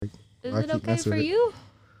Is it okay for you?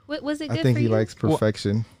 Was it good for you? I think he likes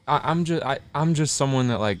perfection. Well, I'm just someone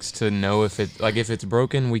that likes to know if it's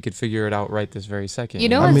broken, we could figure it out right this very second. You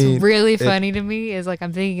know what's really funny to me is like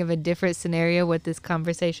I'm thinking of a different scenario what this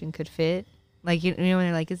conversation could fit. Like you know when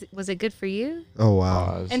they're like, was it good for you? Oh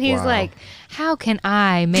wow! And he's like, how can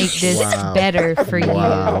I make this better for you?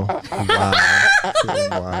 Wow!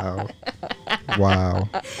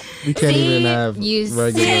 We can't even have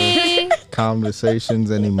regular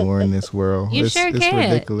conversations anymore in this world. It's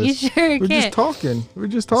ridiculous. You sure We're can't. just talking. We're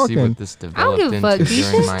just talking. See what this developed into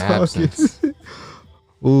during my absence.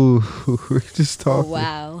 Ooh, we're just talking.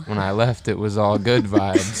 Wow. When I left, it was all good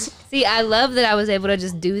vibes. See, I love that I was able to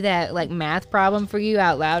just do that like math problem for you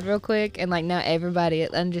out loud real quick, and like now everybody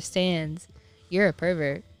understands you're a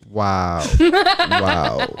pervert. Wow.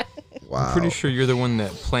 I'm pretty sure you're the one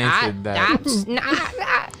that planted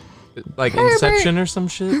that. Like Herbert, Inception or some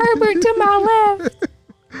shit. Herbert to my left.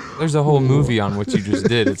 There's a whole movie on what you just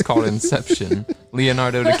did. It's called Inception.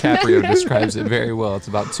 Leonardo DiCaprio describes it very well. It's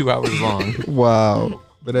about 2 hours long. Wow.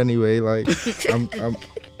 But anyway, like I'm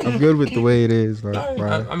good with the way it is. Like,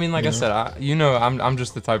 I mean, like I said, I'm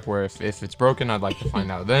just the type where if it's broken, I'd like to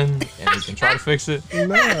find out then, and we can try to fix it.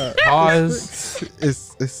 Nah, pause.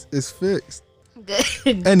 It's fixed.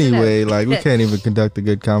 Anyway, like we can't even conduct a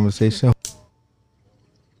good conversation.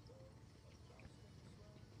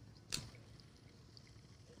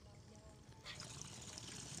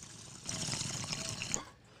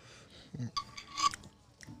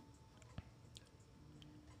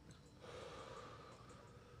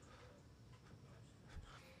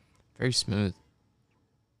 Very smooth.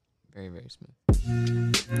 Very, very smooth.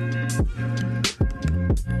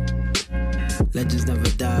 Legends never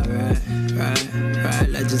die, right.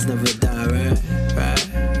 Legends never die, right.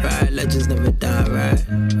 Legends never die, right.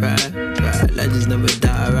 Legends never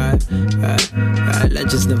die, right.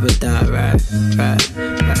 Legends never die, right.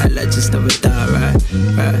 Legends never die,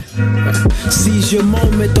 right. Seize your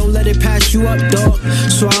moment, don't let it pass you up, dog.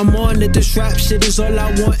 So I'm on it, this rap shit is all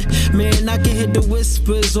I want. Man, I can hear the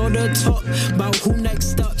whispers or the talk about who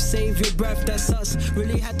next up. Save your breath, that's us.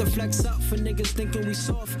 Really had to flex up for niggas thinking we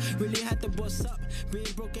soft. Really had to bust up, being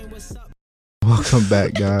broken, what's up? Welcome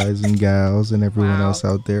back, guys and gals and everyone else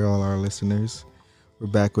out there, all our listeners. We're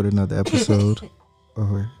back with another episode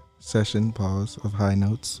or session, pause, of High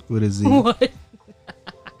Notes with a Z. What?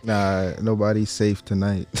 Nah, nobody's safe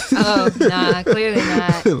tonight. Oh, nah, clearly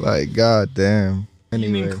not. Like, god damn. Anyway,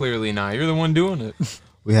 You mean clearly not? You're the one doing it.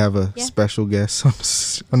 we have a special guest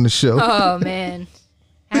on the show. Oh, man.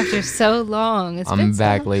 After so long. I'm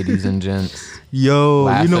back, ladies and gents. Yo,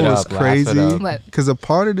 Laugh you know it what's up, laugh crazy? it up. What? Because a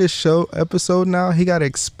part of this show episode now, he got to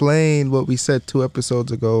explain what we said 2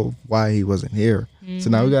 episodes ago, why he wasn't here. So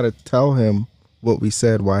now we got to tell him what we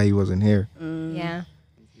said, why he wasn't here. Yeah.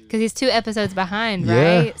 Because he's 2 episodes behind,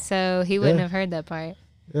 Yeah. right? So he wouldn't have heard that part.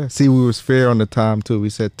 Yeah. See, we was fair on the time too. We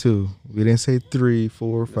said 2. We didn't say 3,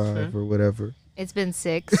 4, 5 or whatever. It's been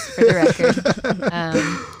 6 for the record.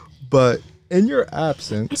 But in your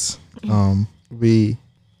absence, we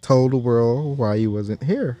told the world why you wasn't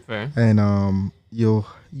here. Fair. And you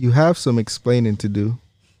have some explaining to do.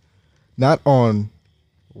 Not on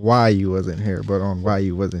why you wasn't here, but on why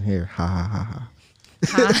you wasn't here. Ha ha ha ha.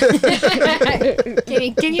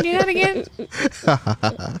 Can you do that again?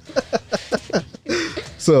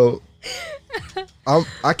 So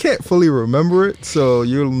I can't fully remember it, so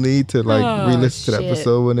you'll need to re-listen to the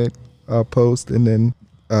episode when it post and then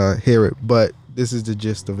hear it. But this is the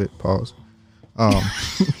gist of it. Pause.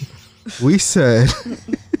 We said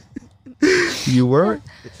you weren't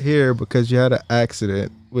here because you had an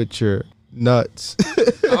accident with your nuts.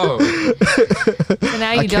 Oh. So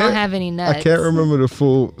now you don't have any nuts. I can't remember the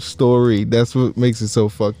full story. That's what makes it so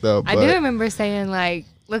fucked up. I do remember saying like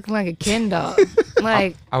looking like a Ken doll.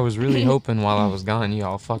 Like I was really hoping while I was gone,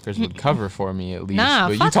 y'all fuckers would cover for me at least. Nah,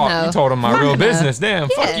 but fuck no. you told them my Fuck real no. business. Damn,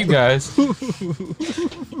 Yeah. fuck you guys.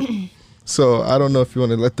 So I don't know if you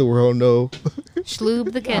want to let the world know.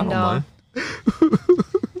 Schloob the I Ken don't doll. mind.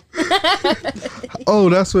 Oh,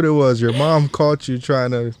 that's what it was. Your mom caught you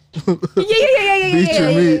trying to Yeah. beat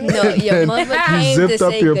your meat. No, your And mother you came to zipped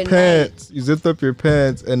up say your goodnight. pants. You zipped up your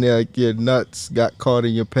pants, and like your nuts got caught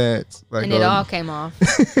in your pants. Like, And it all came off.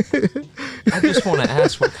 I just want to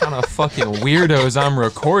ask what kind of fucking weirdos I'm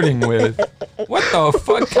recording with. What the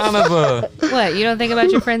fuck kind of a... What? You don't think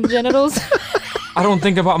about your friend's genitals? I don't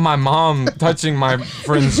think about my mom touching my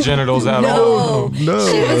friend's genitals at all. No.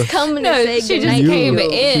 She was coming to say she good just night. came to you.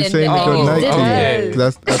 in. She's saying and good you night zipped to you. Okay. it.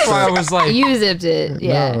 That's Why I was like, You zipped it.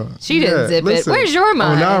 Yeah. No. She didn't zip listen. it. Where's your Oh,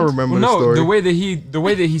 mind? now I remember well, the no, story. the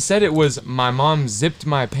way that he said it was my mom zipped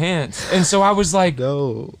my pants, and so I was like,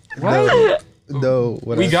 No. what? No.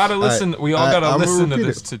 What We I- gotta listen. We all gotta I'ma listen to repeat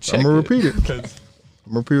this it. to check. I'm gonna repeat it. 'cause-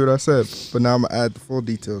 I'm gonna repeat what I said, but now I'm gonna add the full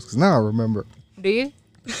details because now I remember. Do you?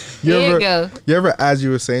 You There ever, you go. You ever, as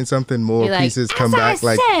you were saying something, more You're like, pieces come "As I back,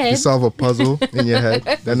 like you said." solve a puzzle in your head.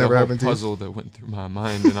 That There's never a whole happened to you? puzzle that went through my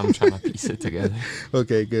mind, and I'm trying to piece it together.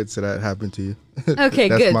 Okay, good. So that happened to you. Okay,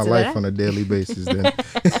 That's good. my So life that- on a daily basis then.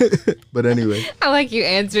 But anyway, I like you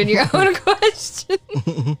answering your own question.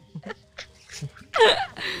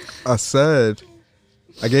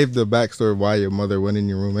 I gave the backstory of why your mother went in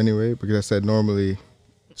your room anyway, because I said normally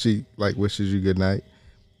she like wishes you good night.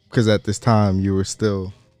 Because at this time you were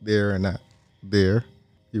still there and not there.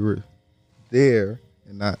 You were there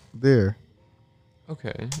and not there.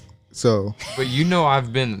 Okay, So but you know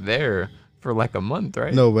I've been there for like a month,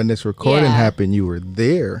 right? no, when this recording Yeah. happened, you were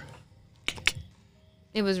there.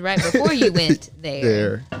 It was right before you went there.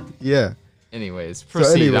 There. Yeah. Anyways,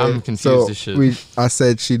 proceed. I'm confused so as shit. I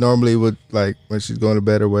said she normally would, like, when she's going to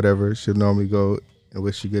bed or whatever, she'll normally go and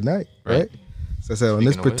wish you good night, right? Right. So I said, on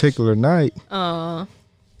this Speaking of which. particular night, Aw.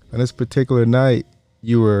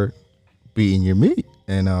 you were beating your meat,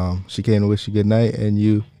 and she came to wish you good night, and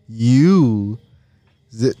you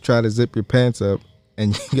try to zip your pants up,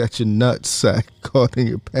 and you got your nut sack caught in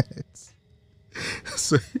your pants.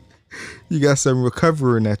 So you got some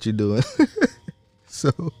recovering that you're doing.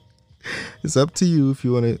 So it's up to you if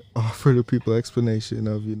you want to offer the people explanation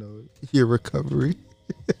of, your recovery.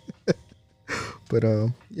 But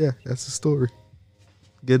yeah, that's the story.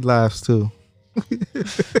 Good laughs too.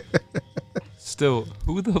 Still,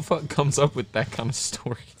 who the fuck comes up with that kind of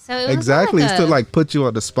story? So it was Exactly. It's to a- like put you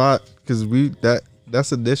on the spot because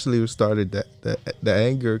that's initially what started the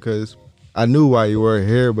anger, because I knew why you were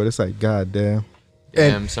here, but it's like, God damn.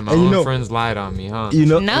 Damn, so my and own friends lied on me, huh?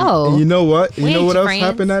 No. And you know what? You We know ain't what your else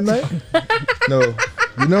happened that friends. night? No.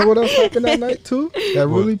 You know what else happened that night too? That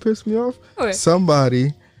What? really pissed me off. What?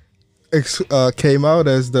 Somebody came out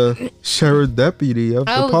as the sheriff deputy of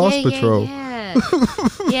the Pulse Patrol.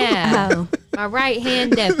 Yeah. My right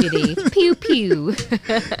hand deputy. Pew pew.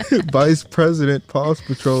 Vice President Pulse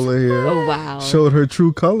Patroller here Oh wow. showed her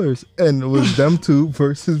true colors, and it was them two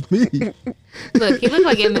versus me. Look, he looked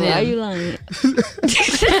like Eminem. Why are you lying?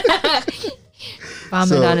 Vomit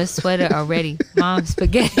So- on his sweater already. Mom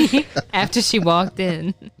spaghetti after she walked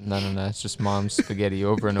in. No, it's just mom's spaghetti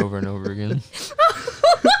over and over and over again.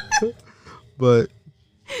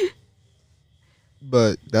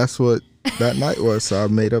 But that's what that night was. So I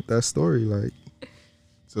made up that story. Like,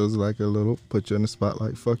 so it was like a little put you on the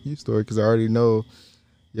spotlight, fuck you story. Because I already know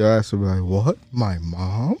your ass would be like, what? My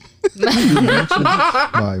mom? You mentioned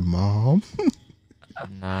my mom?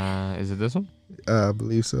 Nah, is it this one? I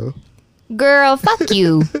believe so. Girl, fuck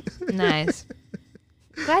you. Nice.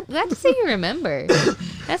 Glad to see you remember.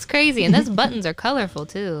 That's crazy. And those buttons are colorful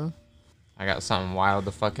too. I got something wild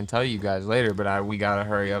to fucking tell you guys later, but we gotta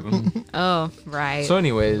hurry up. Oh, right. So,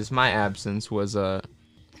 anyways, my absence was what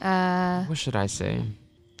should I say?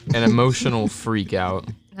 An emotional freak out.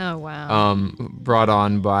 Oh wow. Brought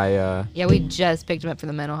on by Yeah, we just picked him up from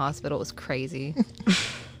the mental hospital. It was crazy.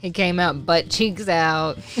 He came out butt cheeks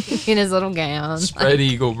out in his little gown. Spread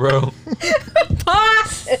Eagle, bro.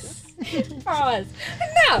 Pause. Pause.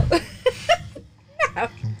 No. I'm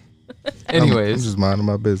Anyways, just minding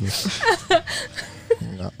my business. I'm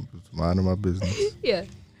just minding my business. Yeah.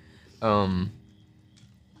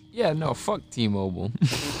 yeah, no, fuck T-Mobile.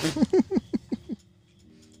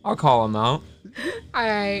 I'll call him out. All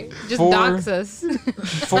right. Just Four- dox us.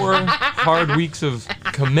 4 hard weeks of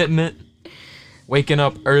commitment, waking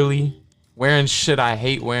up early, wearing shit I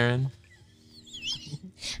hate wearing.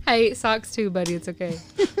 I hate socks too, buddy. It's okay.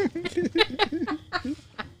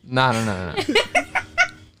 No.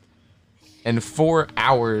 And 4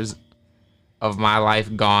 hours of my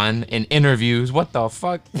life gone in interviews. What the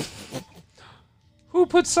fuck? Who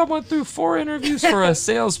put someone through 4 interviews for a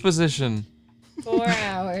sales position? 4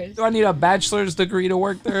 hours. Do I need a bachelor's degree to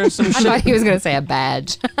work there or some I shit? thought he was gonna say a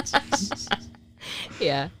badge.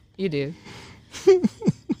 Yeah, you do.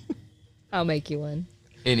 I'll make you one.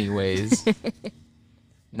 Anyways.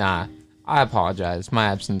 Nah, I apologize. My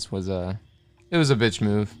absence was it was a bitch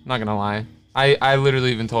move. Not gonna lie. I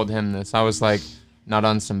literally even told him this. I was like, not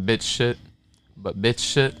on some bitch shit, but bitch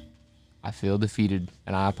shit. I feel defeated,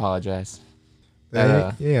 and I apologize. You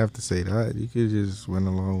didn't have to say that. You could just went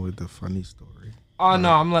along with the funny story. Oh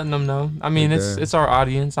no, I'm letting them know. I mean, Okay. it's our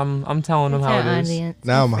audience. I'm telling them It's how our it is. audience.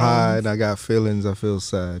 Now I'm Our high friends. and I got feelings. I feel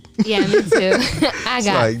sad. Yeah, me too. I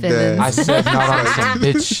got like that. feelings. I said not on some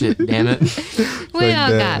bitch shit. Damn it. We like all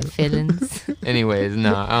that. got feelings. Anyways,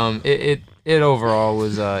 no. It overall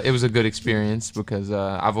was it was a good experience because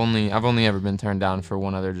I've only ever been turned down for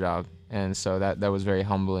one other job, and so that was very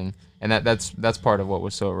humbling, and that's part of what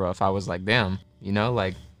was so rough. I was like, damn, you know,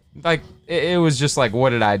 like it was just like,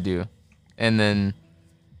 what did I do? And then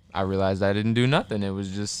I realized I didn't do nothing. It was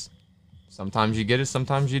just sometimes you get it,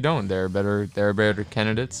 sometimes you don't. There are better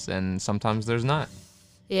candidates, and sometimes there's not.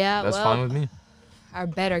 Yeah, That's fine with me. our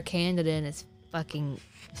better candidate is fucking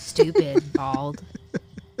stupid bald.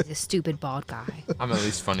 He's a stupid bald guy. I'm at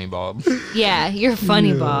least funny, bald. Yeah, you're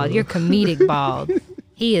funny bald. You're comedic bald.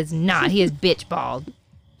 He is not. He is bitch bald.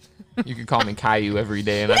 You could call me Caillou every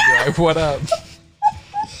day, and I'd be like, what up?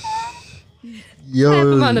 Yo, Tap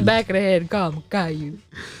him on the back of the head and call him Caillou.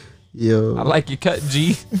 yo, I like your cut,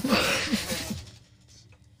 G.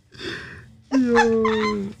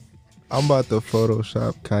 yo. I'm about to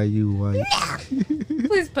Photoshop Caillou White.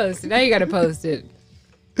 Please post it. Now you gotta post it.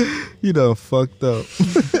 You done fucked up.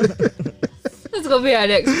 That's gonna be our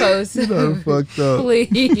next post. You done fucked up.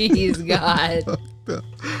 Please, God. I'm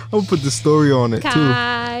gonna put the story on it too.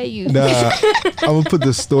 Caillou. Nah, I'm gonna put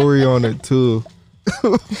the story on it too.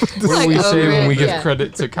 What do like we over say when it, we give yeah.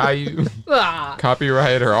 credit to Caillou? Ah,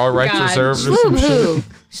 Copyright or all rights God. reserved or some shit?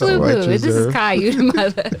 Shloop All rights who? This is reserved. Caillou to my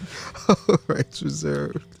left. Rights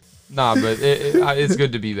reserved. Nah, but it's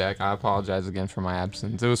good to be back. I apologize again for my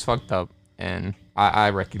absence. It was fucked up, and I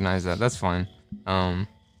recognize that. That's fine. But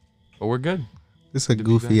we're good. It's a be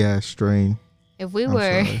goofy ass strain. If we I'm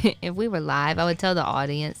were sorry. if we were live, I would tell the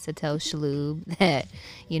audience to tell Shloob that,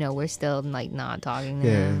 you know, we're still like not talking to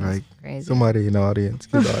Yeah, him. like It's crazy. Somebody in the audience.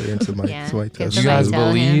 Give the audience a mic. Yeah, Somebody give tell You Somebody guys tell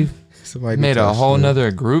him. believe? Somebody Made a tell whole Snoop. nother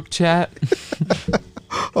group chat?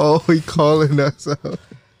 Oh, he calling us out.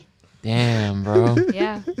 Damn, bro.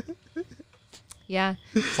 Yeah. Yeah.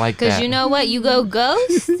 It's like Because that. you know what? You go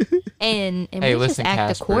ghost and Hey, we just listen, act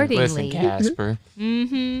Casper. accordingly. Listen, Casper.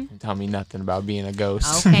 Mm-hmm. Don't tell me nothing about being a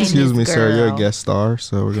ghost. Okay, Excuse me, Miss sir. You're a Girl. guest star,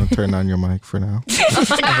 so we're gonna turn on your mic for now.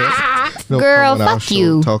 No Girl, coming out fuck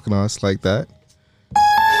you. Talking to us like that.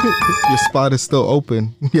 Your spot is still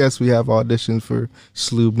open. Yes, we have auditions for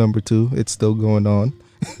Sloob number 2. It's still going on.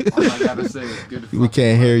 All I gotta say is good. We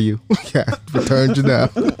can't hear you. Yeah, returned you now.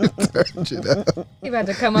 Returned you now. He about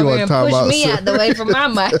to come You over want here and time push out, me sir? out the way from my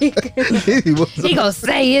mic. he, was, He gonna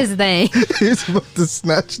say his thing. he's about to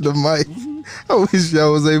snatch the mic. I wish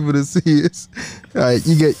y'all was able to see this. All right,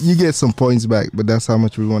 you get some points back, but that's how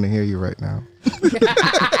much we want to hear you right now.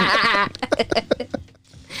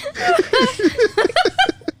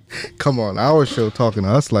 Come on, our show talking to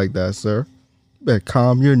us like that, sir. Better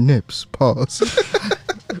calm your nips. Pause.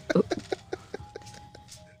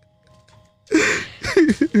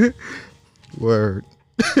 Word.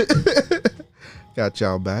 Got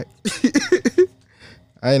y'all back.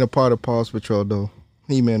 I ain't a part of Pause Patrol though.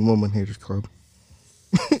 He-Man Woman Haters Club.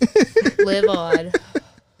 Live on.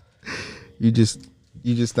 You just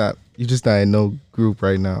not in no group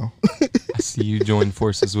right now. I see you join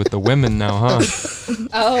forces with the women now, huh?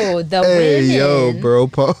 Oh, the Hey women. yo, bro,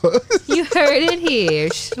 pause. You heard it here.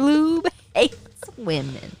 Schloob hates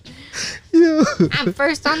women. Yo, I'm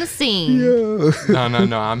first on the scene. yo.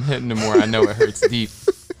 No. I'm hitting them where I know it hurts deep.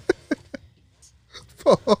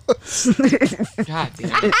 God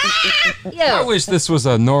damn it. I Yo, wish this was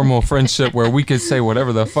a normal friendship where we could say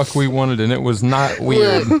whatever the fuck we wanted and it was not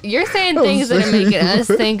weird. look, you're saying things that are making us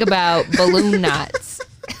think about balloon knots.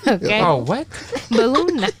 Okay? Oh, what?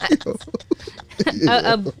 Balloon knots.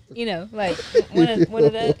 You know, like one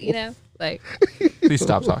of the, you know, like, Please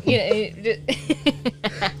stop talking. you know, it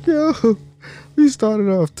Yo, we started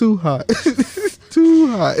off too hot. Too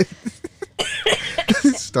hot.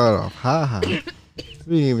 Start off high.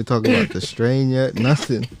 We didn't even talk about the strain yet.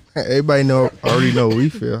 Nothing. Everybody already know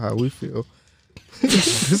how we feel.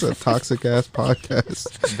 This is a toxic ass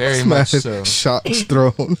podcast. Very It's much mad so. Shots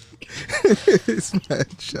thrown. It's mad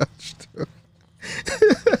shots thrown.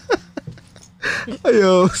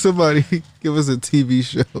 Yo, somebody give us a TV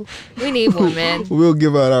show. we need one, man. We'll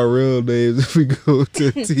give out our real names if we go to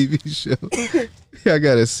a TV show. I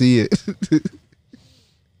gotta see it.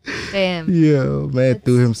 Damn. Yo, man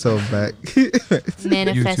threw himself back.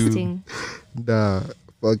 Manifesting. Nah,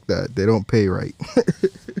 fuck that. They don't pay right.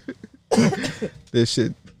 This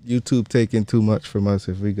shit, YouTube taking too much from us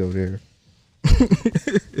if we go there.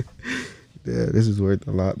 Yeah, this is worth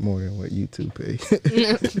a lot more than what YouTube pay.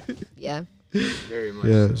 Yeah. Very much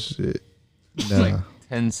Yeah, so. shit. Nah. Like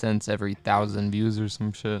 10 cents every 1,000 views or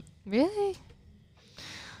some shit. Really?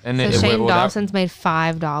 And So it, Shane well, that- Dawson's made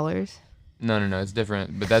 $5. No, it's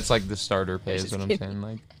different. But that's like the starter pay is Just what I'm kidding. saying.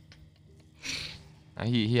 Like,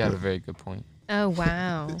 he had a very good point. Oh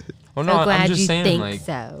wow. Well, So no, glad I'm just you saying think like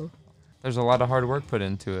so. there's a lot of hard work put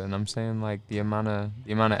into it, and I'm saying like the amount of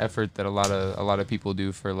effort that a lot of people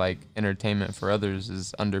do for like entertainment for others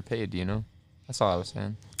is underpaid. You know, that's all I was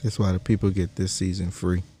saying. That's why the people get this season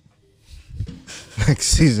free. Next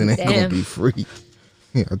season ain't gonna Damn. be free.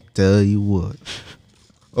 Yeah, I tell you what.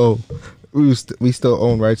 Oh, we still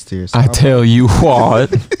own rights to yours. tell you what.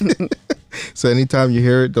 So anytime you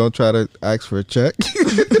hear it, don't try to ask for a check.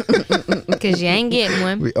 Because you ain't getting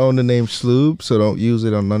one. We own the name Schloob, so don't use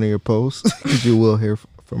it on none of your posts because you will hear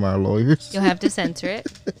from our lawyers. You'll have to censor it.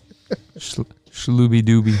 Shlooby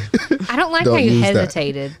dooby. I don't like Don't how you use that.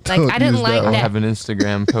 hesitated. Like Don't I didn't use like that I one. that. have an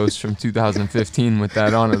Instagram post from 2015 with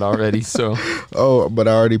that on it already. So Oh, but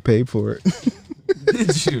I already paid for it.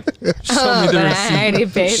 did you? Show Oh, me the but I receipt. already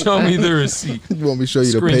paid Show for me it. the receipt. You want me to show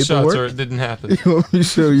you the Screenshots or paperwork? it didn't happen. You want me to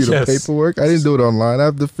show you the Yes. paperwork? I didn't do it online. I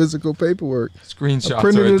have the physical paperwork. Screenshots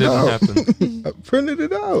printed or it it didn't out. happen. I printed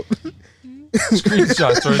it out.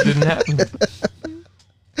 Screenshots or it didn't happen.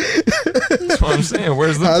 That's what I'm saying.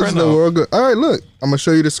 Where's the How's the printout? world go? All right, look. I'm gonna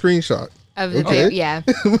show you the screenshot. Of the Okay. paper, yeah.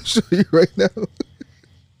 I'm gonna show you right now.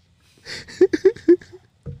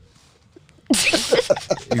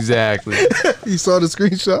 Exactly. You saw the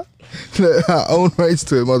screenshot? I own rights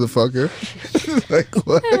to it, motherfucker. Like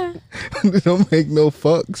what? Don't make no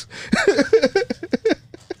fucks.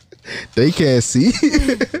 They can't see.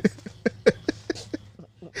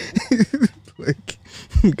 Like,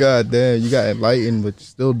 goddamn, you got enlightened, but you're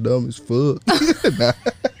still dumb as fuck.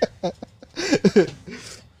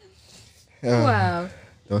 Wow.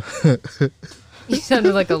 You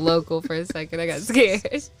sounded like a local for a second. I got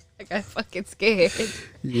scared. I got fucking scared.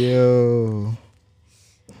 Yo,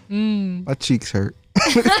 my cheeks hurt.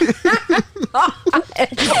 What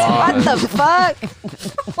the fuck?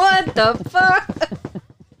 What the fuck?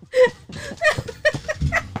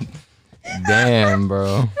 Damn,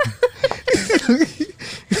 bro.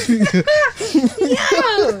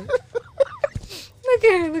 Yo! Look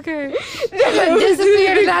at her, look at her. She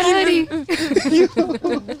disappeared in that hoodie.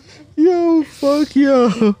 Yo, fuck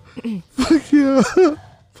yo. Fuck yo.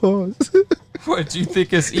 Pause. What, do you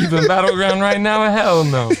think it's even battleground right now? Hell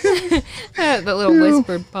no. The little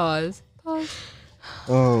whispered pause. Pause.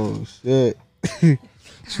 Oh, shit.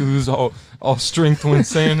 She was all strength when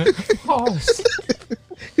saying it. Pause.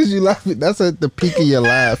 Because you laughing. That's at the peak of your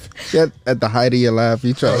laugh. Yeah, at the height of your laugh.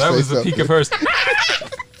 You try Oh, to that say was the something. peak of hers.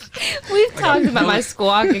 We've talked about my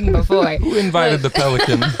squawking before. Who invited the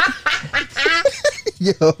pelican?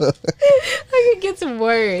 Yo, I could get some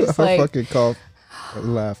words. her Like, fucking cough.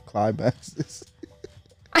 Laugh climaxes.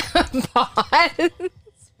 pause.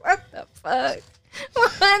 What the fuck?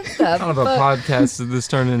 What the I don't know what fuck? podcast did this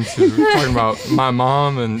turn into. We're talking about my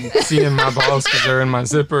mom and seeing my balls because they're in my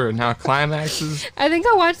zipper and how climaxes. I think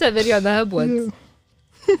I watched that video on the hub once.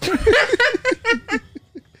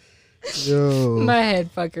 Yo. My head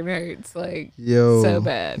fucking hurts. Like, Yo. so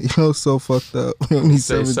bad. Yo, so fucked up. We only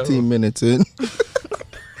Say so. 17 minutes in.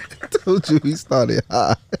 I told you he started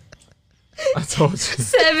high. I told you.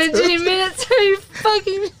 17 minutes? Are you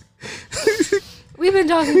fucking... We've been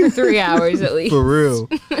talking for 3 hours at least. For real.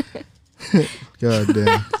 God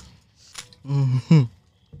damn. Mhm.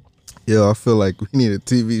 Yo, I feel like we need a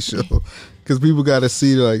TV show. Because people got to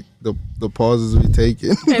see like the pauses we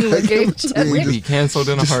taking. And look at each other. We'd be canceled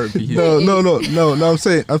in a heartbeat. No. I'm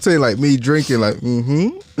saying like me drinking like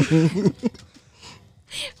can't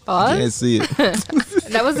Pause? see it.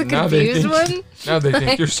 That was a Now they confused think- one? Now they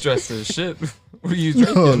think you're stressed as shit. What are you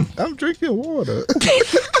No, drinking? I'm drinking water.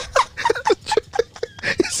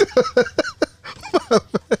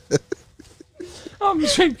 I'm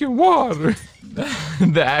drinking water.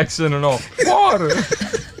 The accent and all. Water.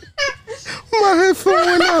 My headphone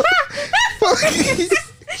went up. Fuck.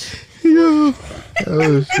 Yo.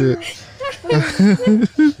 Oh shit.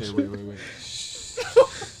 Hey, wait.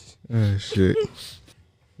 Oh shit.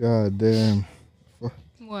 God damn.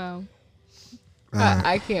 Wow. Ah.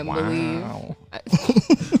 I can't believe. Wow.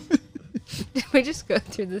 Did we just go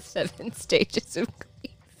through the 7 stages of grief?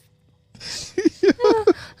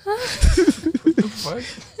 What?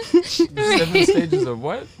 7 stages of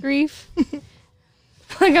what? Grief?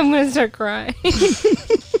 Like I'm gonna start crying. I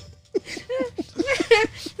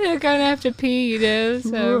kind of have to pee, you know, so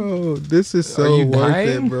Bro, this is Are so you worth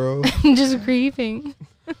dying? it, bro. I'm just grieving.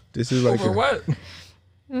 This is like Over what? I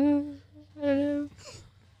don't know.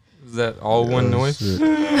 Is that all one noise? shit.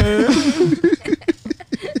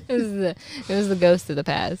 It was the ghost of the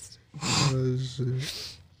past. Oh,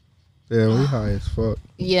 shit. Yeah, we high as fuck.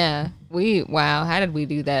 Yeah. Wow. How did we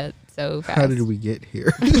do that so fast? How did we get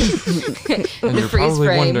here? And you're freeze probably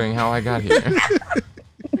frame. wondering how I got here.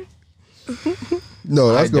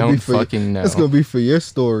 No, that's I gonna don't be for fucking know. That's gonna be for your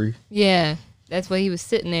story. Yeah. That's why he was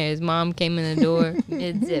sitting there. His mom came in the door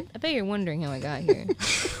mid zip. I bet you're wondering how I got here.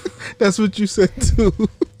 That's what you said too.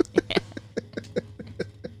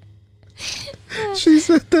 She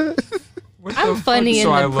said that. What I'm the fuck? funny in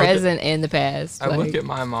So I the look present and the past. I look like, at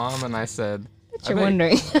my mom and I said, bet I you're bet-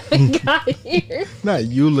 wondering how I got here. Not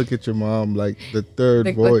you look at your mom like the third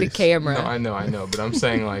Like voice. with the camera. No, I know, but I'm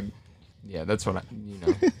saying like, yeah, that's what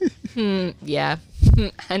Yeah.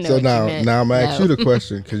 I know So what now, you meant. I'm gonna ask No. you the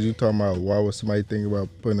question because you talking about why would somebody think about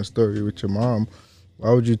putting a story with your mom?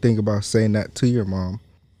 Why would you think about saying that to your mom?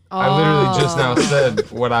 I literally just now said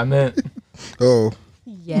what I meant. Oh,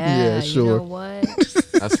 Yeah, sure. You know what?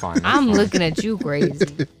 That's fine. That's I'm fine. looking at you crazy.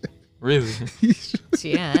 Really.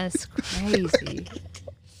 Yeah, that's crazy.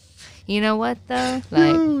 You know what though?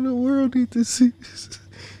 Like, no, the world needs to see this.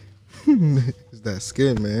 It's that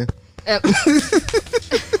skin, man.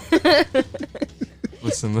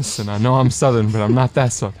 Listen. I know I'm Southern, but I'm not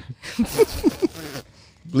that Southern.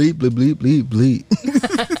 Bleep, bleep, bleep, bleep,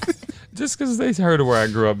 bleep. Just because they heard of where I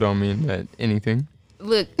grew up don't mean that anything.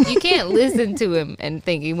 look, you can't listen to him and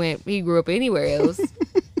think he grew up anywhere else.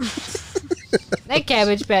 That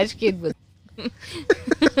Cabbage Patch Kid was.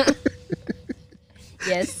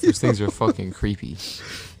 Yes. Those things are fucking creepy.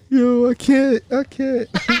 Yo, I can't. I can't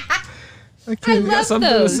I Got love something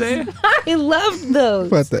to those. say? I love those.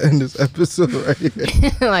 about to end this episode right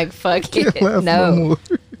here. Like, fuck Can't it. laugh no No. more.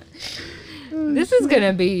 This is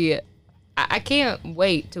gonna be. I can't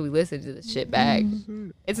wait till we listen to this shit back.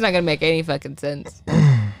 It's not gonna make any fucking sense.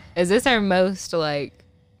 Is this our most like,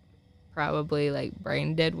 probably like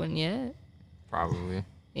brain dead one yet? Probably.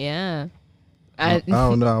 Yeah. I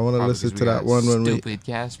don't know. I want to Probably listen 'cause to we that got one when we. Stupid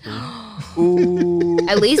Casper.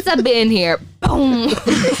 At least I've been here. Boom.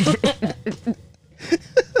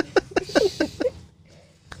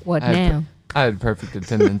 What I had now? I had perfect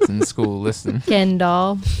attendance in school. Listen. Ken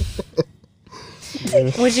doll.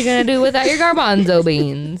 What you gonna do without your garbanzo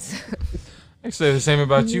beans? Actually, the same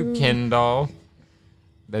about you, Ken doll.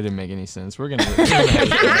 That didn't make any sense. We're gonna edit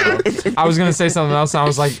it out. I was gonna say something else. And I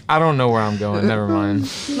was like, I don't know where I'm going. Never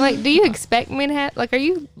mind. Like, do you expect me to have? Like, are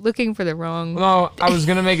you looking for the wrong? No, I was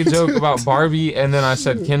gonna make a joke about Barbie, and then I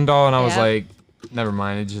said Ken doll, and I was Yeah. like, never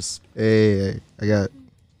mind. It just Hey, I got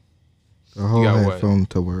the whole got what? headphone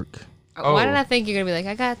to work. Why did Oh. I think you're gonna be like,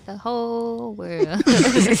 I got the whole world?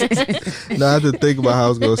 No, I had to think about how I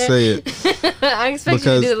was gonna say it I expect you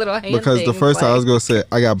to do the little hand because the thing, first time I was like- gonna say it,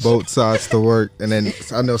 I got both sides to work, and then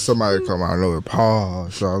I know somebody would come out and over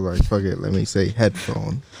pause, so I was like, "Fuck it, let me say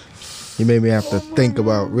headphone." He made me have to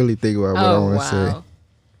really think about what I Oh want to wow. say.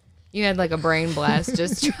 You had like a brain blast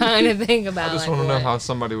just trying to think about. I just like, want to know what. how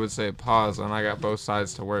somebody would say pause, and I got both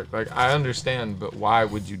sides to work. Like I understand, but why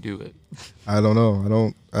would you do it? I don't know.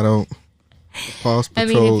 I don't. Pause I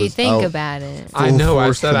patrol. mean, if you is think out. about it. I know. I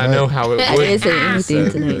force said I tonight. know how it would. Is it anything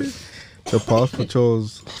So- tonight? The Pause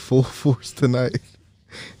Patrol's full force tonight.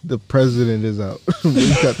 The president is out. We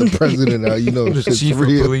got the president out. You know, The shit's chief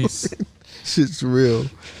real. of police. Shit's real.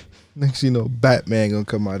 Next, you know, Batman gonna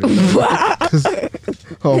come out of here. 'Cause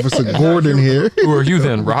Officer Gordon here. Who are you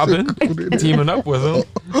then, Robin? Teaming up with him?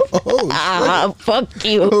 Oh, Fuck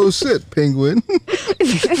you. oh shit, Penguin.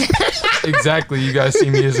 Exactly. You guys see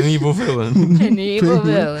me as an evil villain. An evil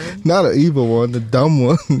villain. Not an evil one, the dumb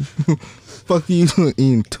one. Fuck you doing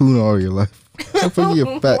eating tuna all your life. Fuck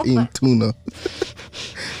you fat eating tuna.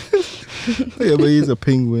 Yeah, but he's a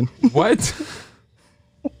penguin. What?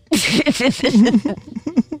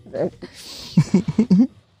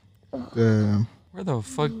 Damn. Where the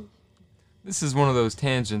fuck? This is one of those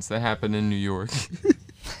tangents that happen in New York.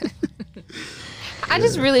 I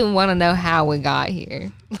just really want to know how we got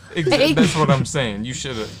here. Exactly. That's what I'm saying. You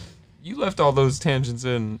should have. You left all those tangents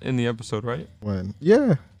in the episode, right? When?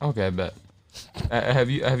 Yeah. Okay, I bet. Have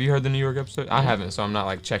you heard the New York episode? I haven't, so I'm not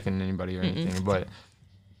like checking anybody or anything. But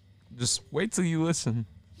just wait till you listen.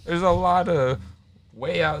 There's a lot of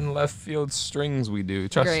way out in left field strings we do.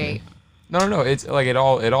 Trust Great. me. No. It's like it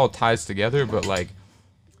all ties together. But like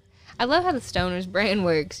I love how the stoner's brain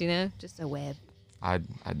works. You know, just a web. I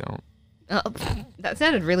don't. Oh, that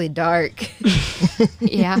sounded really dark.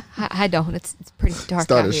 Yeah, I don't. It's pretty dark out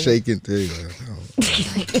Started here. shaking too.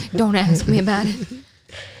 Like, oh. Don't ask me about it.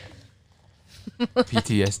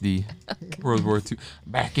 PTSD. World War II.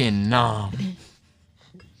 Back in Nam.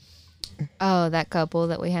 Oh, that couple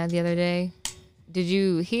that we had the other day. Did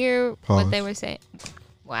you hear Pause. what they were saying?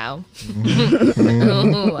 Wow.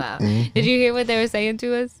 Wow. Did you hear what they were saying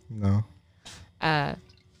to us? No.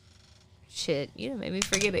 Shit, you done made me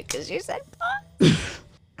forget it because you said pause.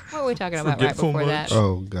 What were we talking about right before that?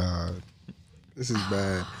 Oh God, this is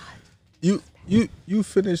bad. You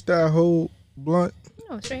finished that whole blunt.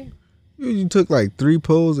 No, sure. You took like 3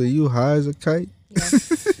 pulls and you high as a kite.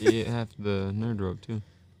 She ate half the nerd rope too.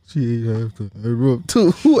 She ate half the room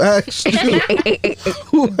too. Who asked you?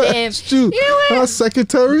 Who asked you? You know what? Our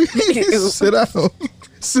secretary. Sit down.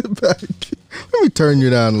 Sit back. Let me turn you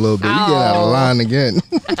down a little bit. You get out of line again.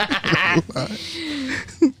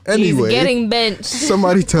 Anyway, He's getting benched.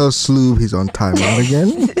 somebody tell Sloob he's on timeout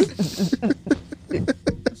again.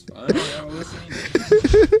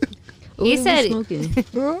 He said, smoking.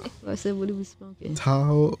 I said what he was smoking.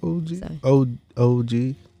 Tahoe OG. Sorry.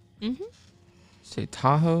 OG. Say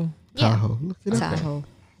Tahoe. yeah, Tahoe. Look it up. Tahoe.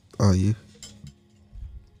 Oh, you.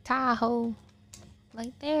 Tahoe.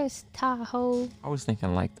 Like, there's Tahoe. I was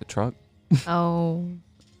thinking like the truck. Oh.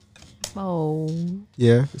 Oh.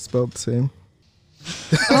 Yeah, it's spelled the same.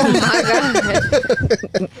 Oh my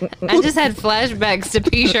god. I just had flashbacks to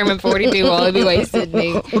P. Sherman 42 Wallaby Way,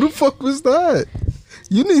 Sydney. Who the fuck was that?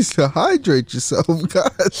 You need to hydrate yourself,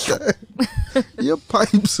 God. Your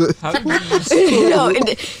pipes are... How did you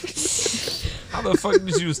How the fuck did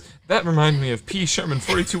you use that? Reminds me of P. Sherman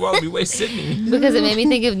 42 Wallaby Way, Sydney. Because it made me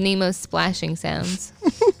think of Nemo's splashing sounds.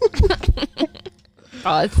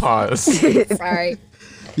 Pause. Sorry.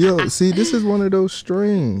 Yo, see, this is one of those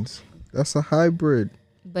strains. That's a hybrid.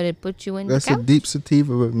 But it put you in That's the a deep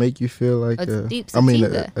sativa, but make you feel like Oh, it's a... deep I mean,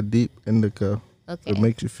 sativa. a deep indica. Okay. It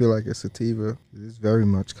makes you feel like a sativa. It's very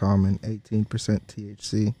much common. 18%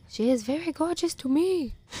 THC. She is very gorgeous to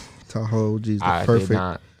me. Tahoe OG is the I did perfect...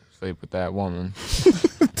 not sleep with that woman.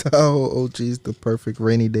 Tahoe OG is the perfect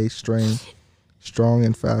rainy day strain. Strong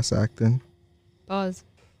and fast acting. Pause.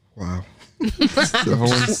 Wow.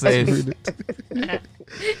 Everyone's safe.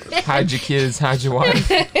 Hide your kids, hide your wife.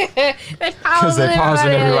 Because they're pausing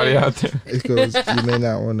everybody out there. It goes, you may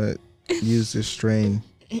not want to use this strain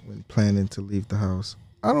when planning to leave the house.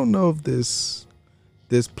 I don't know if this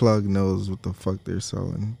plug knows what the fuck they're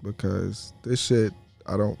selling, because this shit,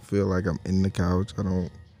 I don't feel like I'm in the couch.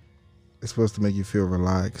 It's supposed to make you feel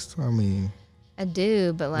relaxed. I mean, I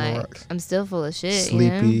do, but like, Relax. I'm still full of shit.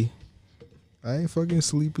 sleepy. You know? I ain't fucking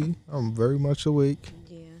sleepy. I'm very much awake.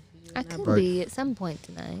 Yeah. I could Like- be at some point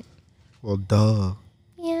tonight. Well, duh.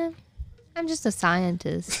 Yeah. I'm just a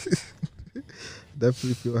scientist.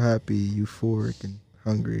 Definitely feel happy, euphoric, and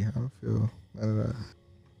hungry. I don't feel none of that.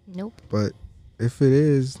 Nope. But if it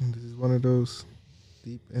is, this is one of those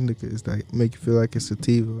deep indicas that make you feel like it's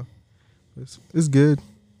sativa. It's good.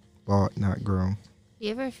 Bought, not grown.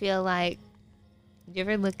 You ever feel like, you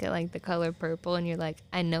ever look at like the color purple and you're like,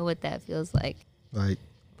 I know what that feels like. Like,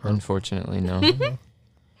 Unfortunately, no.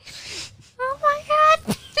 Oh my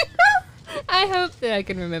god. I hope that I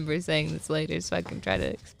can remember saying this later so I can try to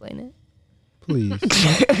explain it. please.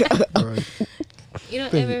 All right. You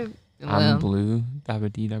don't Thank ever. I'm blue.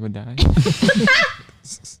 Dabba dee dabba die.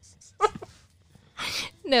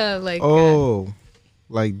 No, like. Oh,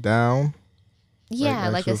 like down? yeah,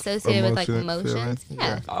 like actual associated with like emotion- emotions. feeling?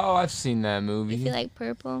 Yeah. Oh, I've seen that You movie. feel like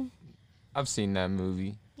purple? I've seen that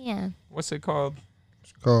movie. Yeah. What's it called?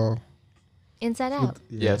 It's called. Inside Out.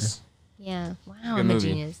 Yeah. Yes. Yeah. Wow, Good I'm a movie.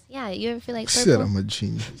 genius. Yeah, you ever feel like Shit, purple? I'm a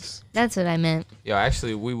genius. That's what I meant. Yo,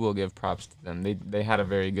 actually, we will give props to them. They had a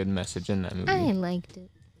very good message in that movie. I liked it.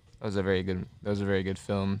 That was a very good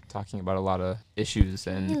film talking about a lot of issues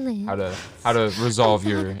and Really? how to resolve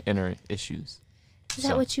your inner issues. Is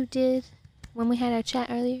that what you did when we had our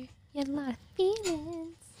chat earlier? You had a lot of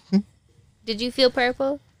feelings. Did you feel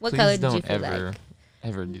purple? What Please color did don't you feel ever like?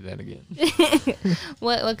 ever do that again.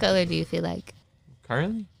 What color do you feel like?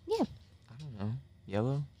 Currently? Yeah. I don't know.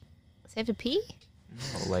 Yellow? Does it have to pee?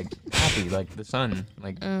 No, like happy, like the sun,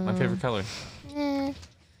 like my favorite color.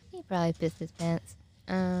 He probably pissed his pants.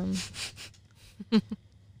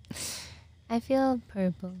 I feel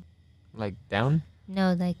purple. Like down?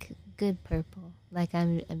 No, like good purple. Like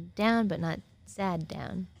I'm down, but not sad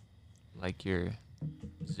down. Like you're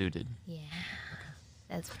zooted. Yeah,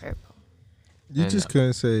 that's purple. You And, just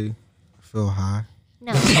couldn't say, I feel high.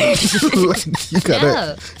 No. Like, you gotta,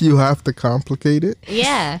 No. you have to complicate it.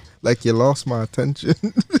 Yeah, Like you lost my attention.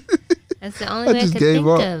 that's the only I way I just could gave think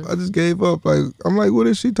up. of. I just gave up. Like I'm like, what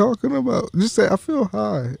is she talking about? Just say I feel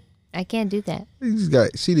high. I can't do that. You just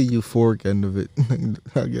got see the euphoric end of it,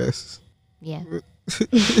 I guess. Yeah.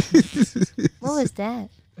 What was that?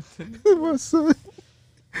 My son.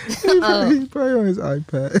 He probably on his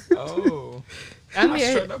iPad. Oh. I'm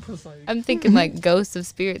here. was like I'm thinking like ghosts of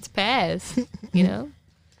spirits past. You know.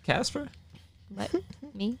 Casper? What?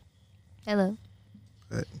 Me? Hello.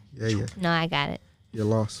 Yeah. No, I got it. You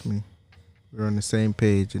lost me. We were on the same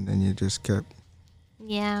page, and then you just kept.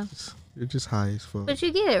 Yeah. You're just high as fuck. But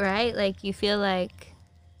you get it, right? Like, you feel like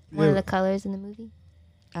one of Yeah. the colors in the movie?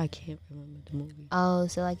 I can't remember the movie. Oh,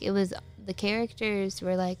 so, like, it was... The characters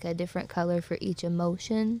were, like, a different color for each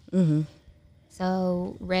emotion. Mm-hmm.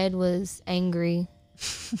 So, red was angry.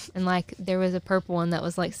 And, like, there was a purple one that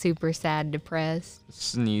was, like, super sad, depressed.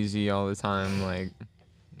 Sneezy all the time, like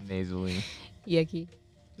nasally. Yucky.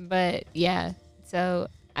 But, yeah. So,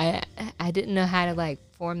 I didn't know how to, like,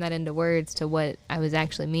 form that into words to what I was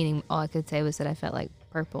actually meaning. All I could say was that I felt like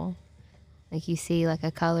purple. Like, you see, like,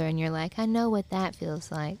 a color and you're like, I know what that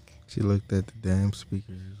feels like. She looked at the damn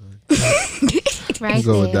speaker. Like, Right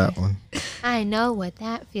go there. with that one. I know what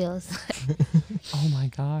that feels like. Oh my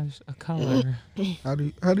gosh, a color. How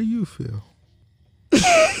do you feel?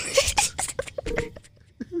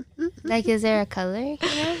 Like, is there a color, you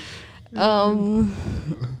know?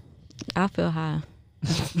 I feel high.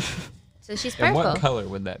 So she's And what purple. color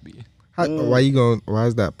would that be? Why you going? Why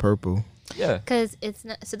is that purple? Yeah. Because it's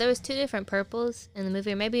not... So there was two different purples in the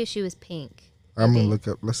movie. Or maybe she was pink. I'm Okay. gonna look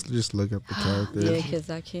up. Let's just look up the characters. Yeah, because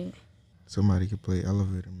I can't. Somebody could play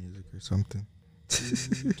elevator music or something.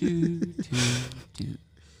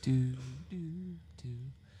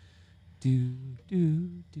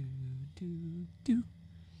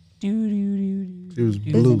 She was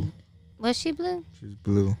blue. Was she blue? She was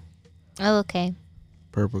blue. Oh, okay.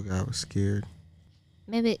 Purple guy was scared.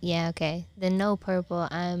 Maybe... Yeah, okay. Then no purple.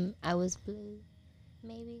 I was blue.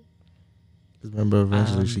 Maybe. 'Cause remember,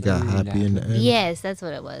 eventually she got happy in the end. Yes, that's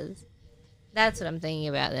what it was. That's what I'm thinking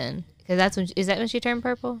about then. Because that's when... Is that when she turned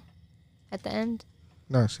purple? At the end?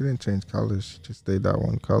 No, she didn't change colors. She just stayed that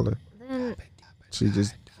one color. Then... She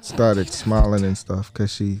just started smiling and stuff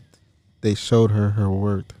because they showed her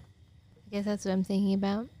worth. I guess that's what I'm thinking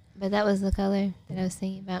about. But that was the color that I was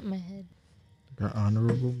thinking about in my head. Her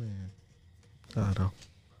honorable man. God,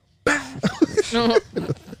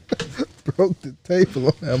 broke the table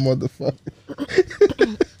on that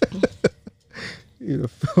motherfucker. You'd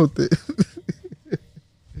have felt it.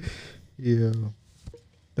 Yeah.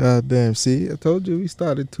 God damn. See, I told you we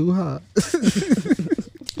started too hot.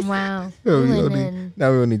 Wow. Now We we went only, in.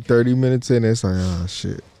 now we only 30 minutes in. It's like, oh,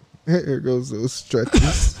 shit. Here goes those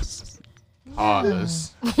stretches.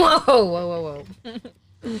 Pause. Whoa.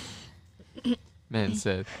 Man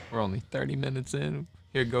said, we're only 30 minutes in.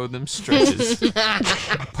 Here go them stretches.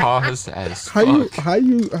 Pause as fuck. How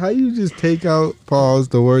you just take out pause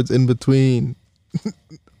the words in between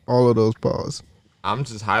all of those pause? I'm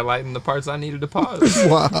just highlighting the parts I needed to pause.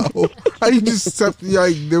 Wow. How you just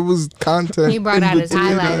like there was content. He brought in out his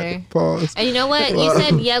between that highlighter. Pause. And you know what? You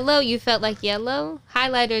said yellow. You felt like yellow.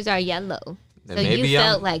 Highlighters are yellow. Then So maybe you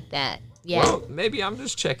felt I'm- like that. Yeah. Well, maybe I'm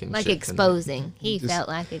just checking. like shit exposing. He Just- felt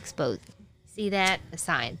like exposing. See that? A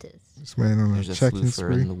scientist. This man on a There's a checking floofer in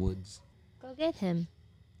spree. the woods. Go get him.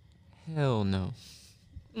 Hell no.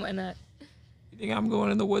 Why not? You think I'm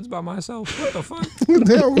going in the woods by myself? What the fuck?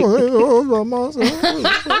 Damn, what was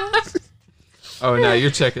Oh, now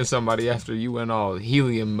you're checking somebody after you went all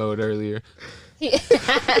helium mode earlier. I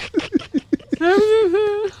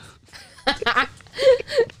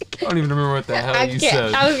don't even remember what the hell you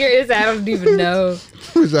said. I was curious. I don't even know.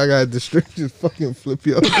 Wish I got distracted. Just fucking flip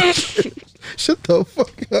you off. Shut the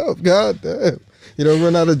fuck up. God damn. You don't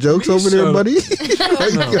run out of jokes Me over there, so. buddy?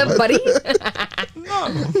 Buddy. No.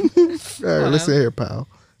 All right, listen here, pal.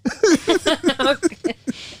 Okay.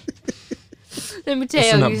 Let me tell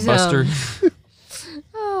Listen you up, Buster. something.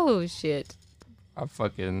 Oh shit.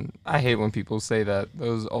 I hate when people say that.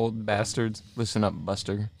 Those old bastards. Listen up,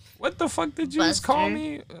 Buster. What the fuck did you just call Buster.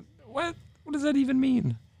 me? What does that even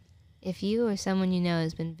mean? If you or someone you know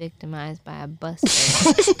has been victimized by a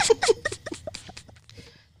buster,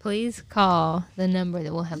 please call the number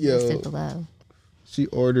that we'll have Yo. listed below. She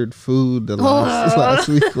ordered food the last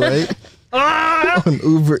week, right? On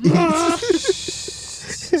Uber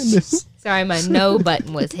Eats. And then Sorry, my no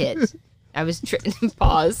button was hit. I was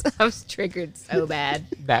pause. I was triggered so bad.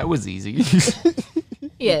 That was easy.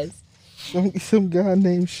 Yes. some guy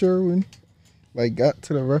named Sherwin, like, got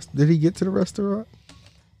to the rest. Did he get to the restaurant?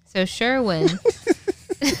 So Sherwin,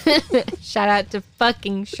 shout out to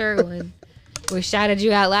fucking Sherwin. We shouted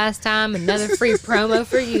you out last time. Another free promo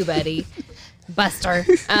for you, buddy. Buster.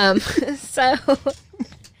 So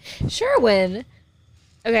Sherwin.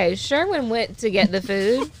 Okay, Sherwin went to get the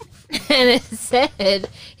food, and it said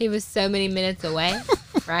he was so many minutes away,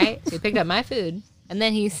 right? So he picked up my food, and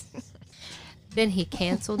then he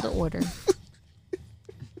canceled the order.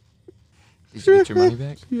 Did you get your money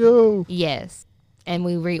back? Yo. Yes. and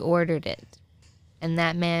we reordered it. And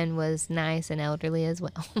that man was nice and elderly as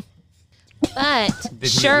well. But Did he at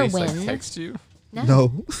least, Sherwin, like, text you?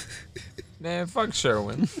 No. Man, fuck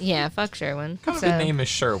Sherwin. yeah, fuck Sherwin. What kind of a name is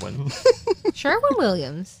Sherwin? Sherwin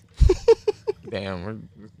Williams. Damn, we're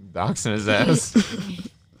doxing his ass.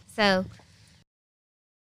 So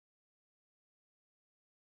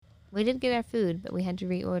we did get our food, but we had to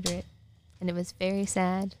reorder it, and it was very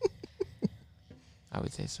sad. I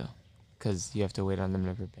would say so, because you have to wait on them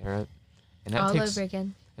to prepare it, and that All takes over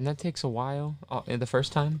again. and that takes a while. The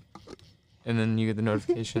first time, and then you get the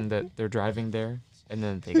notification that they're driving there, and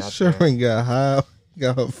then they got there. Sherwin got high,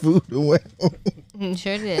 got her food and went home.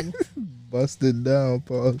 Sure did. Busted down,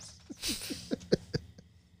 pause.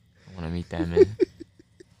 I want to meet that man.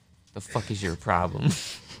 The fuck is your problem?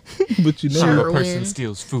 But you know, Sure, a Sherwin. person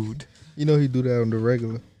steals food. you know he do that on the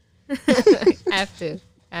regular. Have to.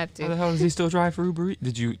 How the hell does he still drive for Uber Eats?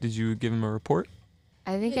 Did you give him a report?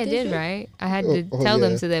 I think I Did did, you? right? I had Oh, to oh, tell yeah.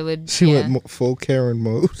 them so they would. She yeah. went full Karen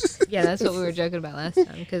mode. Yeah, that's what we were joking about last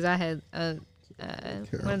time. Because I had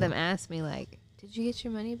one of them asked me like, "Did you get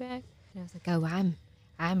your money back?" And I was like, "Oh,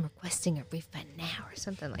 I'm requesting a refund now," or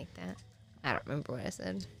something like that. I don't remember what I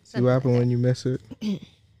said. See Something what like happened that. when you miss it?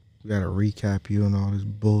 We gotta recap you and all this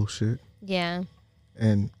bullshit. Yeah.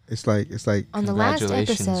 And it's like On the last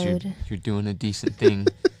Congratulations, episode, you're doing a decent thing.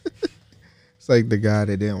 it's like the guy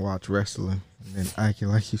that didn't watch wrestling and then acting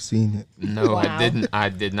like you've seen it. No, I Wow. didn't. I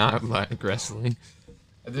did not like wrestling.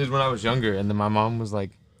 I did when I was younger, and then my mom was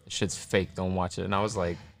like, "This shit's fake. Don't watch it." And I was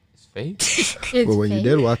like, "It's fake? it's But when you fake.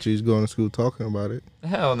 did watch it, you was going to school talking about it.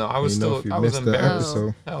 Hell no! I was You know, still. if you I was missed the embarrassed.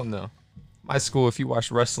 episode, Hell no! My school, if you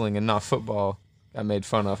watched wrestling and not football, got made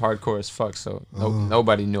fun of hardcore as fuck. So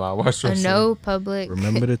nobody knew I watched Or wrestling. no public.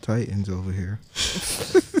 remember the Titans over here.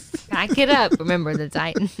 Back it up. Remember the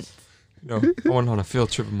Titans. No, I went on a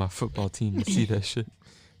field trip with my football team to see that shit.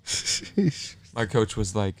 My coach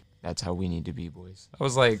was like, "That's how we need to be, boys." I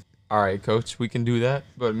was like, "All right, coach, we can do that."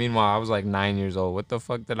 But meanwhile, I was like 9 years old. What the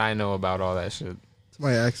fuck did I know about all that shit?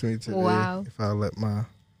 Somebody asked me today Wow. if I let my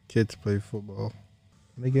kids play football.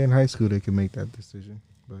 When they get in high school, they can make that decision.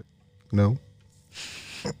 But no.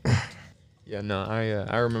 Yeah, no,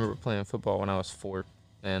 I remember playing football when I was 4,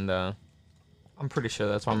 and I'm pretty sure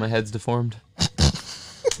that's why my head's deformed.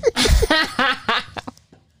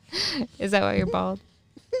 Is that why you're bald?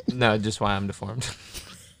 No, just why I'm deformed.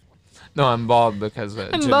 No, I'm bald because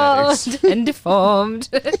of I'm genetics. bald and deformed.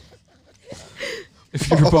 If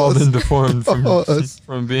you're bald and deformed Pause.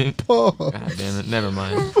 from being, Pause. God damn it, never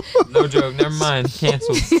mind. No joke, never mind.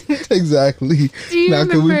 Canceled. Exactly. Do you Now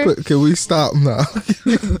remember? can we stop now?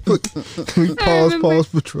 Can we pause remember- pause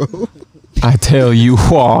patrol? I tell you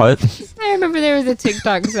what. I remember there was a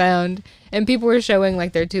TikTok sound, and people were showing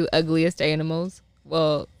like their two ugliest animals.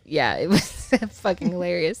 Well, yeah, it was fucking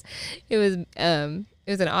hilarious. It was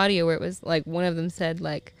an audio where it was like one of them said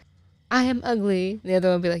like, "I am ugly," the other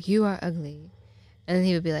one would be like, "You are ugly," and then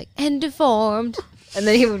he would be like, "and deformed," and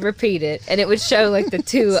then he would repeat it, and it would show like the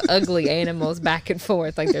two ugly animals back and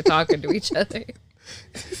forth like they're talking to each other.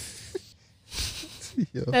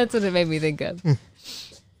 Yo. That's what it made me think of.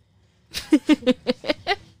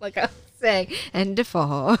 Like I was saying, and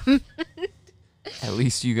deformed. At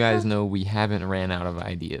least you guys know we haven't ran out of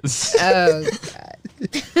ideas. Oh god.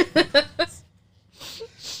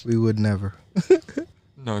 We would never.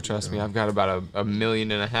 No, trust me, I've got about a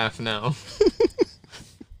million and a half now.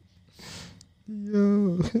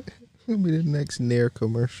 Yo. It'll be the next Nair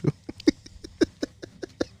commercial.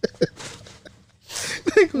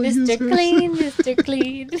 Mr. Clean, Mr.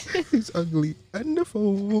 Clean. He's ugly and the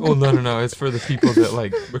phone. Well, no. It's for the people that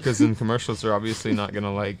like, because in commercials they're obviously not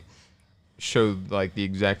gonna like show like the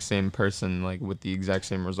exact same person like with the exact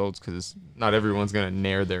same results, because not everyone's gonna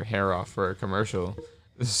nair their hair off for a commercial.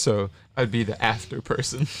 So I'd be the after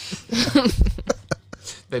person.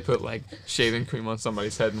 They put like shaving cream on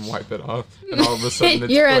somebody's head and wipe it off, and all of a sudden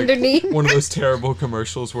it's You're like underneath. one of those terrible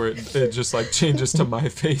commercials where it just like changes to my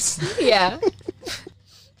face. Yeah.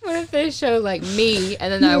 What if they show like me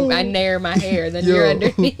and then I nair my hair, then Yo. you're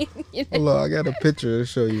underneath? You know? Hold on, I got a picture to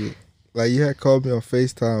show you. Like you had called me on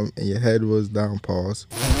FaceTime and your head was down. Pause.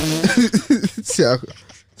 See how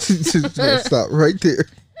just gonna stop right there.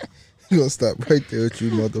 You gonna stop right there with you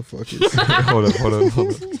motherfuckers.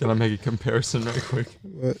 Hold up. Can I make a comparison right quick?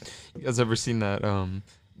 What? You guys ever seen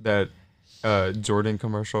that Jordan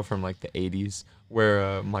commercial from like the 80s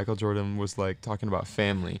where Michael Jordan was like talking about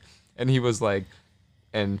family, and he was like,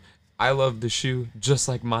 and I love the shoe just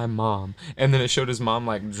like my mom, and then it showed his mom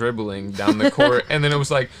like dribbling down the court, and then it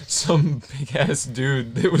was like some big ass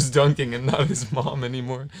dude that was dunking and not his mom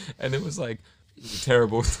anymore, and it was like It was a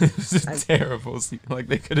terrible. It was a terrible. Like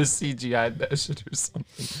they could have CGI'd that shit or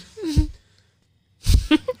something.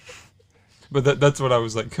 But that's what I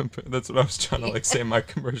was like. That's what I was trying to like say. My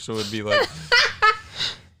commercial would be like.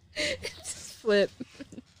 Just flip.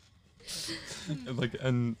 And like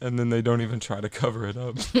and then they don't even try to cover it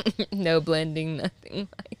up. No blending, nothing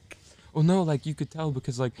like. Well, no, like you could tell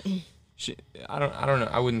because like. I don't know.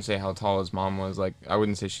 I wouldn't say how tall his mom was. Like, I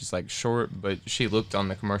wouldn't say she's like short, but she looked on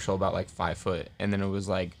the commercial about like 5 foot, and then it was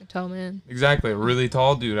like A tall man. exactly a really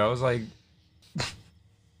tall dude. I was like,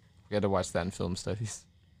 we had to watch that in film studies.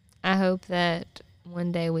 I hope that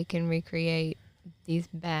one day we can recreate these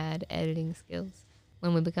bad editing skills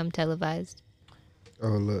when we become televised. Oh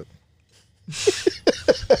look,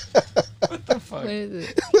 What the fuck? What is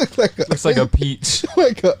it? Looks like a peach.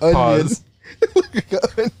 like an onion. Pause. Like an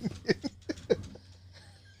onion.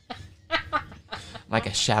 Like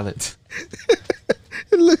a shallot.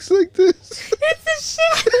 It looks like this. It's a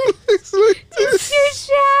shallot. It looks like It's this.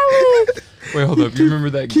 your shallot. Wait, hold up. You remember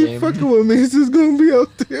that Keep game? fucking with me. It's just gonna be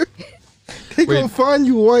out there. They Wait. gonna find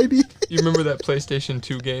you, Whitey. You remember that PlayStation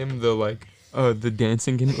 2 game? The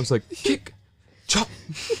dancing game? It was like, kick, chop,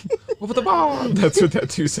 over the bar. That's what that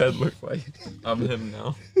 2 said looked like. I'm him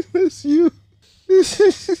now. That's you.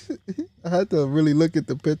 I had to really look at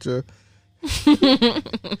the picture.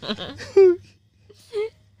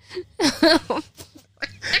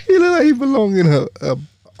 He look like he belong in a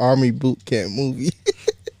army boot camp movie.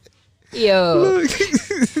 Yo, Look.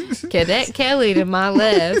 Cadet Kelly to my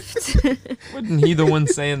left. Wasn't he the one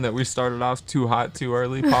saying that we started off too hot too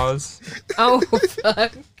early? Pause. Oh,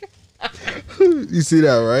 fuck. You see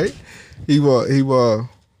that, right? He want.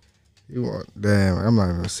 Damn, I'm not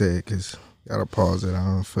gonna say it because gotta pause it. I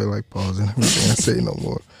don't feel like pausing everything I say no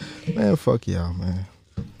more. Man, fuck y'all, man.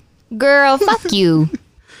 Girl, fuck you.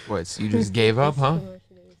 What, so you just gave up, huh?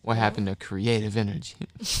 What happened to creative energy?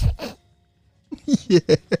 Yeah.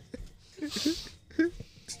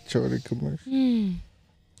 Jordan commercial.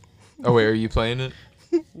 Oh, wait, are you playing it?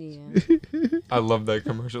 Yeah. I love that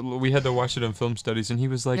commercial. We had to watch it in film studies, and he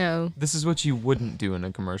was like, No. this is what you wouldn't do in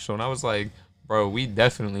a commercial. And I was like, bro, we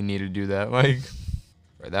definitely need to do that. Like,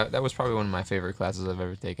 bro, that was probably one of my favorite classes I've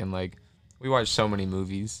ever taken. Like, we watched so many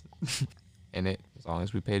movies, and as long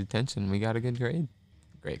as we paid attention, we got a good grade.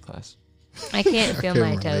 Great class. I can't feel can't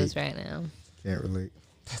my relate. toes right now. Can't relate.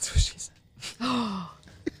 That's what she said.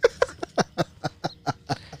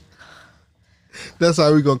 That's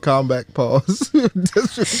how we gonna combat pause.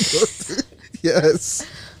 That's what we gonna do. Yes.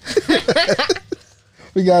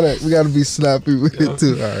 we gotta be snappy with it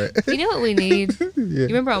too. All right. You know what we need? Yeah. You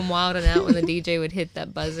remember on Wild 'N Out when the DJ would hit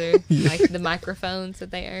that buzzer? Like the microphones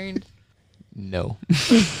that they earned? No.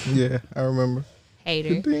 Yeah, I remember.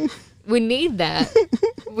 Hater. Ding. We need that.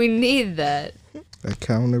 We need that. A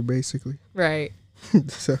counter, basically. Right.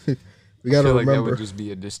 So we I gotta feel like that remember. would just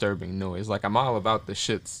be a disturbing noise. Like, I'm all about the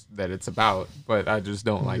shits that it's about, but I just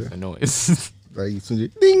don't like the noise. Like, as soon as you-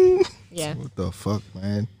 ding. Yeah. What the fuck,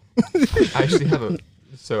 man? I actually have a...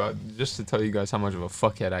 So, just to tell you guys how much of a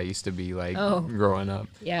fuckhead I used to be, like, Oh. growing up.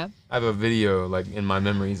 Yeah. I have a video, like, in my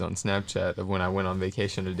memories on Snapchat of when I went on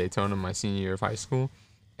vacation to Daytona my senior year of high school.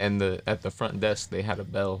 And at the front desk, they had a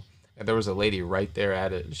bell. And there was a lady right there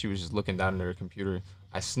at it. She was just looking down at her computer.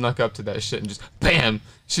 I snuck up to that shit and just, BAM!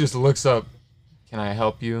 She just looks up. Can I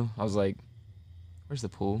help you? I was like, where's the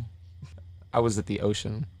pool? I was at the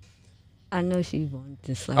ocean. I know she wanted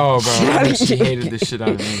to slap. Oh, the bro, shit I out know of she you. hated the shit out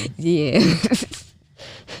of me. Yeah.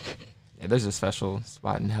 Yeah, there's a special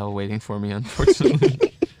spot in hell waiting for me,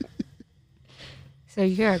 unfortunately. So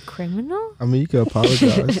you're a criminal? I mean, you can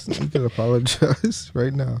apologize. You can apologize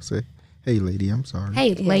right now. Say, hey, lady, I'm sorry.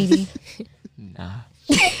 Hey, lady. Nah.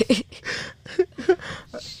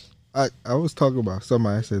 I was talking about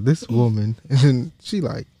somebody. I said, this woman. And then she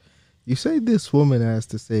like, you say this woman has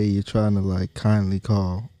to say you're trying to like kindly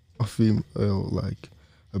call a female like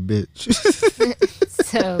a bitch.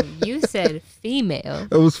 So you said female.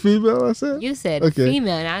 It was female, I said? You said Okay.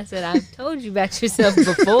 female, and I said I've told you about yourself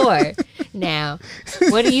before. Now,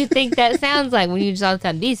 what do you think that sounds like when you just all the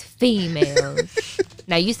time these females?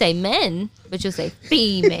 Now you say men, but you'll say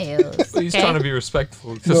females. He's okay? trying to be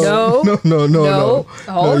respectful. No. No.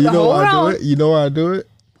 Hold, You know why I on. do it? You know why I do it?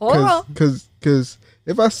 Hold on. Cause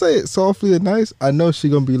if I say it softly and nice, I know she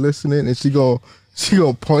gonna be listening and she gonna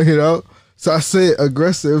point it out. So I say it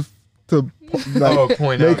aggressive to like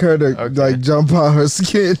point make out. her to Okay. like jump out her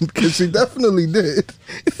skin because she definitely did.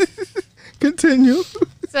 Continue.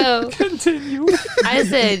 So Continue. I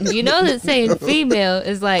said, you know that saying female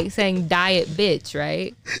is like saying diet bitch,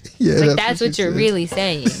 right? Yeah, Like that's what she you're said. really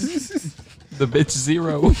saying. The bitch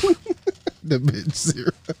zero. The bitch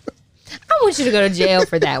zero. I'm don't want you to go to jail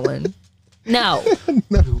for that one. No.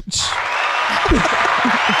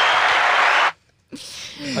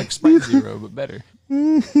 Like Sprite Zero, but better.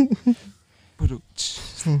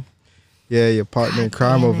 Yeah, your partner in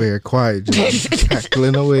crime over here, quiet, just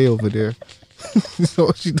cackling away over there. So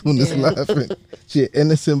all she doing is laughing. She an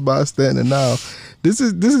innocent bystander now. This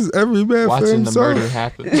is every man for Watching the himself. murder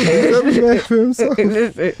happen. Every man for himself.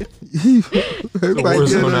 The Everybody war get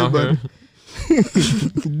zone out everybody. here.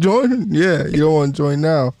 Join? Yeah, you don't want to join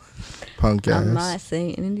now. Punk ass. I'm not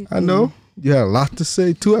saying anything. I know. You had a lot to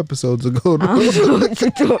say 2 episodes ago. I don't know what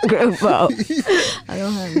you're talking about. I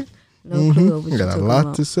don't have no clue what You you're got a talking lot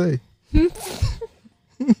about. to say.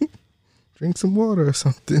 Drink some water or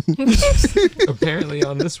something. Apparently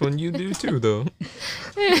on this one you do too, though.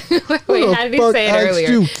 Wait, Who how the did he fuck say it asked earlier?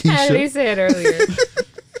 you, How did he Keisha? say it earlier?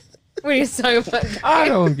 What are you talking about? I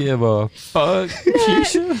don't give a fuck,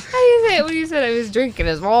 Keisha. How do you say it when you said I was drinking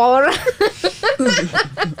his water?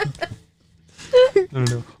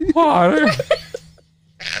 No. Water.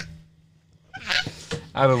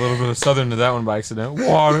 I had a little bit of southern to that one by accident.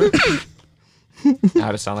 Water. I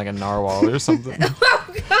had to sound like a narwhal or something.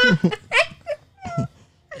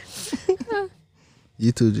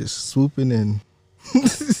 You two just swooping in.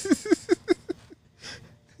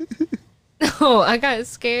 Oh, I got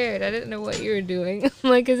scared. I didn't know what you were doing. I'm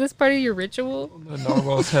like, is this part of your ritual? The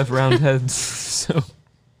narwhals have round heads, so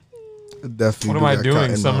Definitely. what am do I got doing?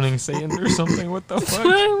 cotton Summoning mouth. Satan or something? What the That's fuck?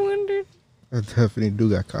 what I wondered. I definitely do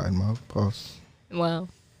got cotton mouth. Pause. Wow.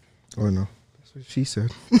 Oh no, that's what she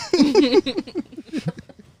said.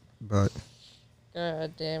 But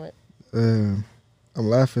God damn it. I'm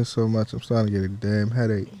laughing so much. I'm starting to get a damn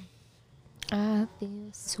headache. I feel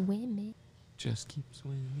swimming. Just keep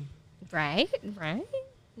swimming. Right?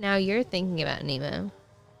 Now you're thinking about Nemo.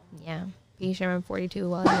 Yeah. P. Sherman 42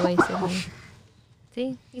 while you wasted me.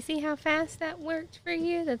 See? You see how fast that worked for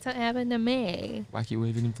you? That's what happened to me. Wacky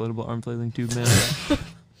waving inflatable arm flailing tube man.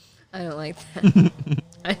 I don't like that.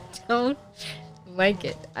 I don't like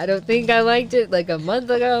it. I don't think I liked it like a month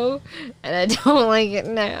ago, and I don't like it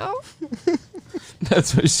now.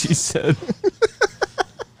 That's what she said.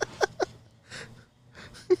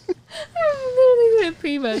 I'm literally gonna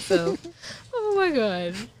pee myself. Oh my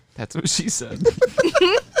god. That's what she said.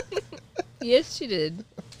 Yes, she did.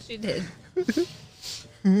 She did.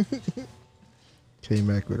 Came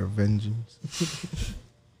back with a vengeance.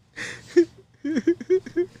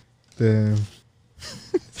 Damn.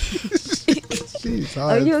 She's high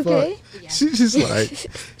Are as you fuck. okay? She's just like,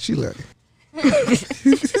 she like,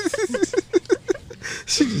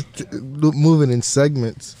 she just moving in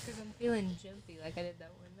segments. Because I'm feeling jumpy like I did that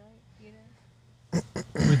one night, you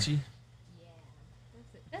know? Witchy. Yeah.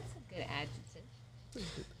 That's a good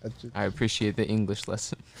adjective. I appreciate the English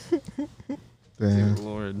lesson. Damn, Dear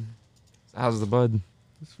Lord. How's the bud?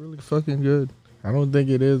 it's really fucking good. I don't think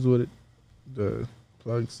it is what the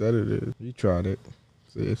plug said it is. You tried it.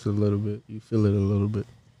 See, it's a little bit. You feel it a little bit.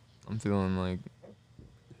 I'm feeling like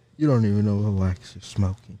You don't even know what wax you're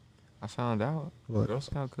smoking. I found out. What? Girl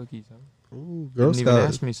Scout cookies. Huh? Ooh, Girl Didn't even Scout.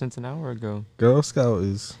 ask me since an hour ago. Girl Scout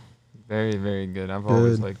is. Very, very good. I've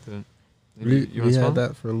always Good. liked it. We, You we want to smell? had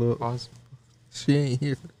that for a little. Pause. She ain't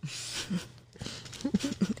here.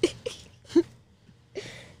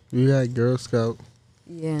 We had Girl Scout.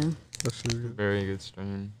 Yeah. That's really good. Very good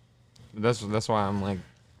strain. That's why I'm like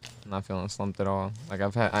not feeling slumped at all. Like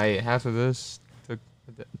I ate half of this, took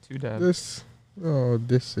 2 dabs.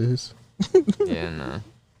 This is. Yeah, nah.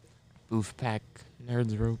 Boof pack,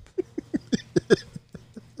 nerds rope.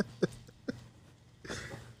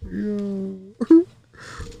 Yo.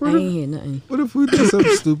 I ain't hear nothing. What if we did some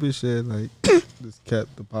stupid shit like just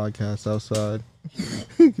kept the podcast outside?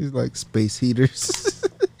 It's like space heaters.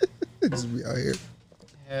 Just be out here.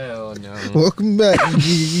 Hell no. Welcome back,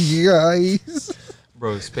 you guys.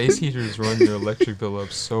 Bro, space heaters run your electric bill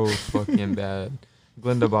up so fucking bad.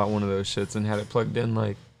 Glenda bought one of those shits and had it plugged in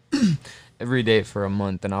like every day for a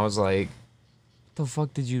month, and I was like, "What the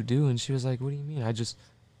fuck did you do?" And she was like, "What do you mean? I just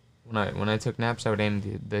when I took naps, I would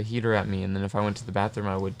aim the heater at me, and then if I went to the bathroom,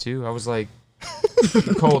 I would too." I was like,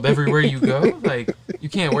 "Cold everywhere you go? Like you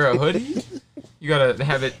can't wear a hoodie? You gotta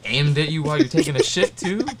have it aimed at you while you're taking a shit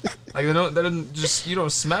too? Like that doesn't just you don't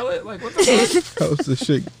smell it? Like what the fuck?" How's the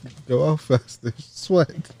shit go off faster?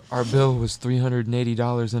 Sweat. Our bill was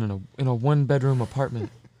 $380 in a 1-bedroom apartment.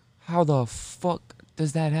 How the fuck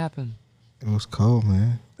does that happen? It was cold,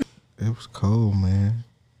 man. It was cold, man.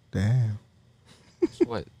 Damn. That's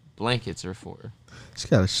what blankets are for. She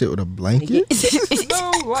got a shit with a blanket.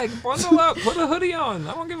 No, like bundle up, put a hoodie on.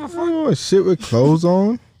 I don't give a I fuck. don't want shit with clothes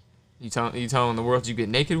on. You telling the world you get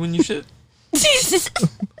naked when you shit?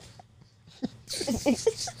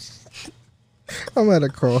 I'm at a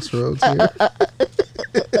crossroads here.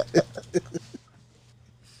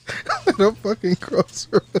 I'm at a fucking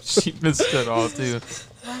crossroads. She missed it all too.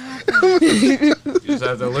 You just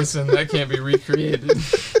have to listen. That can't be recreated.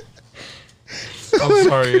 I'm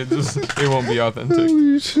sorry. It won't be authentic.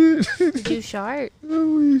 Holy shit. Did you shart?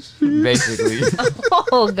 Holy shit. Basically,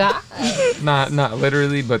 Oh God. not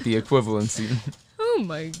literally, but the equivalency. Oh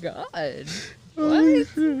my God. Holy What?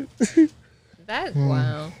 shit. That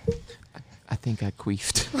wow. I think I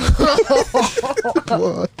queefed.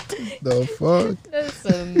 What the fuck? That's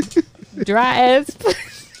some dry ass.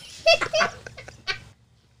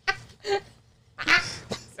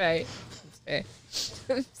 Sorry. I'm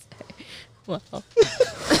sorry. Wow.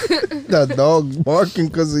 That dog barking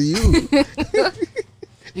because of you.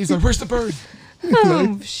 He's like, "Where's the bird?"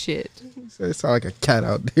 Oh shit. It sound like a cat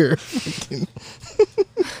out there.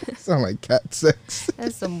 Sound like cat sex.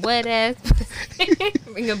 That's some wet ass.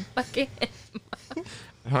 Bring a bucket.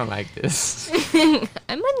 I don't like this.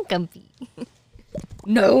 I'm uncomfy.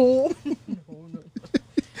 No.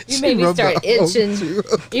 You made me rubbed start the hole itching. too.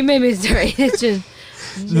 You made me start itching.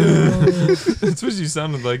 That's what you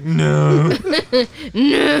sounded like. No.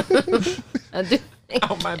 No. I'll do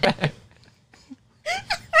Out my back.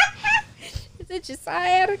 Is it your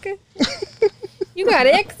sciatica? You got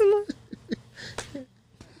eczema?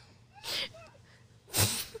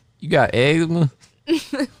 You got eczema?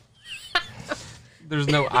 There's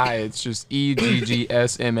no I. It's just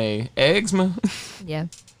EGGSMA. Eczema? Yeah.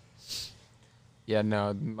 Yeah,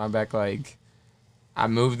 no. My back, like, I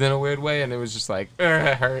moved in a weird way, and it was just like,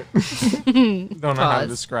 it hurt. Don't know how to Pause.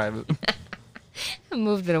 describe it. I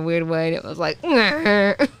moved in a weird way and it was like,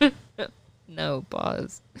 no,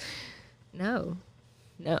 pause. No.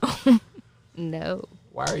 No. No.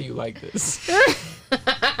 Why are you like this?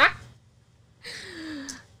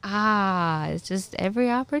 It's just every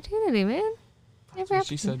opportunity, man. Every what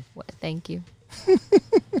she said. What? Thank you.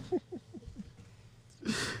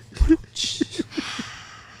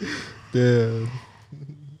 Yeah.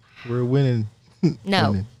 We're winning.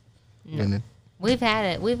 No. Winning. Winning. We've had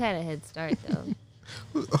it. We've had a head start though.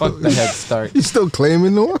 Fuck the head start. You still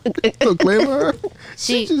claiming her? Still claiming her?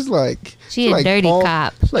 She- She's just like she a like dirty Paul,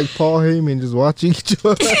 cop. She's like Paul Heyman just watching each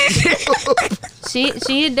other.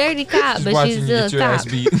 She a dirty cop, Just but watching she's you still get a your ass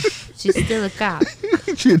cop. beat. She's still a cop.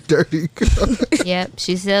 She a dirty cop. Yep.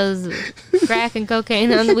 She sells crack and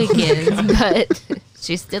cocaine on the weekends, but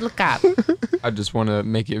she's still a cop. I just want to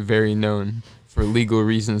make it very known, for legal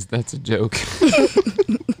reasons, that's a joke.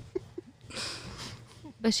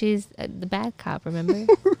 But she's the bad cop, remember?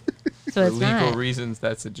 So For it's legal not. reasons,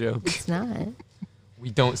 that's a joke. It's not.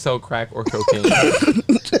 We don't sell crack or cocaine.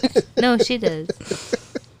 No, she does.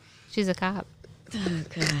 She's a cop. Oh,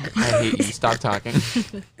 God. I hate you. Stop talking.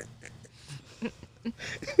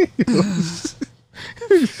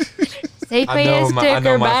 Safe I know ass my, I know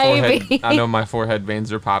sticker, my baby. forehead. I know my forehead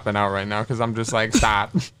veins are popping out right now because I'm just like,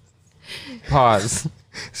 stop. Pause.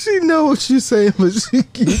 She know what she's saying, but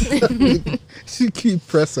she keep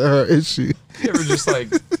pressing her issue. You ever just like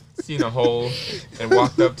seen a hole and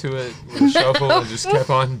walked up to it with a shovel and just kept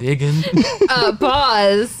on digging?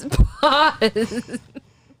 Pause. Pause.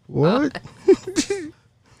 What?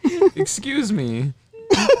 Excuse me.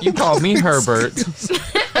 You called me Herbert.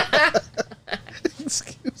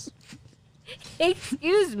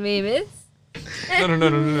 Excuse me, miss.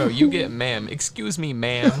 No. You get ma'am. Excuse me,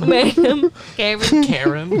 ma'am. Ma'am. Karen.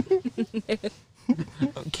 Karen.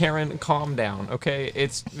 Karen, calm down, okay?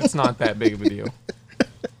 It's not that big of a deal.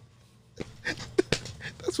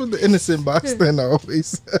 That's what the innocent bystander always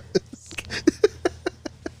says.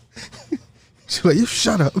 She's like, you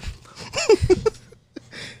shut up.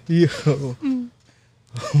 Yo,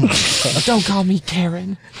 Don't call me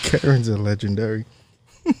Karen. Karen's a legendary.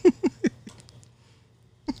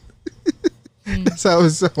 That's how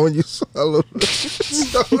it sounds when you swallow the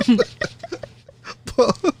soda.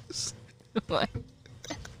 Pause. What?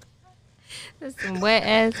 That's some wet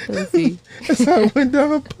ass pussy. That's how it went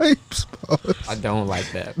down the pipes. Pause. I don't like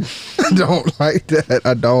that. I don't like that.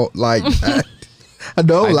 I don't like that. I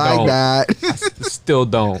don't I like don't. that. Still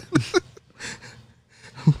don't.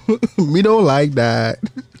 Me don't like that.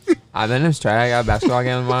 I've been in straight. I got a basketball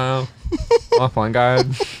game tomorrow. I'm a point guard.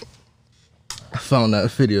 I found that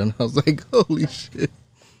video and I was like, holy shit.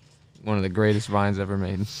 One of the greatest vines ever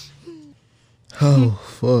made. Oh,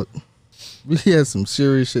 fuck. We had some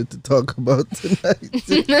serious shit to talk about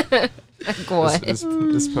tonight. Like what?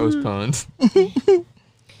 This postponed.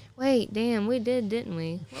 Wait, damn, we did, didn't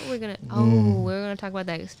we? What were we gonna? Oh, we were gonna talk about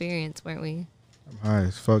that experience, weren't we? I'm high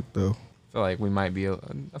as fuck, though. I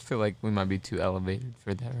feel like we might be too elevated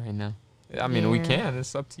for that right now. I mean, we Yeah. can.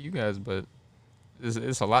 It's up to you guys, but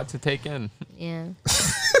it's a lot to take in. Yeah.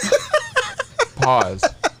 Pause.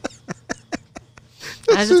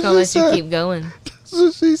 I was just gonna let you keep going. That's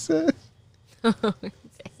what she said.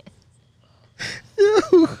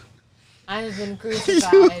 Yo, I have been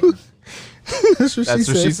crucified. that's what That's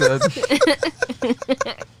what she said.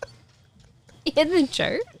 In the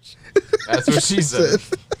church? That's what she said.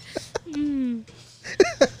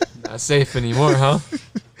 Not safe anymore, huh?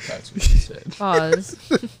 That's what she said. Pause.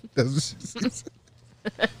 That's what she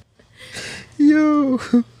said. Yo.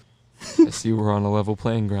 I see we're on a level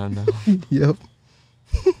playing ground now. Yep.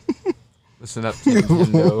 Listen up,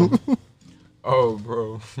 Nintendo. Oh,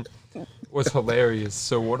 bro. What's hilarious.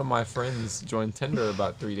 So one of my friends joined Tinder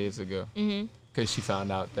about 3 days ago Mm-hmm. because she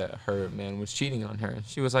found out that her man was cheating on her.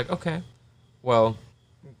 She was like, okay, well,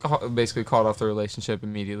 basically called off the relationship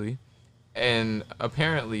immediately. And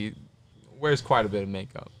apparently wears quite a bit of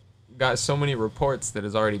makeup. Got so many reports that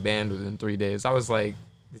is already banned within 3 days. I was like,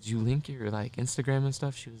 did you link your like Instagram and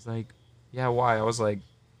stuff? She was like, yeah, why? I was like,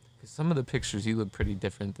 because some of the pictures you look pretty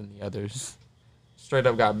different than the others. Straight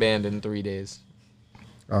up got banned in 3 days.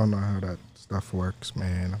 I don't know how that stuff works,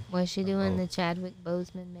 man. Was she doing the Chadwick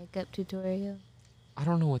Boseman makeup tutorial? I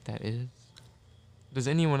don't know what that is. Does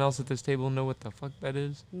anyone else at this table know what the fuck that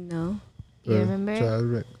is? No. You remember?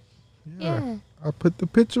 Chadwick. Yeah. I put the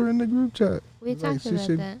picture in the group chat. We Like, talked she about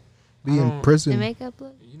should that. Be in Oh. The prison. makeup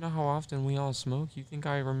look? You know how often we all smoke? You think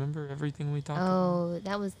I remember everything we talked about? Oh,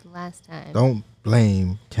 that was the last time. Don't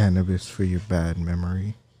blame cannabis for your bad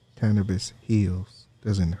memory. Cannabis heals,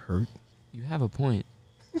 doesn't hurt. You have a point.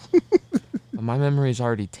 But my memory is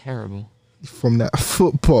already terrible. From that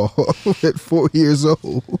football at 4 years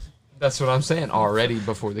old. That's what I'm saying. Already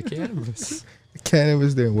before the cannabis.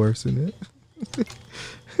 Cannabis didn't worsen it.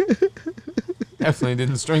 Definitely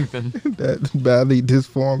didn't strengthen. That badly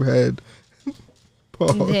disformed head.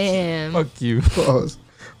 Pause. Damn. Fuck you. Pause.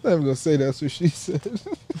 I'm not even gonna say that's what she said.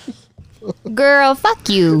 Girl, fuck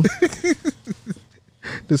you.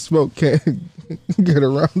 The smoke can't get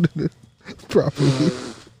around it properly.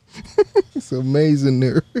 It's amazing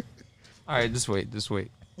there. Alright, just wait. Just wait.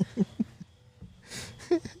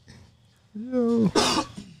 Yo.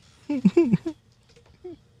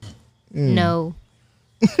 No.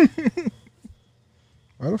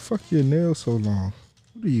 Why the fuck your nails so long?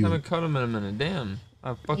 What are I'm you? gonna cut him in a minute. Damn.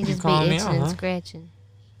 Fuck You you just be calling me itching out, and huh? scratching.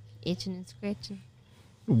 Itching and scratching.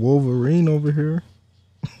 Wolverine over here?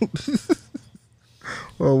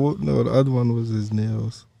 Oh no, the other one was his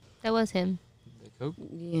nails. That was him. Coke?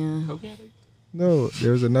 Yeah. Coke addict? No,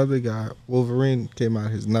 there's another guy. Wolverine came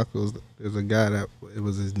out his knuckles. There's a guy that it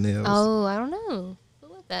was his nails. Oh, I don't know. Who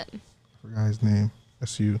was that? I forgot his name.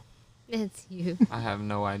 That's you. It's you. I have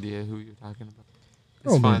no idea who you're talking about.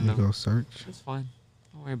 It's Don't fine make me though. go search. It's fine.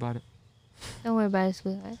 Don't worry about it. Don't worry about it,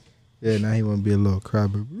 sweetheart. Yeah, now he want to be a little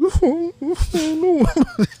crabber.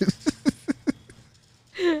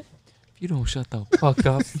 If you don't shut the fuck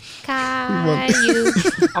up, Caillou.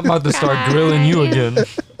 I'm about to start grilling you again.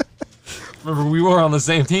 Remember, we were on the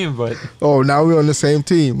same team, but Oh, now we're on the same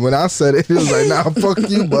team. When I said it, he was like, "Nah, fuck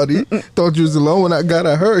you, buddy." Thought you was alone when I got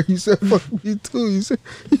at her. He said, "Fuck me too." He said,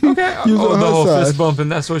 okay. You was Oh, on the her whole side. fist bump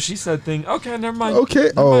and that's what she said thing. Okay, never mind. "Okay."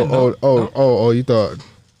 Never mind. No, no. You thought?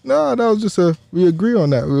 No, that was just we agree on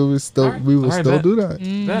that. We would still, Alright, we would alright, still bet. do that.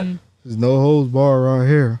 Bet. There's no holds bar around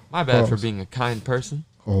here. My bad for Pause. being a kind person.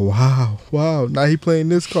 Oh wow! Now he playing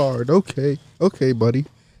this card. Okay, buddy,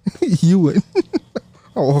 you win.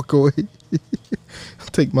 I'll walk away. I'll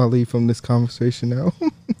take my leave from this conversation now.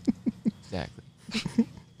 Exactly. I'm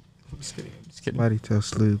just kidding. I'm just kidding. Somebody tell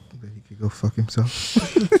Sloop that he could go fuck himself.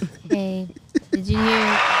 Hey, did you hear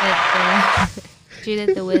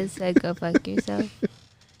that the Wiz said go fuck yourself?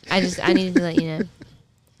 I needed to let you know.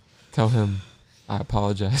 Tell him I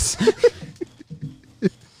apologize.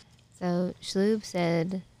 So Shloop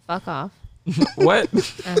said fuck off. What?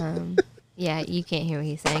 Yeah, you can't hear what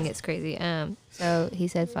he's saying. It's crazy. So he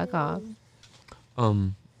said fuck off.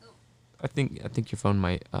 I think your phone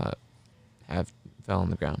might have fell on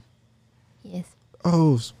the ground. Yes.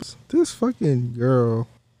 Oh, this fucking girl.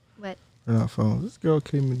 What? Or not phone. This girl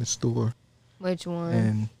came in the store Which one?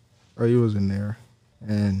 and, you was in there,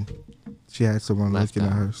 and she had someone Left looking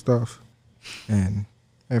at out. her stuff, and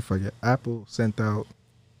I forget. Apple sent out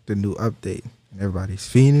the new update, and everybody's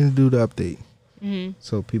fiending to do the update. Mm-hmm.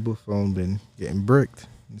 So people's phone been getting bricked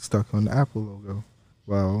and stuck on the Apple logo.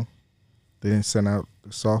 Well, they didn't send out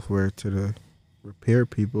the software to the repair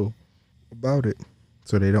people about it,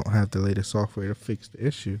 so they don't have the latest software to fix the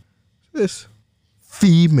issue. This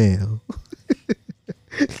female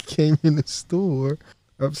came in the store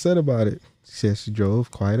upset about it. She said she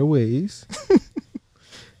drove quite a ways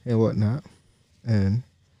and whatnot. And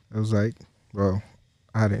I was like, well,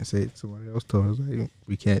 I didn't say it. Somebody else told her, I was like,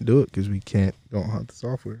 we can't do it because don't have the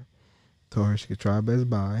software. Told her she could try Best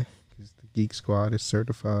Buy because the Geek Squad is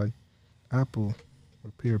certified Apple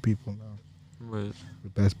repair people now. Right.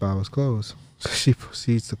 But Best Buy was closed. So she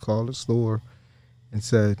proceeds to call the store and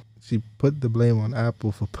said she put the blame on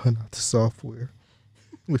Apple for putting out the software,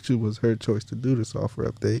 which it was her choice to do the software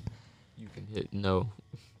update. You can hit no.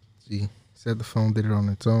 She said the phone did it on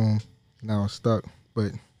its own. Now it's stuck.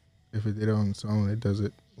 But if it did it on its own, it does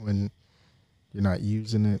it when you're not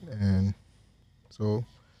using it. And so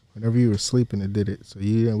whenever you were sleeping, it did it. So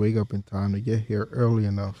you didn't wake up in time to get here early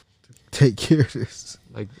enough to take care of this.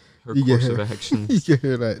 Like her You course get of her- action. You get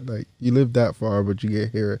here like you live that far, but you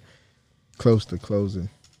get here close to closing.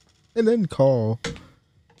 And then call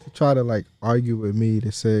to try to like argue with me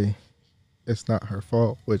to say it's not her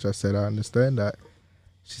fault, which I said I understand that.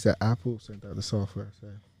 She said Apple sent out the software. I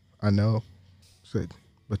said, I know. She said,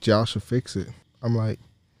 but y'all should fix it. I'm like,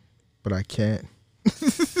 but I can't.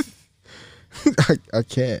 I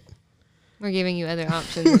can't. We're giving you other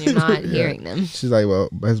options and you're not hearing them. She's like, well,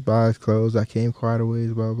 Best Buy is closed. I came quite a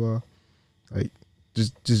ways, blah, blah. Like,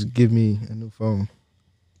 just give me a new phone.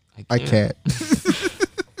 I can't.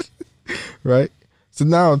 Right? So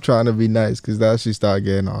now I'm trying to be nice because now she started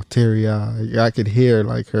getting all teary-eyed. I could hear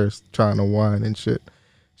like her trying to whine and shit.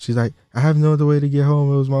 She's like, I have no other way to get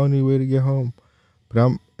home. It was my only way to get home. But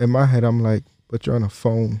I'm in my head, I'm like, but you're on a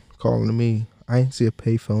phone calling to me. I ain't see a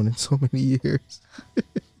payphone in so many years.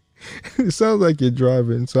 It sounds like you're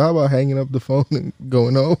driving. So how about hanging up the phone and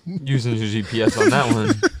going home? Using your GPS on that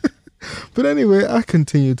one. But anyway, I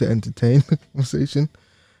continue to entertain the conversation.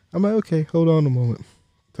 I'm like, okay, hold on a moment.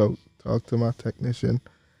 Talk to my technician.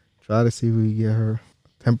 Try to see if we can get her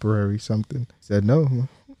temporary something. Said no. I'm like,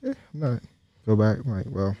 okay, I'm not. Go back. I'm like,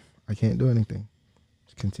 well, I can't do anything.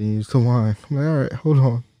 She continues to whine. I'm like, all right, hold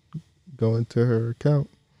on. Go into her account.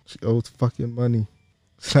 She owes fucking money.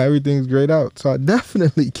 So everything's grayed out. So I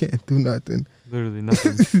definitely can't do nothing. Literally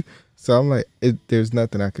nothing. So I'm like, there's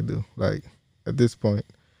nothing I could do. Like, at this point,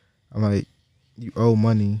 I'm like, you owe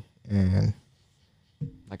money and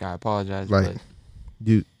Like, I apologize, like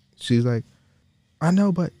but she's like, I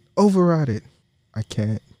know, but override it. I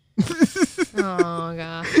can't. Oh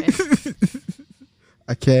gosh.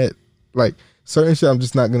 I can't. Like, certain shit I'm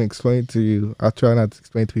just not gonna explain to you. I try not to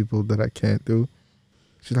explain to people that I can't do.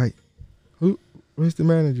 She's like, where's the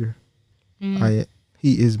manager?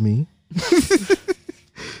 He is me.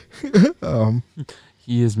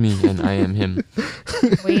 he is me and I am him.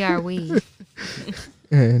 We are we.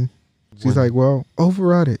 And she's When- like, well,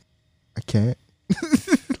 override it. I can't.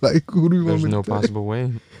 Like, who do you want There's me no to tell? possible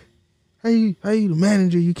way. How you the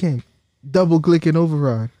manager? You can't double click and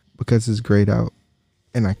override because it's grayed out,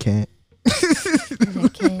 and I can't. I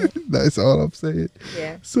can't. That's all I'm saying.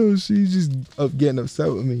 Yeah. So she's just getting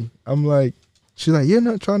upset with me. I'm like, she's like, you're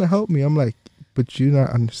not trying to help me. I'm like, but you're not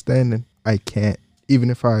understanding. I can't. Even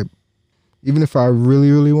if I really,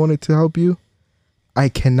 really wanted to help you, I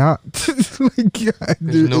cannot. Like,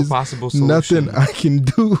 There's no possible solution. nothing I can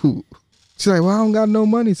do. She's like, well, I don't got no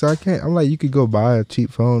money, so I can't. I'm like, you could go buy a cheap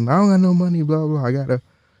phone. I don't got no money, blah, blah. I gotta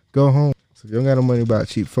go home. So if you don't got no money to buy a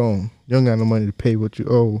cheap phone, you don't got no money to pay what you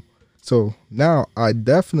owe. So now I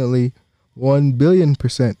definitely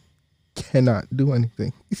 1,000,000,000% cannot do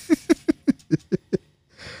anything.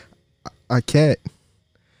 I can't.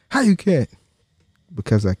 How you can't?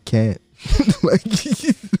 Because I can't. Like,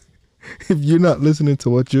 if you're not listening to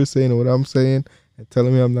what you're saying or what I'm saying and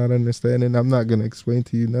telling me I'm not understanding, I'm not gonna explain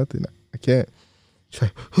to you nothing. I can't. She's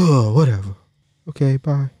like, oh, whatever. Okay,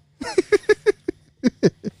 bye.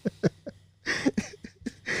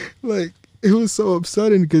 Like, it was so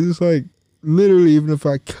upsetting because it's like, literally, even if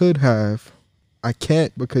I could have, I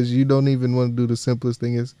can't because you don't even want to do the simplest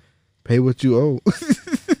thing is pay what you owe.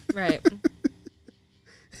 Right.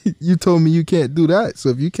 You told me you can't do that. So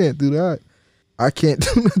if you can't do that, I can't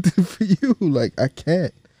do nothing for you. Like, I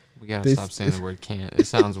can't. We gotta They- stop saying the word can't. It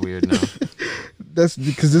sounds weird now. That's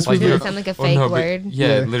because this Like Does was it you're- sound like a Oh, fake no, but- word? Yeah,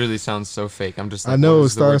 Yeah. it literally sounds so fake. I'm just I like, know, what it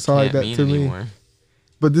does the word started sounding like can't that mean to me. anymore?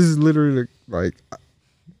 but this is literally like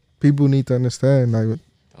people need to understand. Like,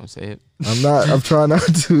 Don't say it. I'm trying not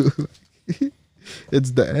to.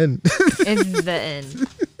 It's the end. It's the end.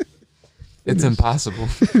 It's impossible.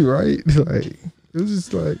 Right? Like, it was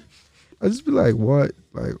just like, I just be like, what?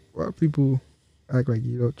 Like, why people act like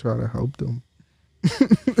you don't try to help them?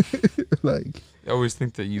 Like, I always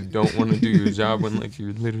think that you don't want to do your job when like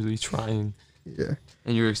you're literally trying yeah.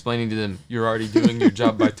 and you're explaining to them you're already doing your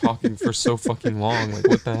job by talking for so fucking long. Like,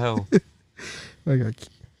 what the hell? Like, I can't,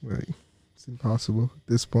 like, It's impossible at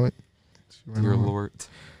this point. Dear Lord.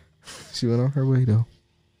 She went on her way though.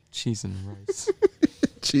 Cheese and rice.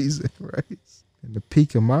 Cheese and rice. And the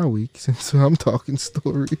peak of my week, since I'm talking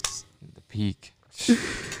stories. The peak.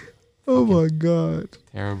 Oh my God.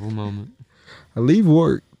 Terrible moment. I leave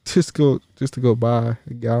work just to go buy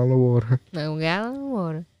a gallon of water. No gallon of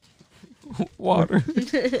water. Water.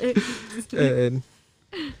 And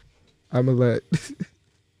I'm gonna let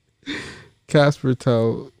Casper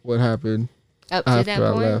tell what happened Up to after that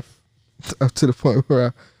I point? left. Up to the point where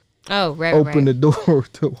I Oh, right, opened right. the door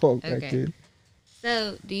to walk back Okay. in.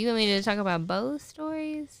 So, do you want me to talk about both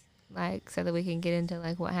stories? Like, so that we can get into,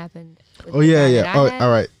 like, what happened? With Oh the yeah, guy yeah. that I Oh, had?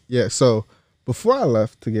 all right. Yeah. So before I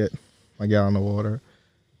left to get my gallon of water,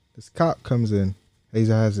 this cop comes in. He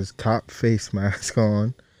has his cop face mask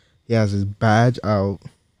on. He has his badge out.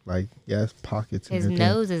 Like, he has pockets and His everything.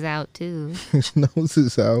 nose is out, too. His nose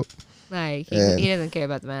is out. Like, And- he doesn't care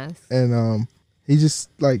about the mask. And he just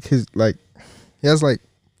like he has like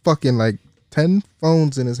fucking like 10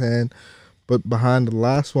 phones in his hand, but behind the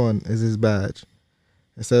last one is his badge.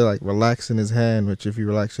 Instead of like relaxing his hand, which if you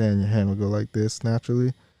relax your hand, your hand will go like this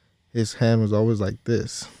naturally, his hand was always like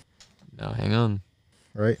this, No, hang on.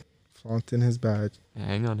 right? Flaunting his badge.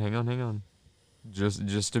 Hang on.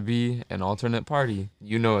 Just to be an alternate party.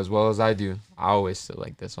 You know as well as I do. I always sit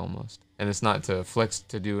like this almost. And it's not to flex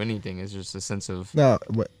to do anything. It's just a sense of... No,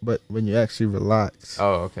 but when you actually relax,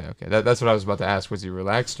 Oh, okay. That's what I was about to ask. Was he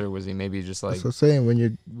relaxed or was he maybe just like... that's what I'm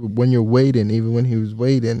saying. When you're waiting, even when he was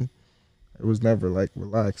waiting, it was never like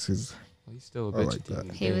relax. It's Well, he's still a I bitch like at the end that. of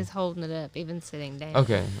the He day. was holding it up, even sitting down.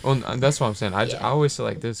 Okay. Well, that's what I'm saying. I Yeah. always sit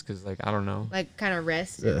like this because, like, I don't know. Like, kind of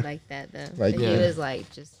rested Yeah. like that, though. Like, But yeah. he was, like,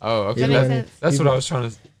 just... Oh, okay. Does that Even make when- sense? That's what even- I was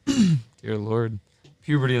trying to... Dear Lord.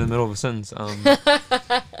 Puberty in the middle of a sentence.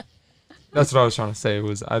 That's what I was trying to say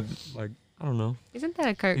was, I don't know. Isn't that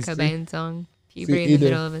a Kurt He's- Cobain song? Puberty in the either-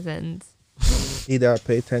 middle of a sentence. Either I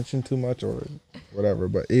pay attention too much or whatever.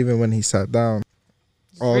 But even when he sat down,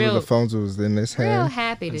 all real, of the phones was in his real hand.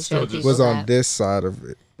 happy to And show still people just- Was on that this side of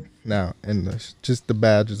it now, and just the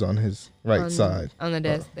badge is on his right on- side, on the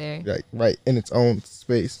desk there. like right in its own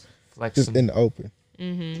space, Flexing. just in the open.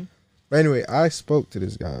 Mm-hmm. But anyway, I spoke to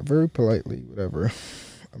this guy very politely, whatever.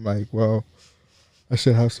 I'm like, well, I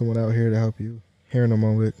should have someone out here to help you here in a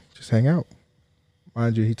moment. Just hang out.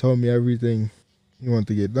 Mind you, he told me everything he wanted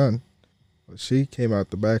to get done. But she came out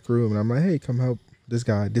the back room, and I'm like, hey, come help this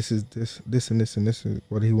guy. This is and this is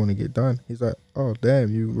what he want to get done. He's like, oh,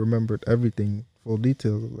 damn, you remembered everything, full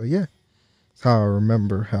details. I was like, yeah. That's how I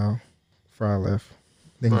remember how before I left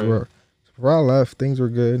things Right. were. So before I left, things were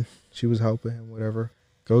good. She was helping him, whatever.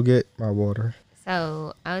 Go get my water.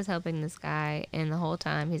 So I was helping this guy, and the whole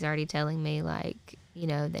time he's already telling me, like, you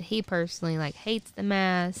know, that he personally, like, hates the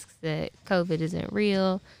masks, that COVID isn't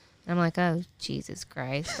real. And I'm like, oh, Jesus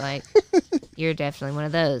Christ. Like, you're definitely one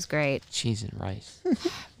of those. Great. Cheese and rice.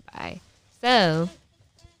 Bye. So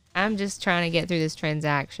I'm just trying to get through this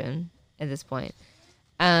transaction at this point.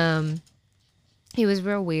 He was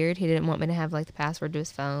real weird. He didn't want me to have, like, the password to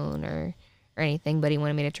his phone or anything, but he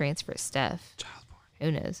wanted me to transfer his stuff. Child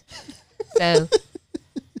porn. Who knows? So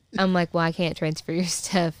I'm like, well, I can't transfer your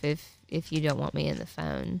stuff if you don't want me in the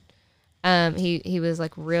phone. He was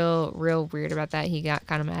like real weird about that. He got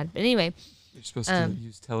kind of mad. But anyway, You're supposed to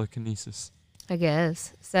use telekinesis. I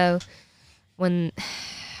guess. So when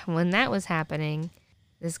that was happening,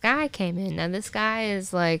 this guy came in. Now this guy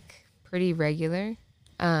is like pretty regular.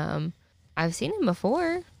 I've seen him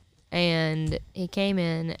before, and he came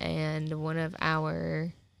in, and one of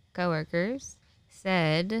our coworkers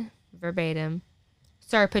said verbatim,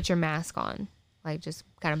 "Sir, put your mask on." Like, just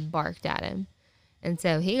kind of barked at him. And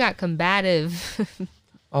so he got combative.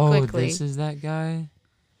 Oh, quickly. this is that guy?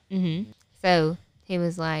 So he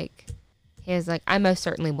was like, I most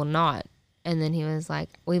certainly will not. And then he was like,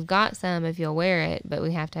 we've got some if you'll wear it, but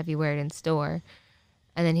we have to have you wear it in store.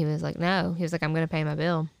 And then he was like, no. He was like, I'm going to pay my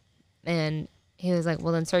bill. And he was like,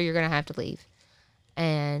 well, then, sir, you're going to have to leave.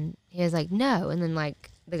 And he was like, no. And then, like,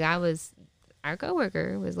 the guy was, our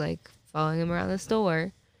coworker was, like, following him around the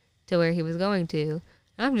store to where he was going to.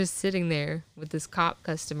 I'm just sitting there with this cop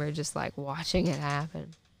customer just, like, watching it happen.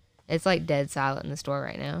 It's, like, dead silent in the store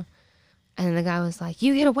right now. And then the guy was like,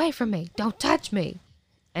 you get away from me. Don't touch me.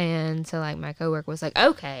 And so, like, my coworker was like,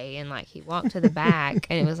 okay. And, like, he walked to the back,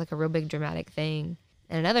 and it was, like, a real big dramatic thing.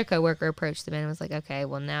 And another coworker approached him and was like, okay,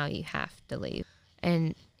 well, now you have to leave.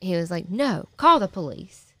 And he was like, no, call the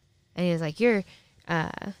police. And he was like, you're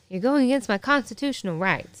going against my constitutional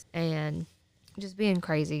rights. And just being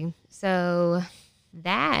crazy. So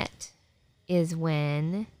that is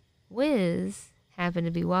when Wiz happened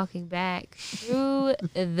to be walking back through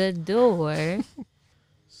the door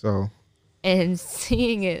So and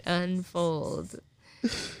seeing it unfold.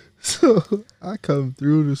 So I come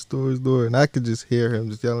through the store's door and I could just hear him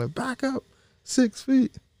just yelling, "Back up 6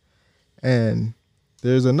 feet." And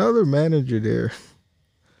there's another manager there.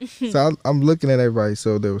 So I'm looking at everybody.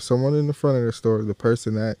 So there was someone in the front of the store, the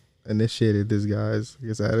person that initiated this guy's, I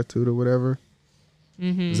guess, attitude or whatever,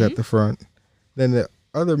 was at the front. Then the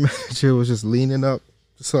other manager was just leaning up,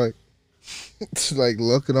 just like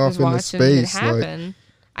looking off into space. Happen.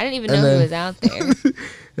 I didn't even know he was out there.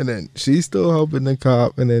 And then she's still helping the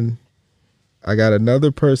cop. And then I got another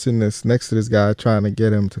person that's next to this guy trying to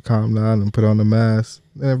get him to calm down and put on the mask.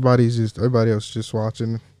 And everybody else just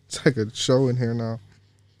watching. It's like a show in here now.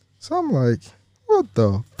 So I'm like, what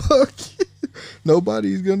the fuck?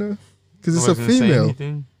 Nobody's gonna, because it's a female.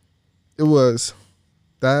 It was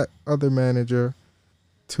that other manager,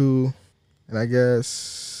 2, and I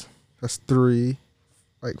guess that's 3,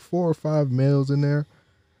 like 4 or 5 males in there.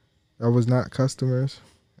 That was not customers.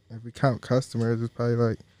 If we count customers, it's probably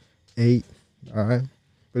like 8, 9.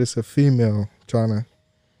 But it's a female trying to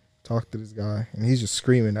talk to this guy, and he's just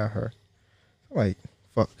screaming at her. I'm like,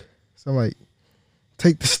 fuck. So I'm like,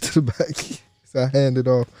 take this to the back. So I hand it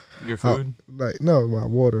off. Your food? No, my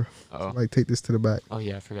water. Oh. So take this to the back. Oh,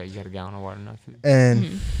 yeah, I forgot you got a gallon of water, not food.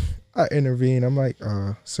 And I intervene. I'm like,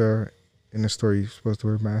 sir, in the store, you're supposed to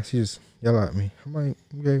wear a mask. He just yell at me. I'm like,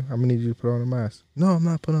 okay, I'm going to need you to put on a mask. No, I'm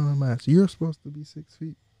not putting on a mask. You're supposed to be 6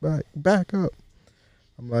 feet back. Back up.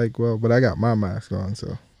 I'm like, well, but I got my mask on.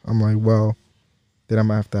 So I'm like, well, then I'm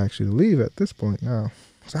going to have to actually leave at this point now.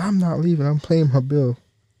 So I'm not leaving. I'm paying my bill.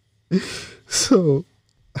 So,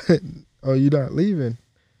 oh, you're not leaving?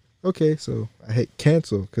 Okay, so I hit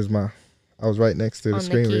cancel because I was right next to the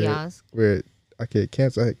screen where I could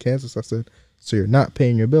cancel. I hit cancel, so I said, so you're not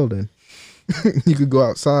paying your bill then? You could go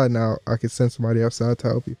outside now. I could send somebody outside to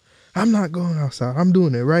help you. I'm not going outside. I'm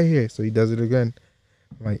doing it right here. So he does it again.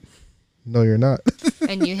 I'm like, no, you're not.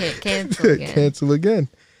 And you hit cancel again. Cancel again.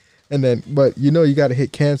 And then, but you got to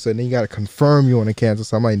hit cancel and then you got to confirm you want to cancel.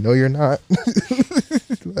 So I'm like, no, you're not.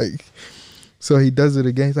 Like, so he does it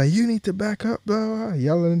again. He's like, you need to back up, blah, blah,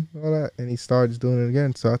 yelling, all that. And he starts doing it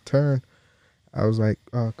again. So I turn. I was like,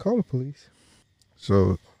 call the police.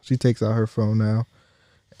 So she takes out her phone now.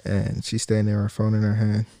 And she's standing there, her phone in her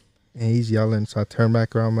hand. And he's yelling. So I turn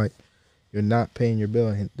back around. I'm like, you're not paying your bill.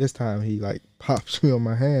 And this time he like pops me on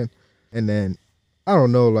my hand. And then, I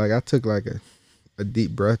don't know, like I took like a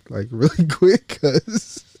deep breath like really quick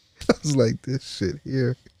because I was like, this shit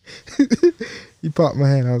here. He popped my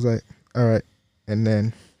hand. I was like, all right. And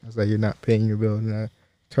then I was like, you're not paying your bill. And I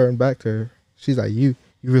turned back to her. She's like, you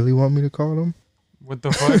really want me to call them? What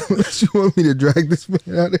the fuck? You want me to drag this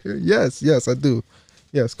man out of here? Yes, I do.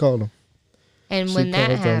 Yes, call them. And when that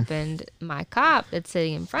happened, my cop that's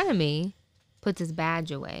sitting in front of me puts his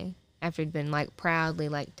badge away after he'd been like proudly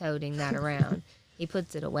like toting that around. He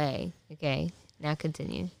puts it away. Okay, now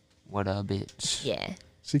continue. What a bitch. Yeah.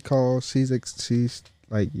 She calls. She's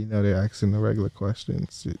like, they're asking the regular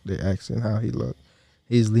questions. They're asking how he looked.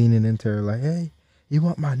 He's leaning into her like, hey, you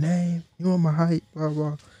want my name? You want my height? Blah,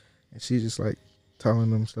 blah. And she's just like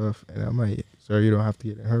telling them stuff. And I'm like, sir, you don't have to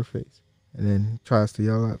get in her face. And then tries to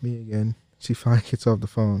yell at me again. She finally gets off the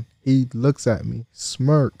phone. He looks at me,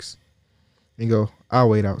 smirks, and go, I'll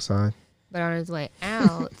wait outside. But on his way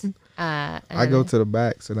out, I go to the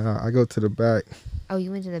back. So now I go to the back. Oh, you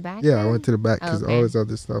went to the back? Yeah, then? I went to the back because Okay. all this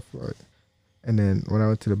other stuff. Like, and then when I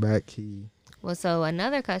went to the back, Well, so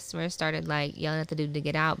another customer started like yelling at the dude to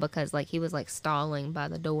get out because like he was like stalling by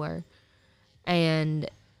the door, and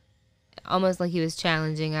almost like he was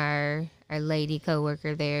challenging our lady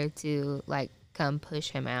coworker there to like come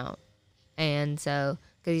push him out. And so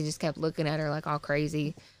because he just kept looking at her like all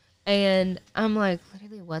crazy, and I'm like,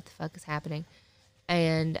 literally, what the fuck is happening?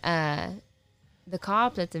 And the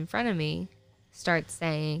cop that's in front of me starts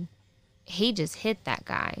saying, he just hit that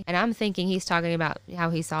guy. And I'm thinking he's talking about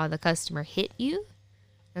how he saw the customer hit you.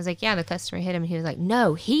 I was like, yeah, the customer hit him. And he was like,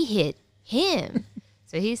 no, he hit him.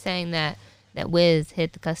 So he's saying that Wiz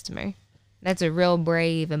hit the customer. That's a real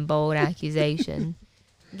brave and bold accusation,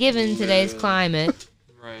 given today's climate.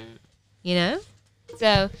 Right.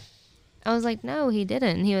 So I was like, no, he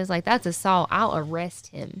didn't. And he was like, that's assault. I'll arrest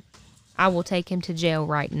him. I will take him to jail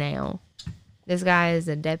right now. This guy is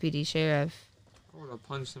a deputy sheriff. I would have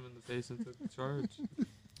punched him in the face and took the charge.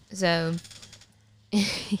 So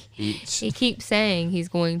he keeps saying he's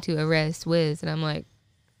going to arrest Wiz, and I'm like,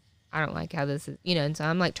 I don't like how this is, and so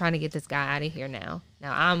I'm like trying to get this guy out of here now.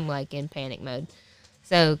 Now I'm like in panic mode.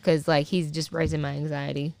 So, cause like he's just raising my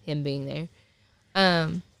anxiety, him being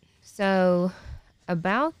there. So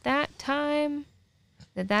about that time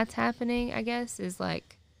that's happening, I guess, is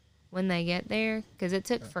like when they get there, because it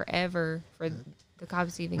took forever for the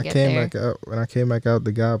cops to even get there. When I came back out,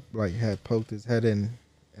 the guy like had poked his head in,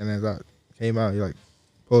 and as I came out, he like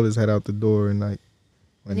pulled his head out the door, and like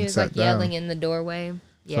when He was sat like down, yelling in the doorway.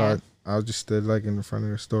 Yeah. So I just stood like in the front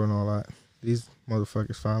of the store and all that. These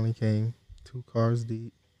motherfuckers finally came, 2 cars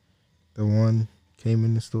deep. The one came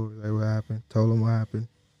in the store, like, what happened? Told him what happened.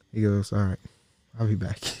 He goes, all right, I'll be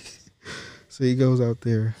back. So he goes out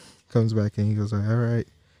there, comes back in. He goes, all right.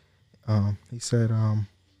 He said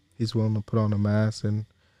he's willing to put on a mask, and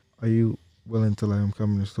are you willing to let him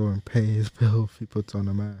come in the store and pay his bill if he puts on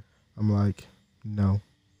a mask? I'm like, no.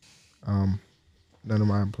 None of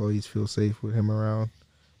my employees feel safe with him around,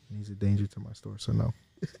 and he's a danger to my store, so no.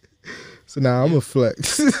 So now I'm a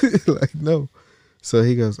flex. Like, no. So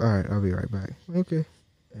he goes, all right, I'll be right back. Okay.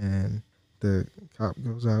 And the cop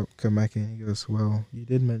goes out, come back in. He goes, well, you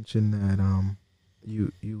did mention that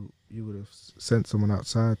you would have sent someone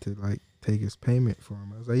outside to like take his payment for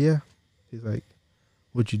him. I was like, yeah. He's like,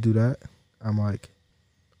 would you do that? I'm like,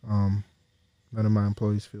 none of my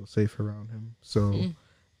employees feel safe around him. So,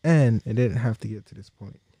 and it didn't have to get to this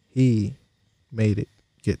point. He made it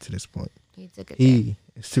get to this point. He took it He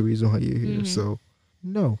is the reason why you're here. So,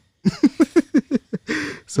 no.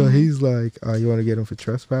 So he's like, you want to get him for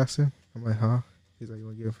trespassing? I'm like, huh? He's like, you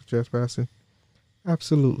want to get him for trespassing?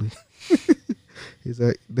 Absolutely. He's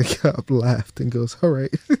like, the cop laughed and goes, all right.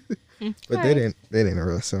 But they didn't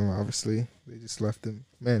arrest him, obviously. They just left him.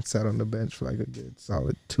 Man sat on the bench for like a good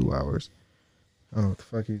solid 2 hours. I don't know what the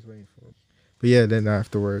fuck he was waiting for. But yeah, then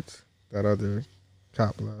afterwards, that other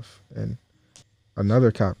cop left, and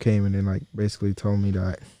another cop came and then like basically told me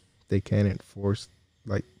that they can't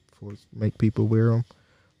make people wear them.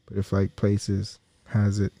 But if like places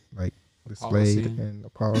has it like displayed and the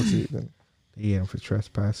policy, then they get them for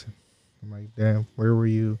trespassing. I'm like, damn, where were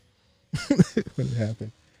you when it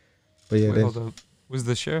happened? But yeah, wait, hold up. Was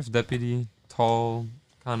the sheriff deputy tall,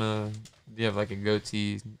 kind of? Do you have like a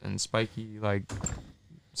goatee and spiky like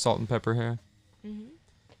salt and pepper hair? Mm-hmm.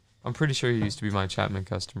 I'm pretty sure he used to be my Chapman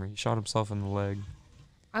customer. He shot himself in the leg.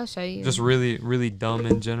 I'll show you. Just really, really dumb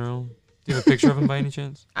in general. Do you have a picture of him by any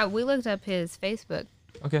chance? We looked up his Facebook.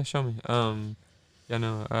 Okay, show me. Yeah,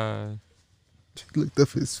 no. Looked up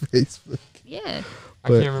his Facebook. Yeah. I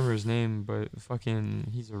can't remember his name, but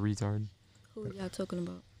fucking, he's a retard. Who are y'all talking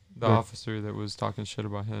about? The officer that was talking shit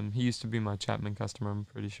about him. He used to be my Chapman customer, I'm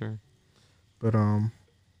pretty sure. But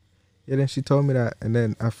yeah, then she told me that, and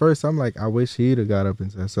then at first I'm like, I wish he'd have got up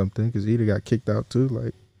and said something, because he'd have got kicked out too,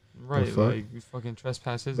 like. Right, like you fucking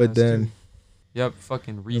trespass his But ass then, too. Yep,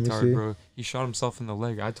 fucking retard, bro. He shot himself in the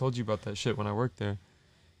leg. I told you about that shit when I worked there.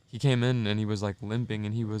 He came in and he was like limping,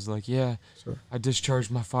 and he was like, "Yeah, sure. I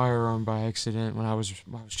discharged my firearm by accident when I was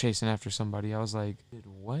chasing after somebody." I was like, "Did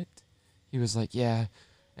what?" He was like, "Yeah,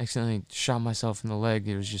 accidentally shot myself in the leg.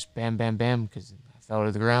 It was just bam, bam, bam because I fell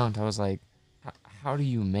to the ground." I was like, "How do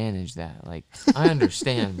you manage that? Like, I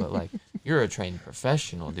understand, but like, you're a trained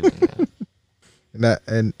professional doing that."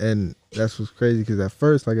 And that's what's crazy, because at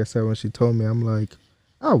first, like I said, when she told me, I'm like,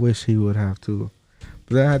 I wish he would have too.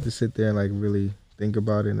 But then I had to sit there and like really think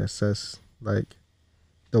about it and assess like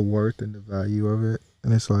the worth and the value of it.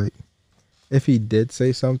 And it's like, if he did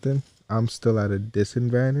say something, I'm still at a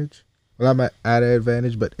disadvantage. Well, I'm at an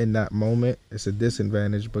advantage, but in that moment, it's a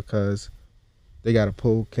disadvantage because they got to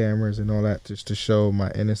pull cameras and all that just to show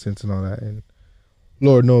my innocence and all that. And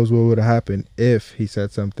Lord knows what would have happened if he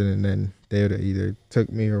said something and then they would have either took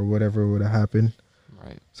me or whatever would have happened.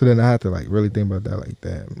 Right. So then I had to like really think about that. Like,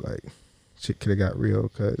 damn, like shit could have got real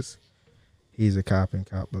because he's a cop and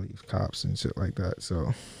cop believes cops and shit like that.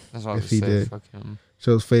 So that's what if he did, fuck him.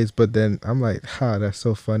 Shows face. But then I'm like, that's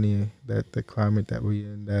so funny that the climate that we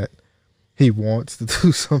in, that he wants to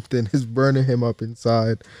do something is burning him up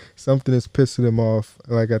inside. Something is pissing him off.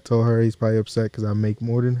 Like I told her, he's probably upset because I make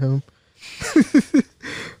more than him.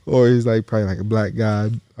 Or he's like probably like a black guy,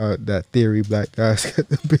 that theory black guys got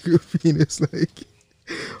the bigger penis, like,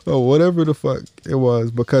 or whatever the fuck it was.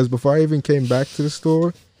 Because before I even came back to the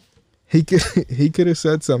store, he could have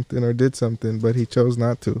said something or did something, but he chose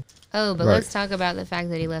not to. Oh, but let's talk about the fact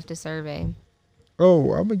that he left a survey.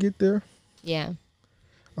 Oh, I'm gonna get there. Yeah.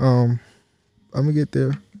 I'm gonna get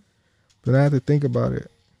there, but I had to think about it.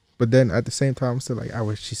 But then at the same time, I'm still like, I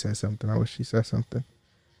wish she said something. I wish she said something.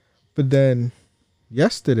 But then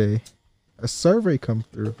yesterday, a survey come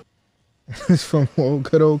through. It's from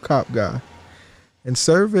good old cop guy. And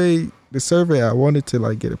the survey, I wanted to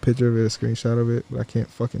like get a picture of it, a screenshot of it, but I can't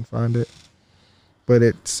fucking find it. But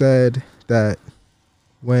it said that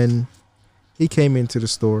when he came into the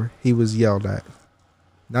store, he was yelled at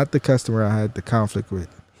Not the customer I had the conflict with.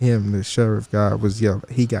 Him, the sheriff guy, was yelled.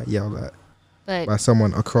 He got yelled at by But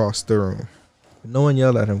someone across the room. No one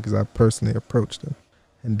yelled at him because I personally approached him.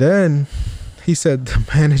 And then he said the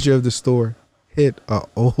manager of the store hit a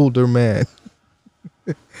older man.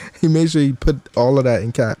 He made sure he put all of that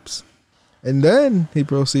in caps. And then he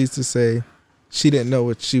proceeds to say she didn't know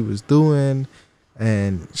what she was doing.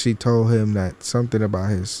 And she told him that something about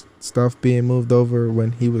his stuff being moved over,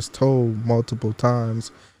 when he was told multiple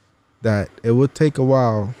times that it would take a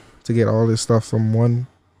while to get all this stuff from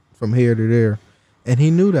here to there. And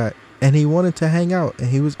he knew that. And he wanted to hang out. And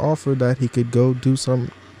he was offered that he could go do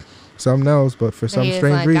something else, but for some he was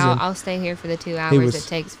strange like, reason, I'll stay here for the 2 hours it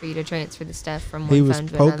takes for you to transfer the stuff from one he was phone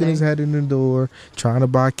to poking another. his head in the door, trying to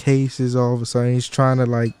buy cases. All of a sudden, he's trying to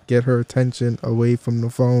like get her attention away from the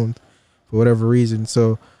phone for whatever reason.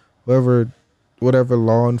 So, whatever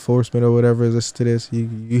law enforcement or whatever is listening to this,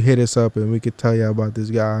 you hit us up and we could tell you about this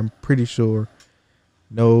guy. I'm pretty sure.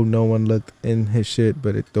 No one looked in his shit,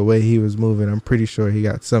 but the way he was moving, I'm pretty sure he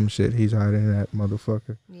got some shit he's hiding in that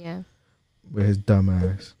motherfucker Yeah. with his dumb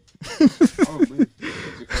ass.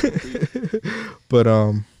 But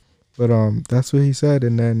that's what he said.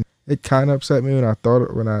 And then it kind of upset me when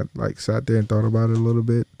I like sat there and thought about it a little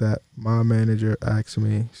bit, that my manager asked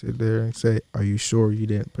me, sit there and say, are you sure you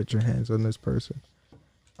didn't put your hands on this person?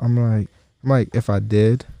 I'm like, if I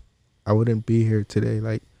did, I wouldn't be here today.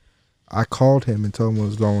 Like, I called him and told him what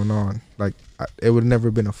was going on. Like, it would have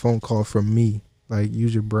never been a phone call from me. Like,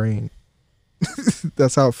 use your brain.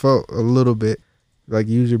 That's how it felt a little bit. Like,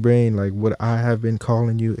 use your brain. Like, would I have been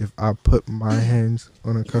calling you if I put my hands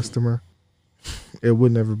on a customer? It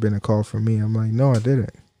would never been a call from me. I'm like, no, I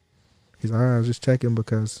didn't. He's like, I was just checking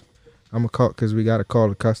because because we got to call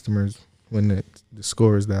the customers when the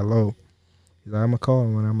score is that low. He's like, I'm going to call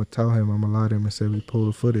him and I'm going to tell him, I'm going to lie to him and say we pulled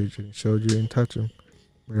the footage and showed you didn't touch him.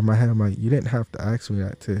 But in my head, I'm like, you didn't have to ask me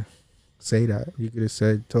that to say that. You could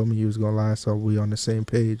have told me you was going to lie so we on the same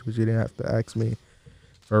page, but you didn't have to ask me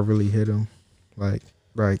if I really hit him.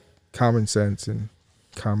 Like common sense and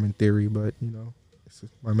common theory, but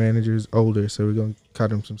my manager's older, so we're gonna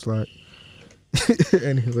cut him some slack.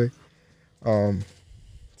 Anyway, so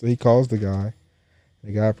he calls the guy.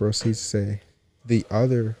 The guy proceeds to say the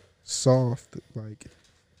other soft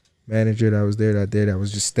manager that was there that day that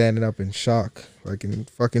was just standing up in shock, like in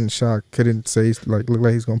fucking shock, couldn't say, looked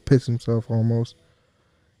like he's gonna piss himself almost.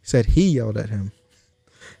 He said he yelled at him.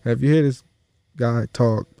 Have you heard this guy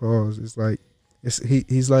talk? Pause. It's like.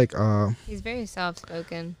 He's like He's very soft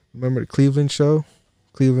spoken. Remember the Cleveland show,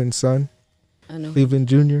 Cleveland Son, I know. Cleveland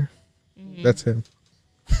Junior. Mm-hmm. That's him.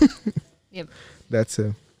 Yep. That's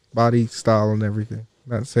him. Body, style, and everything.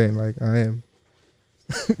 Not saying like I am,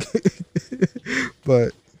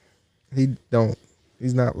 but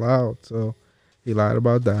he's not loud, so he lied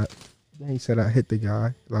about that. Then he said I hit the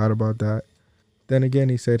guy. Lied about that. Then again,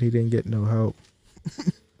 he said he didn't get no help.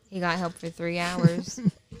 He got help for 3 hours.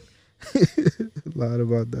 Lied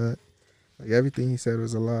about that. Like, everything he said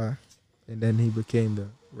was a lie. And then he became the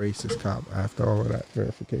racist cop after all of that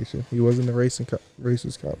verification. He wasn't a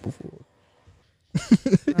racist cop before.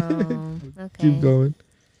 Oh, okay. Keep going.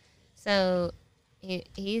 So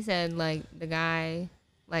he said, like, the guy,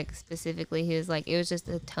 like, specifically, he was like, it was just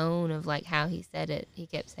the tone of, like, how he said it. He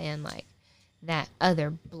kept saying, like, that other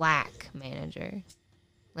black manager.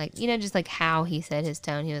 Like, just like how he said his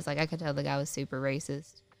tone. He was like, I could tell the guy was super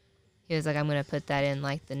racist. He was like, I'm going to put that in,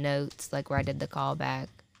 like, the notes, like, where I did the callback.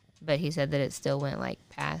 But he said that it still went, like,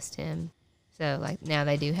 past him. So, like, now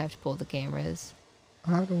they do have to pull the cameras.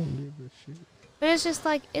 I don't give a shit. But it's just,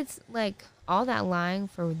 like, it's, like, all that lying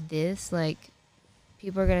for this, like,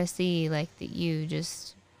 people are going to see, like,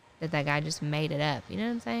 that guy just made it up. You know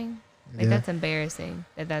what I'm saying? Like, Yeah. that's embarrassing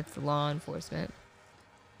that that's law enforcement.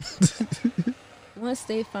 Once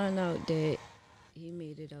they find out that he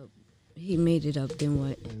made it up, then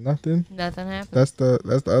what? Nothing. Nothing happened. That's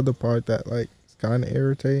the other part that, like, it's kind of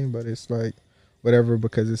irritating, but it's like whatever,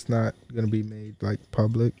 because it's not gonna be made like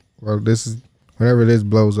public. Well, whenever this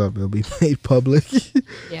blows up, it'll be made public.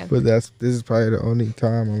 Yeah. But this is probably the only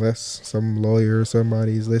time, unless some lawyer or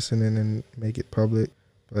somebody is listening and make it public.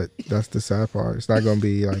 But that's the sad part. It's not gonna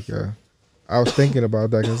be like I was thinking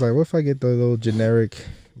about that, 'cause it's like, what if I get the little generic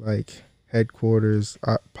like headquarters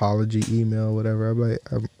apology email, whatever? I'm like,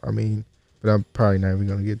 but I'm probably not even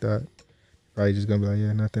gonna get that. Probably just gonna be like,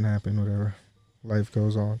 yeah, nothing happened, whatever. Life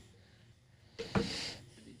goes on.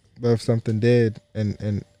 But if something did,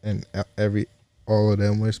 and all of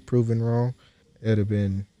them was proven wrong, it'd have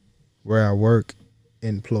been where I work,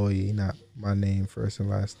 employee, not my name, first and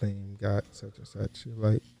last name, got such and such.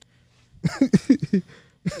 Like,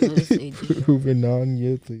 Let me see, G. Proven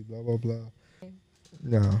non-guilty. Blah blah blah.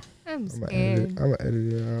 No, I'm I'm gonna edit it. scared. I'm gonna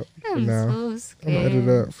edit it out for I'm now. so I'm gonna scared. edit it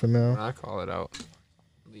out for now. I call it out.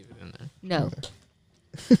 Leave it in there. No.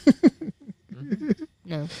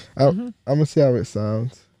 No. I'm gonna see how it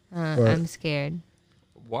sounds. But- I'm scared.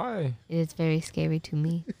 Why? It is very scary to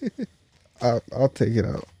me. I'll take it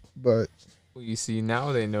out. But Well, you see,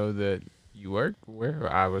 now they know that you work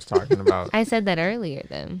where I was talking about. I said that earlier,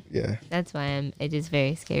 though. yeah, That's why it is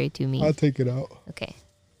very scary to me. I'll take it out. Okay.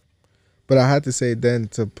 But I had to say it then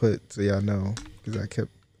to put so y'all know because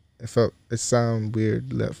it sound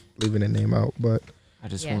weird leaving the name out, but I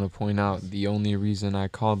just Yeah. want to point out the only reason I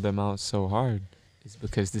called them out so hard is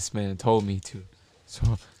because this man told me to.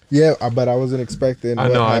 So yeah, but I wasn't expecting I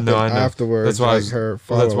what know, I happened know, I know. afterwards. That's why I like was- her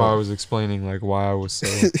well, that's why I follow-up. was explaining like why I was so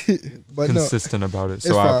But no, consistent about it. it's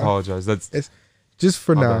So I fine. apologize. That's just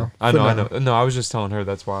for my now. bad. I for know, I now. know. No, I was just telling her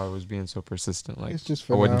that's why I was being so persistent. Like It's just I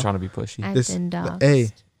for wasn't now. trying to be pushy. I've This- been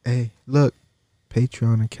doxxed. Hey, look,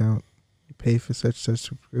 Patreon account. You pay for such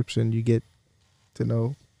subscription, you get to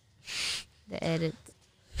know. The edits.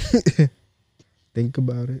 Think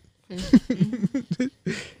about it.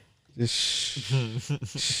 Just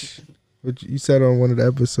shh. What you said on one of the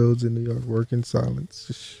episodes in New York, work in silence.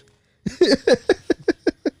 Just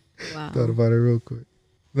Wow. thought about it real quick.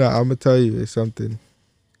 No, I'm gonna tell you, it's something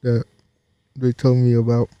that they told me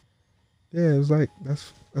about. Yeah, it was like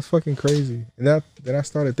that's fucking crazy. And then I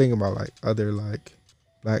started thinking about like other like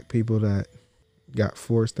black people that got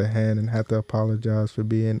forced a hand and had to apologize for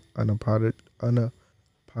being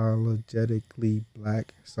unapologetically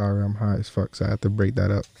black. Sorry, I'm high as fuck, so I have to break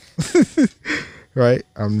that up. Right?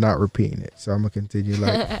 I'm not repeating it, so I'm gonna continue.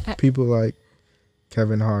 Like people like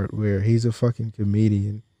Kevin Hart, where he's a fucking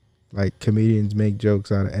comedian. Like comedians make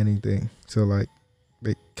jokes out of anything, so like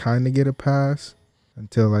they kind of get a pass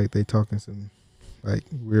until like they talking some like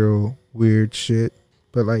real weird shit.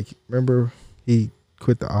 But like, remember he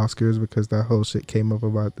quit the Oscars because that whole shit came up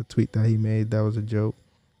about the tweet that he made. That was a joke.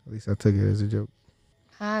 At least I took it as a joke.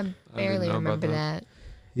 I barely know about remember that. that.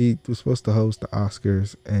 He was supposed to host the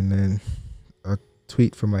Oscars, and then a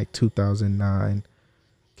tweet from like 2009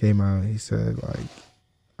 came out. He said like,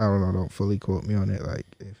 I don't know, don't fully quote me on it. Like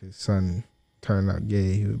if his son turned out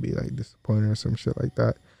gay, he would be like disappointed or some shit like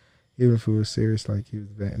that. Even if it was serious, like he was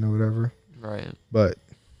venting or whatever. Right. But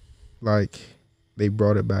like they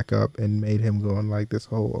brought it back up and made him go on like this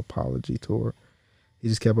whole apology tour. He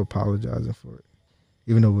just kept apologizing for it,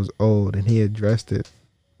 even though it was old, and he addressed it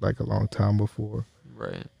like a long time before.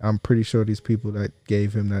 Right. I'm pretty sure these people that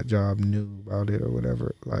gave him that job knew about it or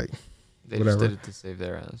whatever. Like, They Whatever. just did it to save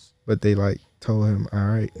their ass. but they like told him, all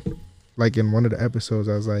right. Like in one of the episodes,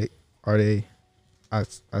 I was like, are they?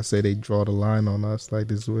 I say they draw the line on us. Like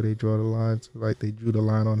this is where they draw the line. So like they drew the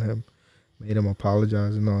line on him, made him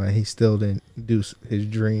apologize and all that. He still didn't do his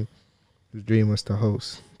dream. His dream was to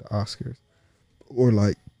host the Oscars. Or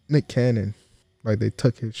like Nick Cannon, like they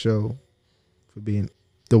took his show for being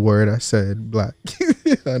the word I said, black,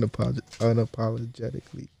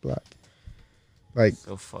 unapologetically black. Like,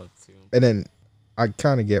 So fucked too. and then I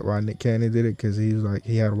kind of get why Nick Cannon did it, because he was like,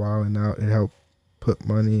 he had Wildin' Out. It helped put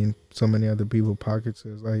money in so many other people's pockets. So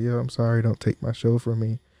it's like, yo, I'm sorry, don't take my show from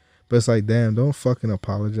me. But it's like, damn, don't fucking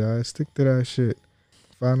apologize. Stick to that shit.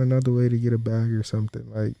 Find another way to get a bag or something.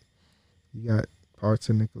 Like, you got parts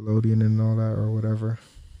of Nickelodeon and all that or whatever.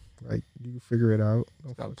 Like, you figure it out.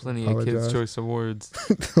 Don't Got fucking plenty of apologize. Kids' Choice Awards.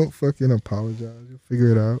 Don't fucking apologize. You'll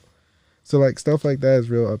figure it out. So, like, stuff like that is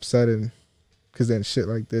real upsetting, because then shit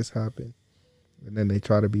like this happen. And then they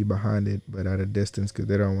try to be behind it, but at a distance, because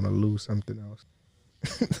they don't want to lose something else.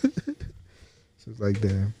 So it's like,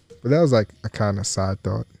 damn. But that was like a kind of side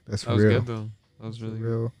thought. That's That was real. good though. That was really good.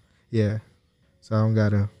 real. Yeah. So I don't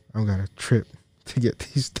gotta trip to get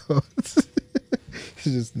these thoughts. It's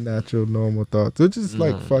just natural, normal thoughts. Which is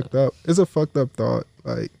like No. fucked up. It's a fucked up thought.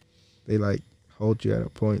 Like they like hold you at a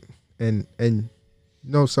point. And you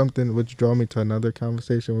know something which draw me to another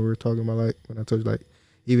conversation we were talking about, like when I told you like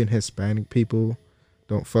even Hispanic people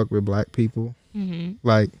don't fuck with black people. Mm-hmm.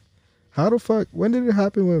 Like, how the fuck? When did it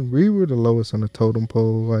happen? When we were the lowest on the totem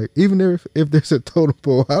pole? Like, even if there's a totem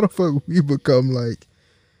pole, how the fuck we become like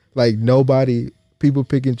nobody? People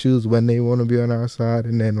pick and choose when they want to be on our side,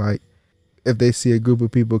 and then like if they see a group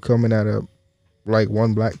of people coming at a like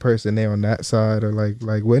one black person, they on that side, or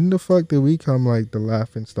like when the fuck did we come like the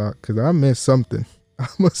laughing stock? Because I missed something. I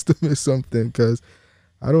must have missed something, because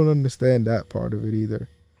I don't understand that part of it either.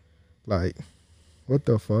 Like, what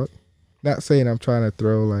the fuck? Not saying I'm trying to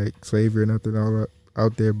throw like slavery or nothing all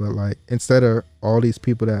out there, but like instead of all these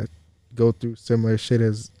people that go through similar shit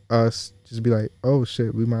as us, just be like, oh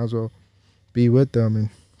shit, we might as well be with them and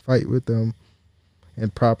fight with them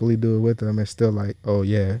and properly do it with them. It's still like, oh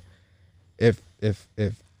yeah, if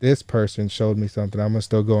this person showed me something, I'm gonna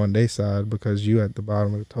still go on their side because you at the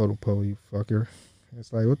bottom of the totem pole, you fucker.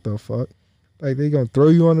 It's like, what the fuck? Like, they gonna throw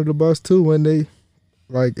you under the bus too when they,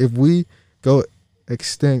 like, if we go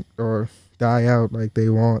extinct or die out like they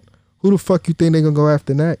want, who the fuck you think they gonna go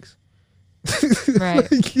after next? Right.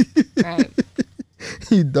 Right.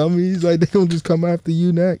 You dummies, like, they gonna just come after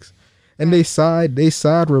you next. And they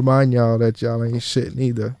side remind y'all that y'all ain't shit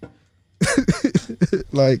neither.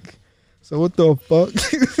 Like, so what the fuck?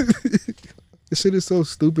 This shit is so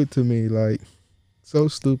stupid to me, like, so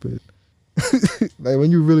stupid. Like,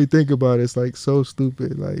 when you really think about it, it's like so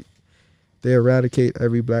stupid. Like, they eradicate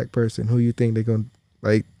every black person. Who you think they gonna,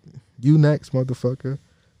 like, you next, motherfucker?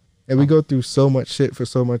 And we go through so much shit for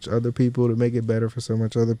so much other people to make it better for so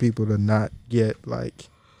much other people to not get, like,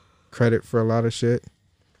 credit for a lot of shit.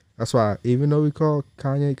 That's why, even though we call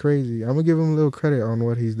Kanye crazy, I'm gonna give him a little credit on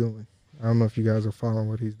what he's doing. I don't know if you guys are following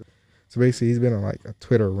what he's doing. So basically, he's been on, like, a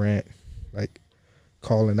Twitter rant, like,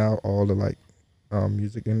 calling out all the, like,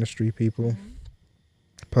 music industry people,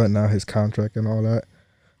 putting out his contract and all that.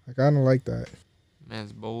 I kind of like that.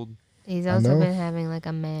 Man's bold. He's also been having like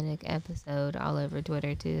a manic episode all over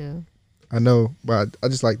Twitter too. I know, but I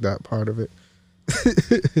just like that part of it.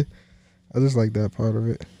 I just like that part of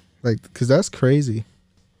it, like, because that's crazy.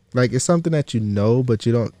 Like, it's something that you know, but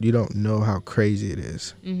you don't know how crazy it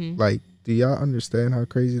is. Mm-hmm. Like, do y'all understand how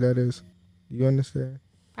crazy that is? You understand?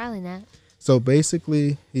 Probably not. So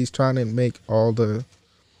basically, he's trying to make all the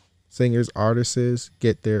singers, artists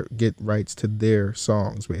get rights to their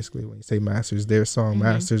songs. Basically, when you say masters, their song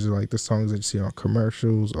masters are like the songs that you see on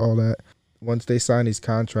commercials, all that. Once they sign these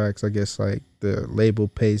contracts, I guess like the label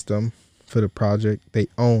pays them for the project. They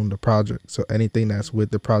own the project, so anything that's with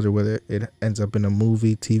the project, whether it ends up in a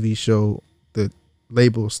movie, TV show, the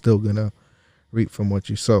label's still gonna reap from what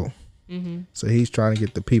you sow. Mm-hmm. So he's trying to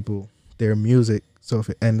get the people their music. So if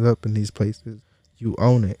it ends up in these places, you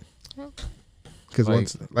own it. Because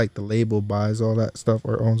once like the label buys all that stuff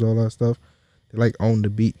or owns all that stuff, they like own the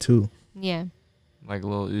beat too. Yeah. Like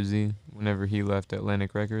Lil Uzi, whenever he left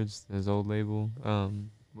Atlantic Records, his old label,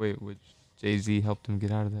 which Jay-Z helped him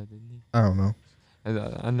get out of that, didn't he? I don't know.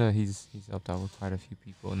 I know he's helped out with quite a few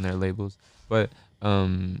people in their labels, but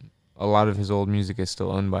a lot of his old music is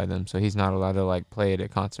still owned by them, so he's not allowed to like play it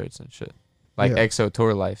at concerts and shit. Like EXO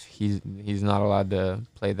Tour Life, he's not allowed to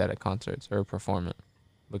play that at concerts or perform it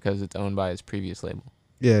because it's owned by his previous label.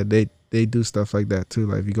 Yeah, they do stuff like that too.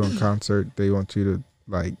 Like if you go on concert, they want you to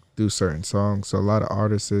like do certain songs. So a lot of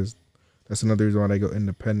artists, that's another reason why they go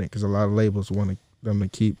independent, because a lot of labels want them to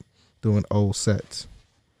keep doing old sets.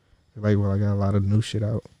 They're like, well, I got a lot of new shit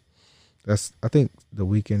out. I think The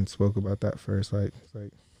Weeknd spoke about that first. Like, it's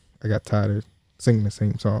like, I got tired of singing the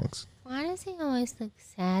same songs. Why does he always look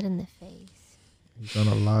sad in the face? He's on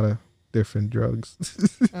a lot of different drugs.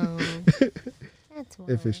 Oh, that's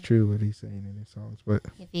why. If it's true what he's saying in his songs, but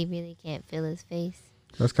If he really can't feel his face.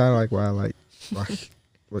 that's kind of like why I like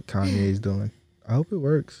what Kanye's doing. I hope it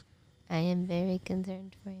works. I am very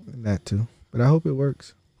concerned for him. And that too, but I hope it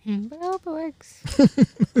works. But I hope it works.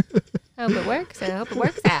 I hope it works. I hope it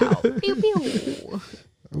works out. Pew pew.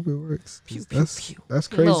 I hope it works. Pew, pew, That's pew.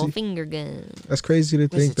 Little crazy. finger gun. That's crazy to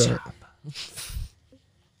think Where's the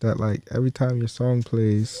that like every time your song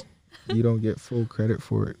plays, you don't get full credit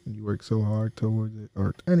for it. You work so hard towards it,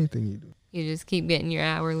 or anything you do, You just keep getting your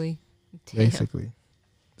hourly. Damn. basically.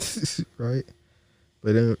 Right?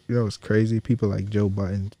 But then, you know, it's crazy. People like Joe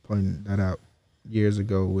Budden pointed that out years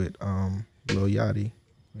ago with Lil Yachty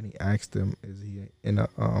when he asked him, is he in a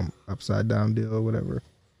upside down deal or whatever?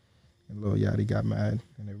 And Lil Yachty got mad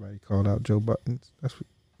and everybody called out Joe Budden. That's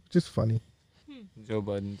just funny. Joe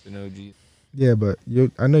Budden's an OG. Yeah, but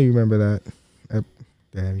I know you remember that.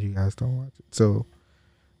 Damn, you guys don't watch it. So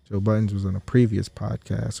Joe Budden was on a previous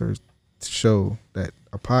podcast or show that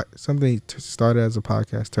something he started as a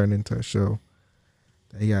podcast turned into a show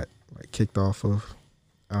that he got like kicked off of.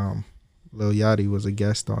 Lil Yachty was a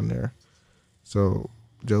guest on there. So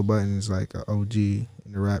Joe Budden is like an OG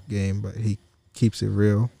in the rap game, but he keeps it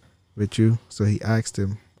real with you. So he asked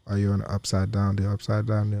him, are you on an upside down deal? Upside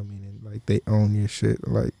down deal meaning like they own your shit,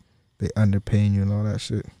 like they underpaying you and all that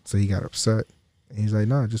shit. So he got upset. And he's like,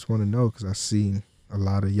 no, I just want to know because I've seen a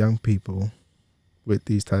lot of young people with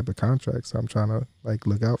these type of contracts. So I'm trying to like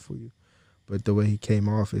look out for you. But the way he came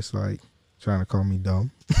off, it's like trying to call me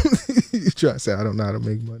dumb. He's trying to say I don't know how to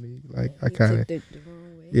make money. Like I kind of,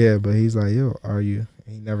 yeah. But he's like, yo, are you?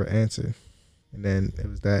 And he never answered. And then it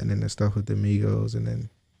was that, and then the stuff with the Migos, and then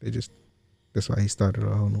that's why he started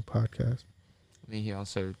a whole new podcast. I mean, he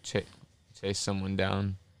also chase someone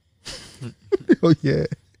down. Oh yeah,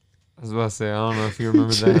 I was about to say, I don't know if you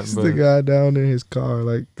remember that, chased but the guy down in his car,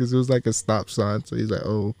 like, because it was like a stop sign. So he's like,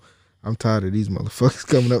 "Oh, I'm tired of these motherfuckers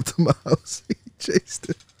coming up to my house." He chased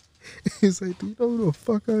him. He's like, "Do you know who the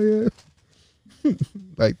fuck I am?"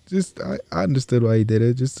 Like, I understood why he did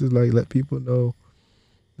it, just to like let people know.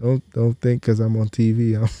 Don't think because I'm on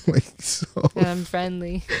TV, I'm like so. And I'm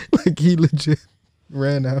friendly. Like he legit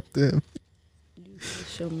ran after him. You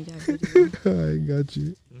show me that video. I got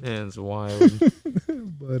you. man, it's wild.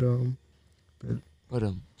 But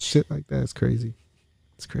shit like that is crazy.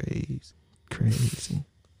 It's crazy.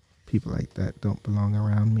 People like that don't belong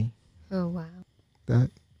around me. Oh wow. That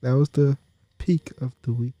was the peak of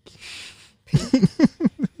the week.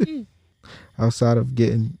 Outside of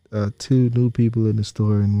getting 2 new people in the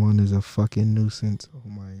store and one is a fucking nuisance. Oh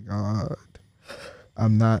my god.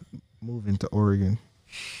 I'm not moving to Oregon.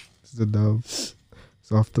 It's a dub. It's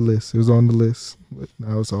off the list. It was on the list, but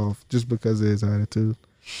now it's off just because of his attitude.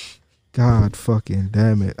 God fucking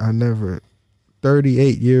damn it.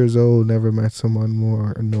 38 years old, never met someone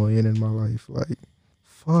more annoying in my life. Like,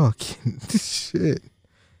 fucking shit.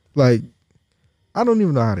 Like, I don't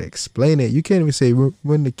even know how to explain it. You can't even say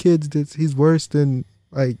when the kids did, he's worse than,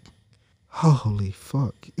 like, holy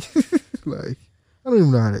fuck. Like, I don't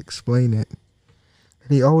even know how to explain it. And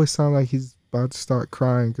he always sounds like he's about to start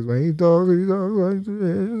crying because when he talks like this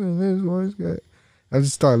and his voice got. I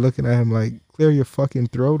just start looking at him like, clear your fucking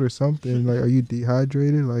throat or something. Like, are you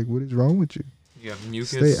dehydrated? Like, what is wrong with you? You got mucus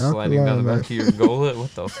Stay sliding down the alkaline, back of your gullet.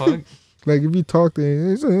 What the fuck? Like, if you talk to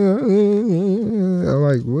him, I'm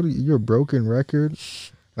like, what are you, you're a broken record?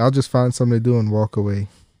 I'll just find something to do and walk away.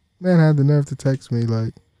 Man had the nerve to text me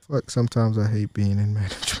like, fuck, sometimes I hate being in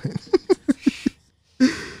management.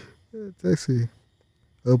 Text me.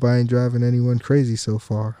 Hope I ain't driving anyone crazy so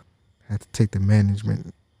far. Had to take the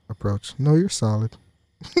management approach. No, you're solid.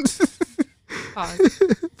 Pause.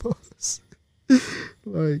 Pause.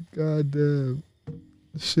 Like, goddamn.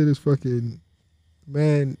 This shit is fucking,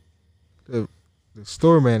 man. The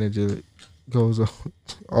store manager goes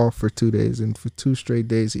off for 2 days, and for 2 straight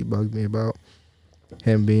days he bugged me about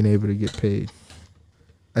him being able to get paid.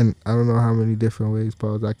 And I don't know how many different ways,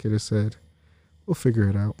 Paul, I could have said, we'll figure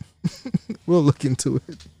it out. We'll look into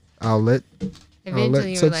it. I'll let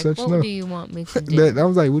Eventually, you were like, "What do you want me to do?" I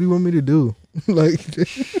was like, what do you want me to do? Like,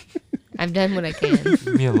 I've done what I can. Leave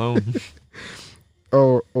me alone.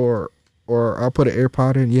 or I'll put an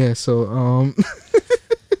AirPod in. Yeah, so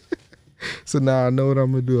so now I know what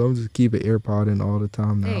I'm gonna do. I'm just keep an AirPod in all the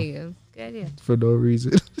time now. There you go. Good idea. For no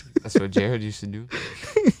reason. That's what Jared used to do.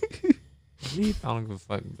 I don't give a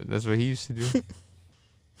fuck, but that's what he used to do.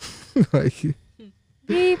 Like,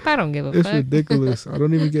 Beep, I don't give a it's fuck. ridiculous. I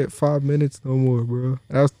don't even get 5 minutes no more, bro.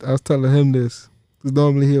 I was telling him this. Because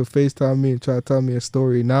normally he'll FaceTime me and try to tell me a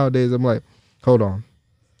story. Nowadays, I'm like, hold on.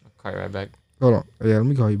 I'll call you right back. Hold on. Yeah, let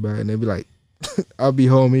me call you back. And they'll be like, I'll be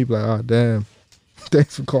home. He'll be like, oh, damn.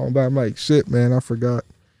 Thanks for calling back. I'm like, shit, man, I forgot.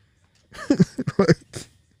 Like,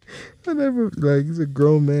 I never, like, he's a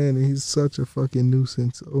grown man and he's such a fucking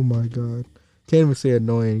nuisance. Oh, my God. Can't even say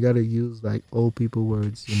annoying. You got to use, like, old people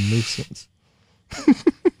words and nuisance.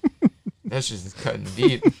 That's just cutting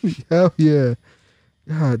deep. Hell yeah.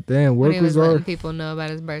 God damn, When work he was was letting already. people know about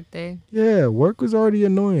his birthday. Yeah, work was already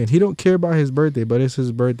annoying. He don't care about his birthday, but it's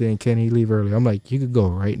his birthday and can he leave early? I'm like, you could go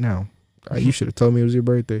right now. You should have told me it was your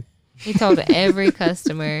birthday. He told every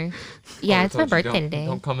customer, "Yeah, I it's my told you, birthday today."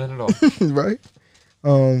 Don't come in at all. Right?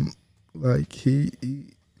 Like he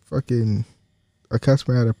fucking, a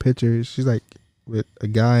customer had a picture. She's like with a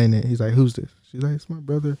guy in it. He's like, who's this? She's like, it's my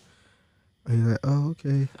brother. And he's like, oh, okay.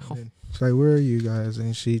 And then she's like, where are you guys?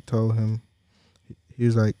 And she told him, he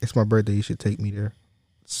was like, it's my birthday. You should take me there.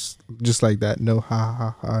 Just like that. No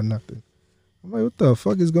ha, nothing. I'm like, what the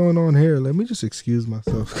fuck is going on here? Let me just excuse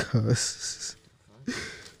myself, cuz.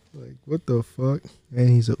 Like, what the fuck? And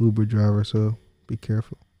he's an Uber driver, so be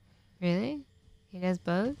careful. Really? He does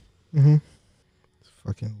both? Mm-hmm. It's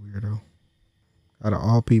fucking weirdo. Out of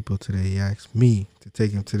all people today, he asked me to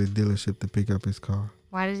take him to the dealership to pick up his car.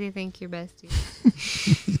 Why does he think you're bestie?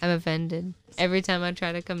 I'm offended. Every time I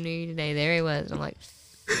try to come near you today, there he was. I'm like,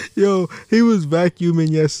 Yo, he was vacuuming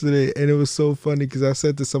yesterday, and it was so funny because I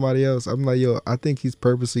said to somebody else, I'm like, yo, I think he's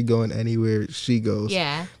purposely going anywhere she goes.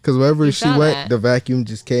 yeah. Because wherever You she saw went, that. the vacuum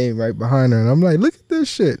just came right behind her. And I'm like, look at this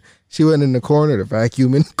shit. She went in the corner, the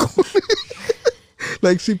vacuum in the corner.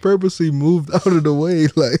 Like, she purposely moved out of the way.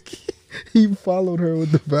 Like, he followed her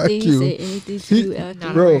with the Did he say vacuum. anything to you after?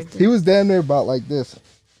 Not a Bro, word. he was down there about like this.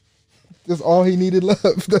 That's all he needed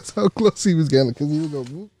left. That's how close he was getting. Because he was going,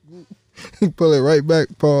 whoop, whoop. He pull it right back,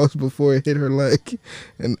 pause before it hit her leg.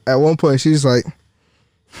 And at one point, she's like,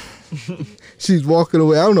 she's walking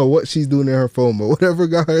away. I don't know what she's doing in her phone, but whatever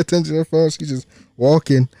got her attention in her phone, she's just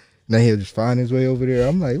walking. And then he'll just find his way over there.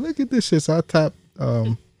 I'm like, look at this shit. So I tapped.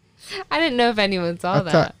 I didn't know if anyone saw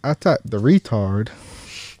that. I tapped the retard.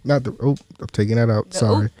 Not the. Oh, I'm taking that out.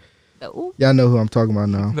 Sorry. The oop. Y'all know who I'm talking about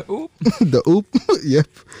now. The oop. The oop. Yep.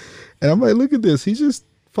 And I'm like, look at this. He's just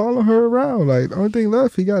following her around. Like, the only thing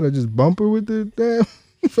left, he got to just bump her with the damn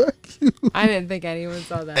vacuum. I didn't think anyone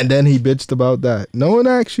saw that. And then he bitched about that. No one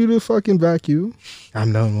asked you to fucking vacuum.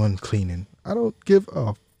 I'm the one cleaning. I don't give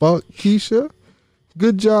a fuck, Keisha.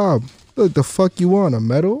 Good job. Look, the fuck you want? A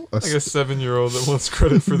medal? Like a 7-year-old that wants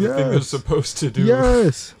credit for the thing they're supposed to do.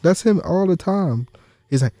 Yes. That's him all the time.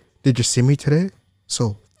 He's like, did you see me today?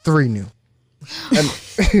 So 3 new. And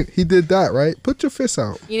he did that, right? Put your fist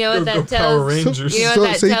out. You know what Go that Power tells? Rangers. You know what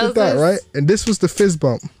that So he tells did that, us? right? And this was the fist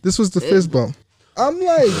bump. This was the fist bump. I'm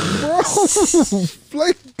like, bro,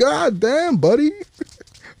 like, goddamn, buddy.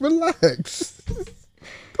 Relax.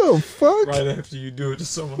 The fuck? Right after you do it to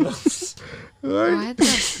someone else. Like, What the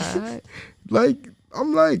fuck? like,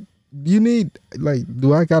 I'm like, you need, like,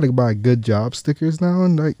 do I gotta buy good job stickers now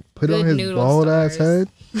and like put Good on his noodle bald ass head?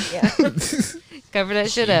 stars. Yeah. Cover that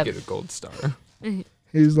shit You up. get a gold star.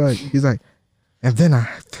 He's like, and then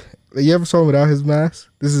you ever saw him without his mask?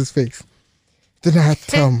 This is his face. Then I had to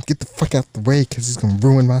tell him, get the fuck out the way because he's gonna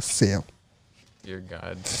ruin my sale. Dear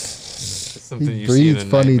God. It's something He you see in breathes a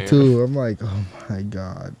funny nightmare. too. I'm like, oh my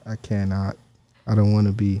God, I cannot. I don't want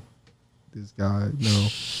to be this guy. No,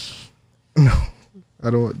 no, I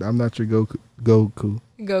don't. I'm not your Goku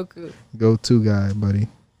go-to guy, buddy.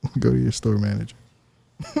 Go to your store manager.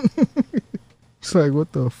 It's like,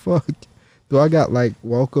 what the fuck? Do I got like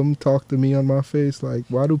welcome talk to me on my face? Like,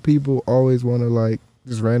 why do people always want to like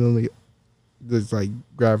just randomly just like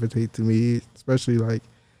gravitate to me? Especially like,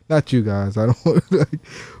 not you guys. I don't want like,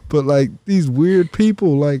 but like these weird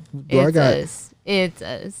people. Like, It's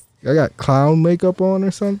us. I got clown makeup on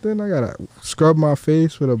or something? I gotta scrub my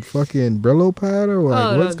face with a fucking Brillo pad or like,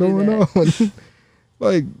 Oh, what's don't do going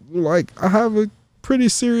on? like I have a pretty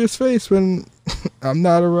serious face when I'm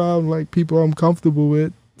not around like people I'm comfortable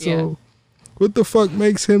with. So Yeah. what the fuck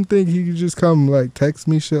makes him think he can just come like text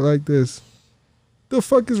me shit like this? The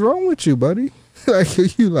fuck is wrong with you, buddy? Like, are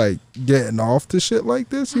you like getting off to shit like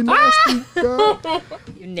this? You nasty guy?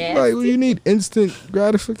 You nasty. Like, what do you need instant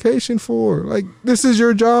gratification for? Like, this is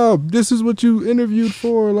your job. This is what you interviewed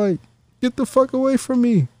for. Like, get the fuck away from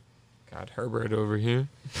me. God, Herbert over here.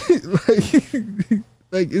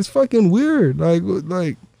 like it's fucking weird. Like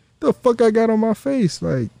the fuck I got on my face?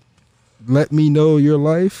 Like, let me know your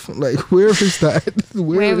life. Like, where is that?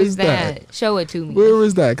 Where was that? Show it to me. Where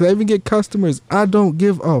is that? Cause I even get customers. I don't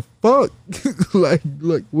give a fuck. Like,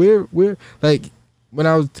 look, where, like, when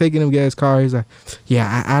I was taking him to get his car, he's like,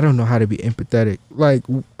 yeah, I don't know how to be empathetic. Like,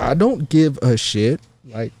 I don't give a shit.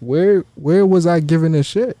 Like, where was I giving a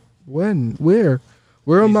shit? When? Where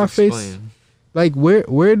on Please my face? explain. Like,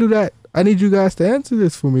 where do that, I need you guys to answer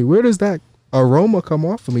this for me. Where does that aroma come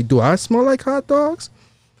off of me? Do I smell like hot dogs?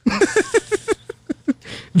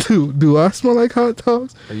 Do I smell like hot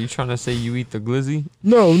dogs? Are you trying to say you eat the glizzy?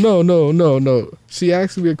 No. She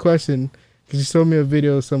asked me a question because she showed me a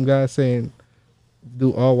video of some guy saying,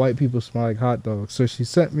 do all white people smell like hot dogs? So she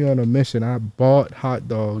sent me on a mission. I bought hot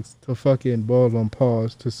dogs to fucking boil on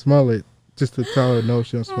pause to smell it just to tell her no,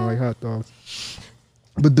 she don't smell like hot dogs.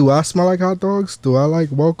 But do I smell like hot dogs? Do I like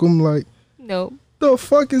welcome like Nope. the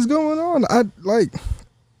fuck is going on?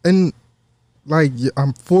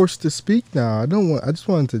 I'm forced to speak now. I just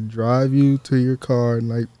wanted to drive you to your car and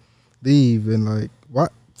like leave and like why?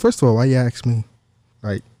 First of all, why you ask me?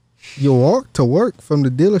 Like, you walk to work from the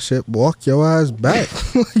dealership, walk your ass back.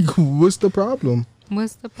 Like, what's the problem?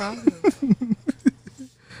 What's the problem?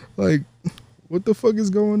 Like, what the fuck is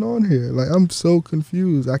going on here? Like, I'm so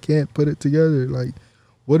confused. I can't put it together. Like,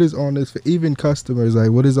 what is on this? Even customers,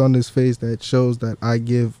 like, what is on this face that shows that I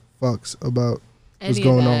give fucks about what's Any of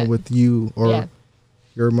going that. on with you or Yeah.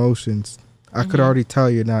 your emotions? I could Mhm. already tell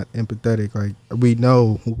you're not empathetic. Like, we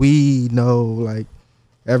know, like,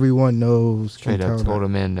 everyone knows. can Straight up tell told that. a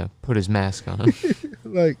man to put his mask on.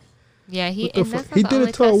 Like, Yeah, he what the and fuck? that's not He the did only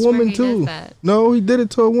it to a customer woman he does too. that. No, he did it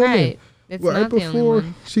to a woman. Right. It's Right not the only before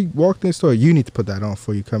one. she walked in the store, you need to put that on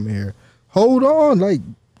before you come here. Hold on, like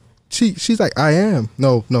she's like, I am.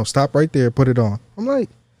 No, stop right there. Put it on. I'm like,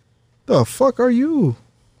 the fuck are you?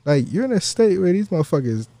 Like, you're in a state where these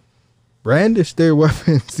motherfuckers brandish their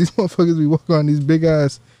weapons. These motherfuckers be walking on these big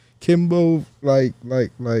ass Kimbo like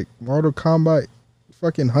Mortal Kombat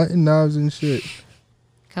fucking hunting knives and shit.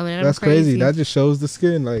 Coming at That's him crazy. crazy. That just shows the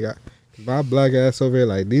skin. Like, My black ass over here,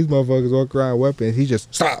 like, these motherfuckers walk around with weapons. He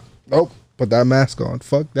just, stop. Nope. Put that mask on.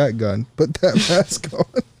 Fuck that gun. Put that mask on.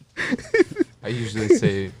 I usually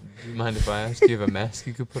say, do you mind if I ask, do you have a mask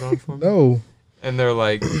you could put on for me? No. And they're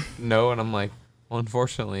like, no. And I'm like, well,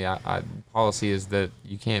 unfortunately, I policy is that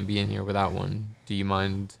you can't be in here without one. Do you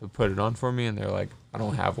mind to put it on for me? And they're like, I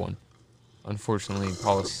don't have one. Unfortunately,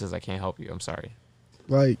 policy says I can't help you. I'm sorry.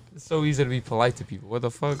 Like, It's so easy to be polite to people. What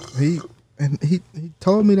the fuck? he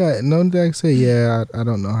told me that, and then I say, yeah, I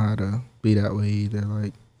don't know how to be that way either.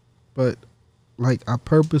 Like, but like I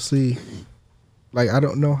purposely, like I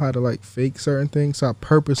don't know how to like fake certain things, so I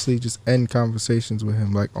purposely just end conversations with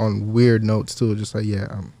him like on weird notes too, just like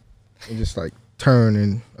and just like turn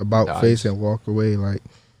and about Nice. face and walk away. Like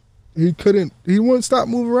he wouldn't stop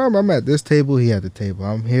moving around. I'm at this table, he at the table.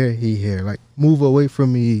 I'm here, he here. Like move away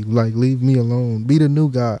from me, like leave me alone. Be the new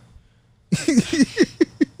guy.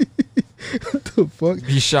 What the fuck?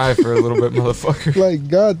 Be shy for a little bit, motherfucker. Like,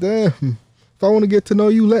 goddamn. If I want to get to know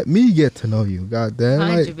you, let me get to know you. Goddamn.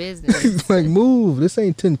 Mind Like, your business. like, move. This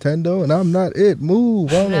ain't Nintendo, and I'm not it.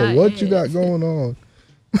 Move. I don't know Not what you it. got going on.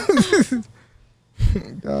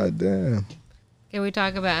 Goddamn. Can we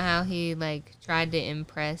talk about how he like tried to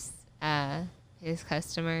impress his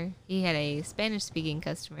customer? He had a Spanish speaking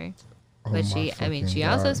customer, Oh but my she fucking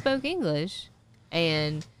also God. spoke English,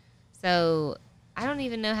 and so I don't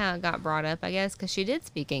even know how it got brought up. I guess because she did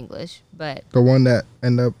speak English, but The one that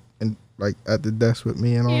ended up in, like at the desk with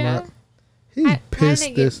me and all Yeah. that. He How did pissed it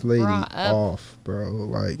get this lady brought up? off, bro.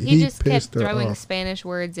 Like he he just kept pissed her throwing off. Spanish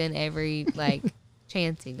words in every like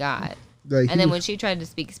chance he got. Like, And then when she tried to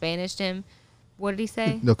speak Spanish to him, what did he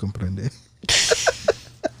say? no comprende.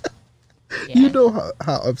 Yeah. You know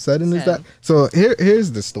how upsetting is So. that? So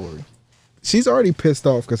here's the story. She's already pissed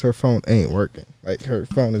off because her phone ain't working. Like her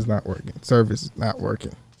phone is not working. Service is not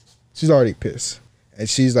working. She's already pissed. And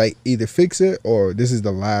she's like, either fix it or this is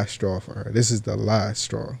the last straw for her. This is the last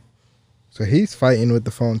straw. So he's fighting with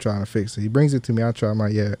the phone trying to fix it. He brings it to me. I try. I'm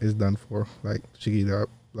like, yeah, it's done for. Like she can either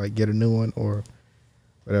like get a new one or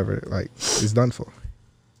whatever. Like it's done for.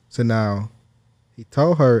 So now he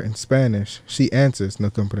told her in Spanish. She answers, no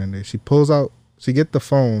comprende. She pulls out. She get the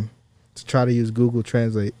phone to try to use Google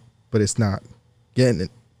Translate, but it's not getting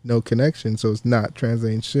it. No connection, so it's not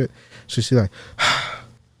translating shit. So she like,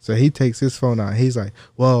 so he takes his phone out. He's like,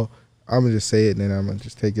 well, I'm gonna just say it and then I'm gonna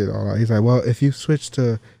just take it all out. He's like, well, if you switch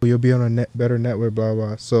to, you'll be on a better network, blah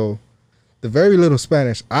blah. So the very little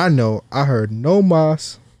Spanish I know, I heard no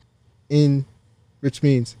mas in, which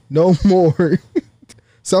means no more.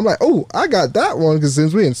 So I'm like, oh, I got that one because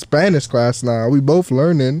since we in Spanish class now, we both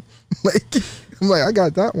learning. Like, I'm like, I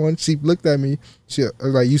got that one. She looked at me. She I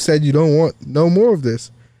was like, you said you don't want no more of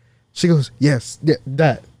this. She goes, yes, yeah,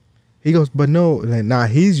 that. He goes, but no, like, nah,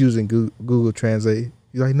 he's using Google Translate.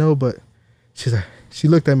 He's like, no, but she's like, she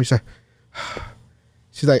looked at me.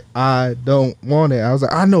 She's like, I don't want it. I was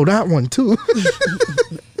like, I know that one too.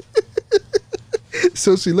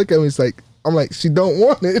 So she looked at me. It's like, I'm like, she don't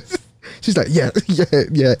want it. She's like, yeah.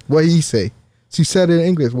 What he say? She said it in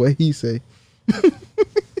English. What he say?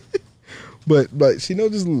 But she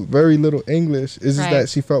knows just very little English. It's just Right. that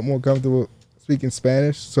she felt more comfortable speaking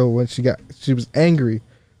Spanish. So when she was angry.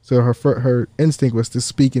 So her instinct was to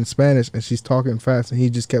speak in Spanish, and she's talking fast, and he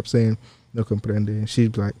just kept saying no comprende, and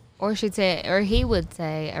she'd be like, Or he would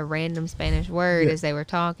say a random Spanish word Yeah. as they were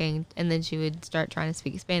talking, and then she would start trying to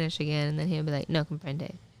speak Spanish again, and then he would be like, "No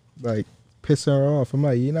comprende." pissing her off. I'm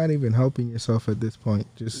like, you're not even helping yourself at this point.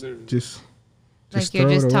 Just Like you're throw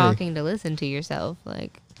it just away. talking to listen to yourself.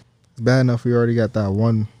 Like, It's bad enough we already got that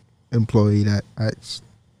one employee that acts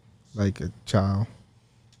like a child.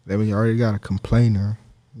 Then we already got a complainer.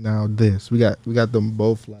 Now this. We got them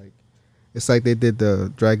both like, it's like they did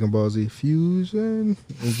the Dragon Ball Z fusion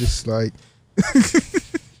and just like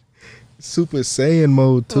Super Saiyan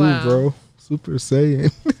mode too, Wow. bro. Super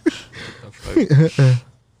Saiyan.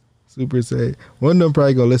 Super Saiyan. One of them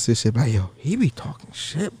probably gonna listen to shit like, yo, he be talking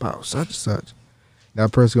shit about such and such.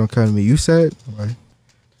 That person gonna come to me, you said? I'm like,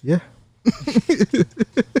 yeah.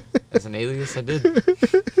 As an alias, I did.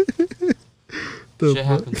 The Shit fuck?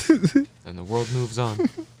 happens, and the world moves on.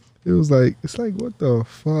 It was like, it's like, what the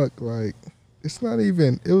fuck? Like, it's not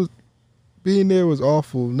even, it was, being there was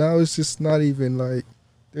awful. Now it's just not even like,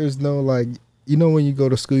 there's no like, you know when you go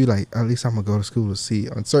to school, you're like, at least I'm going to go to school to see.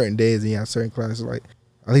 On certain days and you have certain classes, like,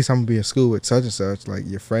 at least I'm going to be in school with such and such. Like,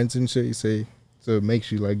 your friends and shit, you say, so it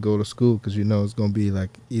makes you like go to school because you know it's going to be like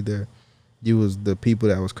either you was the people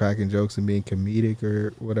that was cracking jokes and being comedic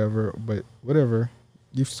or whatever, but whatever,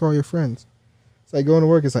 you saw your friends. It's like going to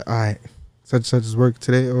work, it's like, all right, such and such is work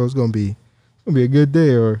today, or it's gonna be a good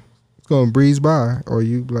day, or it's gonna breeze by, or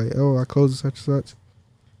you be like, oh, I closed such and such.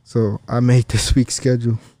 So I made this week's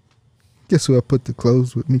schedule. Guess who I put to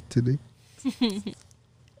close with me today?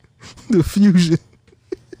 The Fusion.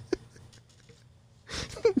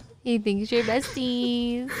 He thinks you're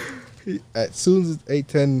besties. As soon as it's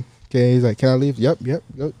 8:10, okay, he's like, can I leave? Yep,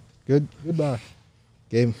 goodbye.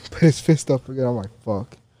 Gave him, put his fist up again. I'm like,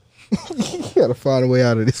 fuck. Gotta find a way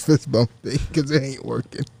out of this fist bump thing, because it ain't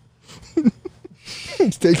working.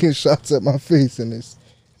 He's taking shots at my face and this,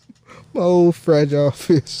 my old fragile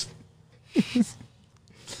fist.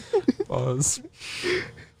 Pause.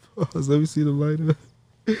 Let me see the lighter.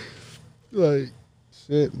 Like,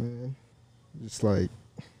 shit, man. Just like,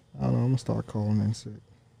 I don't know, I'm gonna start calling in sick.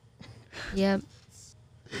 Yep.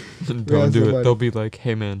 Don't Yeah, do somebody- it. They'll be like,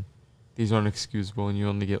 hey man, these aren't excusable and you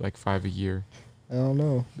only get like 5 a year. I don't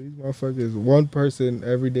know. These motherfuckers, one person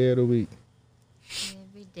every day of the week.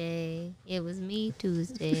 Every day. It was me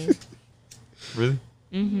Tuesday. Really?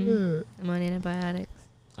 Mm-hmm. Yeah. I'm on antibiotics.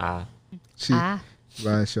 She Ah.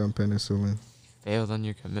 buying some penicillin. Failed on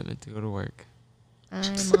your commitment to go to work. I'm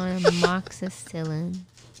on amoxicillin.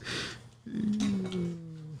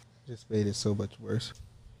 Just made it so much worse.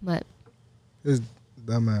 But This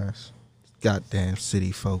dumbass, goddamn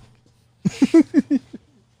city folk.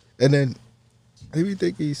 And then he be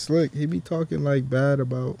thinking he's slick. He be talking like bad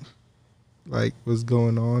about like what's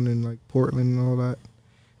going on in like Portland and all that.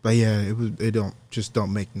 But yeah, it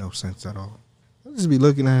don't make no sense at all. I just be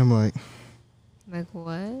looking at him like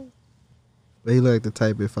what? he like the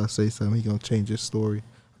type, if I say something, he gonna change his story.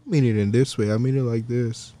 I mean it in this way. I mean it like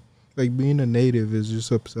this. Like being a native is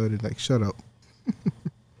just upsetting. Like shut up.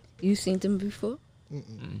 You seen him before?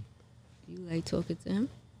 Mm. You like talking to him?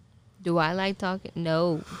 Do I like talking?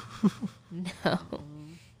 No. No.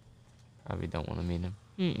 Probably don't want to meet him.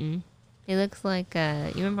 Mm-mm. He looks like,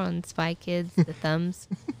 you remember on Spy Kids, the thumbs?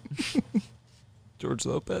 George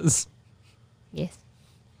Lopez. Yes.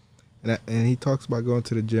 And he talks about going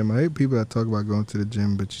to the gym. I hate people that talk about going to the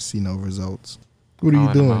gym, but you see no results. What are you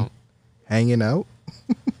Calling him doing? out. Hanging out?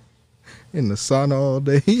 In the sauna all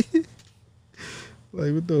day?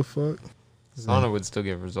 Like, what the fuck? Sauna would still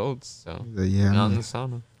get results, so He's like, yeah, not in the I'm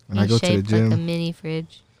sauna. when I He's go to the shaped like a gym. mini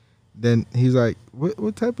fridge. Then he's like,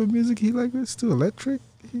 what type of music he like this too? Electric,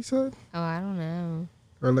 he said? Oh, I don't know.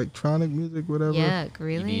 Or electronic music, whatever. Yuck,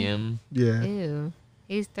 really? EDM. Yeah. Ew.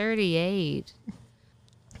 He's 38.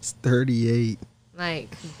 It's 38.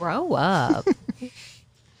 Like, grow up.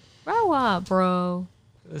 Grow up, bro.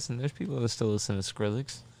 Listen, there's people that still listen to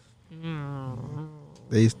Skrillex.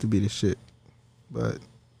 They used to be the shit. But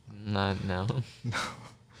Not now.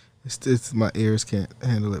 it's my ears can't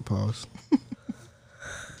handle it, pause.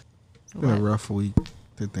 It's been a What? rough week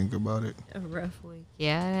to think about it. A rough week.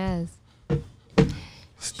 Yeah, it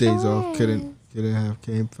is. Days off Sure couldn't have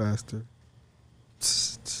came faster.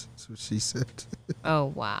 That's what she said. Oh,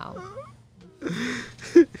 wow.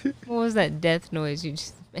 What was that death noise you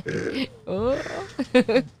just made? Oh,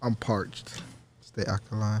 I'm parched. Stay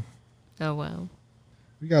alkaline. oh wow.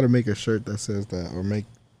 We gotta make a shirt that says that, or make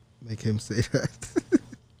him say that.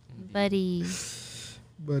 Buddy.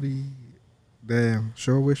 Buddy, damn,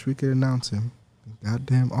 sure wish we could announce him.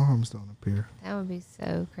 Goddamn arms don't appear. That would be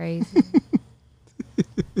so crazy.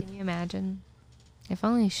 Can you imagine? If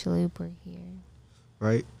only Shaloop were here.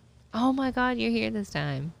 Right? Oh my god, you're here this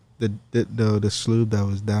time. The sloob that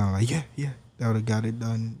was down, like yeah, that would have got it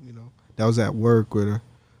done. You know, that was at work with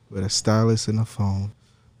a stylus and a phone.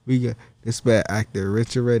 We got this bad actor,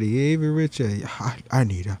 Rich already. Even Rich, I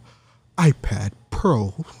need a iPad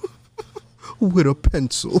Pro with a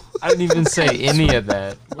pencil. I didn't even say any of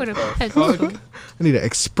that. What a pencil. I need an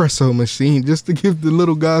espresso machine just to give the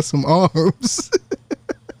little guy some arms.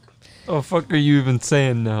 Oh, fuck are you even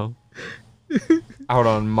saying now? Out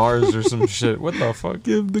on Mars or some shit. What the fuck?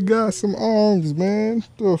 Give the guy some arms, man.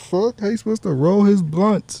 The fuck? How you supposed to roll his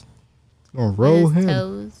blunts? Gonna roll His him.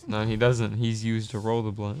 toes. No, he doesn't. He's used to roll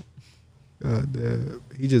the blunt. God damn.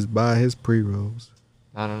 He just buy his pre-rolls.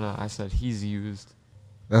 I don't know. I said he's used.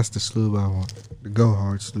 That's the sloob I want. The go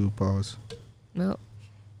hard sloob, pause. Nope.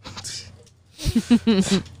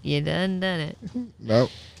 You done it. Nope.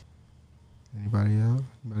 Anybody else?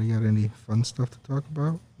 Anybody got any fun stuff to talk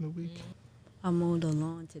about in the week? I mowed the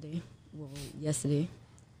lawn today. Well, yesterday.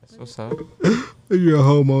 That's what's up. You're a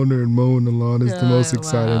homeowner and mowing the lawn is the most Oh,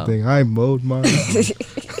 exciting wow. thing. I mowed mine. It's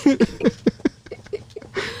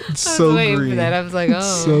I was so waiting green. for that. I was like, oh.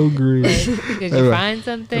 So green. Did you Right. find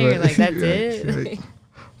something? Or like, that's it? Right.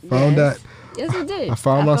 Found Yes. that. Yes, I did. I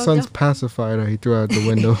found my son's pacifier he threw out the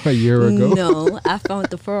window a year ago. No, I found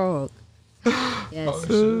the frog. Yes,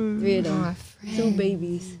 3 of Oh, them. a friend. 2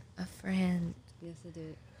 babies. A friend. Yes, I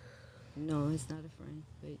did. No, it's not a friend.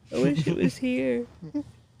 But I wish it was here.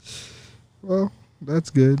 Well, that's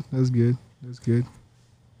good. That's good. That's good.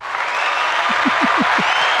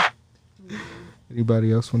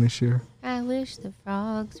 Anybody else want to share? I wish the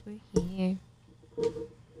frogs were here.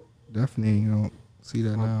 Definitely ain't gonna see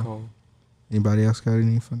that now. Call. Anybody else got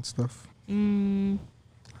any fun stuff?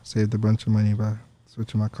 Saved a bunch of money by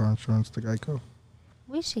switching my car insurance to Geico.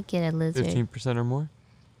 We should get a lizard. 15% or more?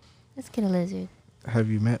 Let's get a lizard. Have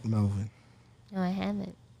you met Melvin? No, I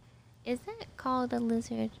haven't. Is that called a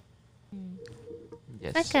lizard?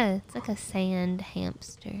 Yes. It's like a sand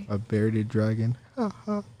hamster. A bearded dragon. Ha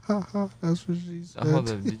ha ha ha. That's what she said. Hold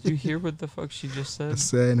on. Did you hear what the fuck she just A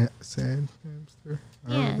said? sand hamster.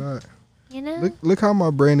 I Yeah. heard that. You know? Look how my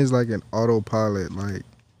brain is like an autopilot. Like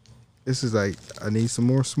this is like I need some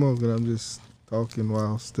more smoke, and I'm just talking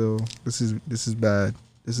while still. This is bad.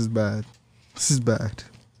 This is bad. This is bad.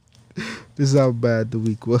 This is how bad the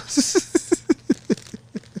week was.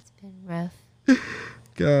 It's been rough.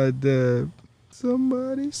 God damn.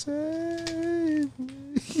 Somebody save me.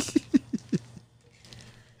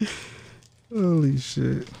 Holy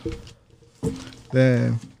shit.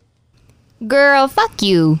 Damn. Girl, fuck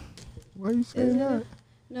you. Why you saying that?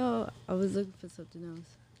 No, I was looking for something else.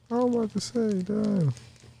 I was about to say, damn.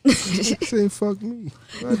 Say fuck me.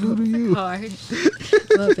 What I do to you? Hard.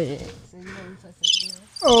 My bad.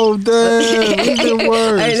 Oh damn, even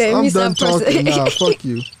worse. Alright, let I'm me done stop talking. pressing. Nah, fuck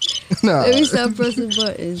you. Nah. Let me stop pressing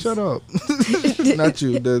buttons. Shut up. Not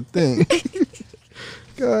you, the thing.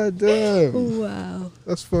 God damn. Wow.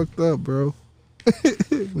 That's fucked up, bro.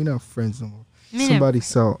 We not friends no more. Me Somebody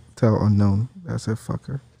tell unknown. That's a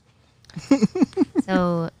fucker.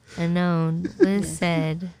 So, unknown, Liz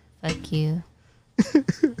said, fuck you.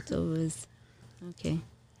 So it was okay.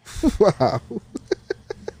 Wow.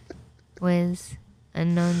 Wiz,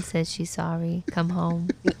 unknown said she's sorry. Come home.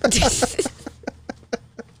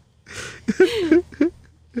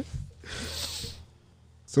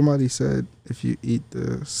 Somebody said if you eat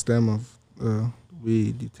the stem of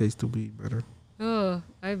weed, you taste the weed better. Oh,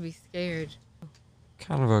 I'd be scared.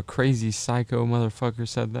 Kind of a crazy psycho motherfucker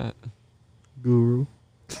said that. Guru.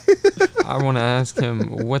 I want to ask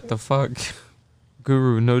him, what the fuck?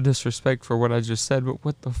 Guru, no disrespect for what I just said, but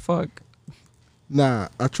what the fuck? Nah,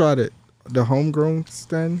 I tried it. The homegrown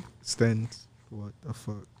stems. What the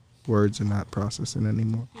fuck? Words are not processing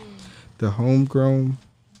anymore. The homegrown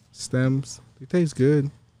stems, they taste good.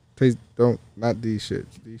 Not these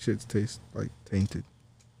shits. These shits taste like tainted.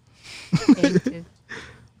 Tainted.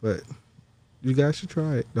 But you guys should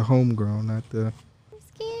try it. The homegrown, not the. I'm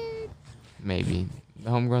scared. Maybe.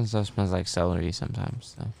 The homegrown stuff smells like celery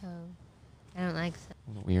sometimes, so. Oh, I don't like that.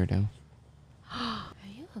 What a weirdo. Are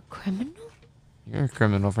you a criminal? You're a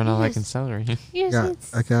criminal for not Yes. liking celery. You Yeah, said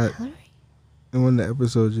I got- celery? In one of the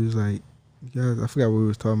episodes, you was like, you guys, I forgot what we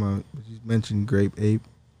was talking about, but you mentioned grape ape.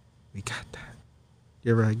 We got that.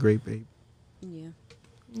 You ever had grape ape? Yeah.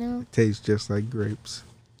 No. It tastes just like grapes.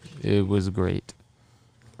 It was great.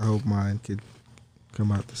 I hope mine could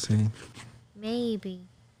come out the same. Maybe.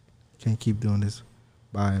 Can't keep doing this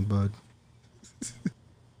buying bud.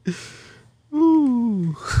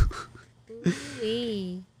 Ooh.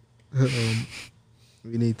 Ooh-wee.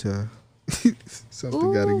 We need to.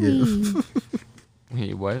 Something gotta give. Ooh-wee.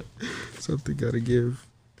 Wait, what? Something gotta give.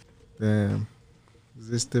 Damn. Is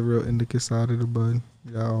this the real indica side of the bud?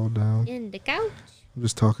 Y'all all down? In the couch. I'm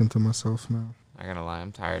just talking to myself now. Not gonna lie,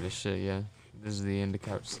 I'm tired of shit, yeah. This is the end of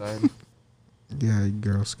couch side. Yeah,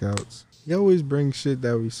 Girl Scouts. You always bring shit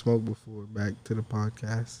that we smoked before back to the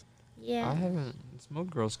podcast. Yeah. I haven't smoked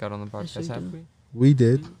Girl Scout on the Yes, podcast, we have do. we? We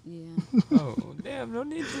did. Yeah. Oh, damn, no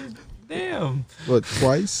need to. Damn. What,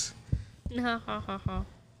 twice? Ha ha ha ha.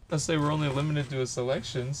 I say we're only limited to a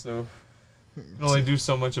selection, so we can only do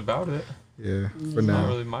so much about it. Yeah, for Yeah. Not now.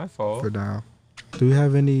 really my fault. For now. Do we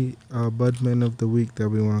have any Budmen of the week that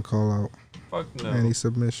we want to call out? Fuck no. Any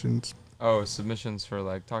submissions? Oh, submissions for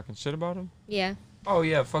like talking shit about him? Yeah. Oh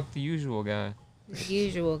yeah, fuck the usual guy. The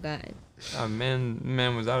usual guy.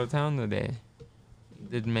 Man was out of town today.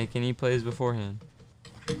 Didn't make any plays beforehand.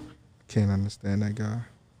 Can't understand that guy.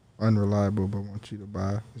 Unreliable, but want you to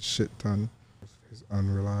buy a shit ton of his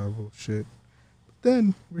unreliable shit. But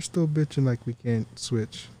then we're still bitching like we can't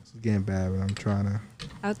switch. It's getting bad, but I'm trying to.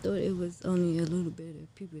 I thought it was only a little bit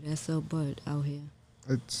of people that sell bud out here.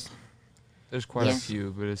 It's There's quite Yeah. a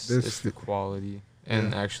few, but it's There's the quality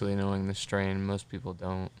and Yeah. actually knowing the strain. Most people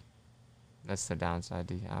don't. That's the downside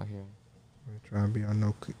to out here. we're trying to be on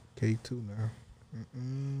no K2 now.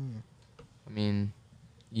 I mean,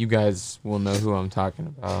 you guys will know who I'm talking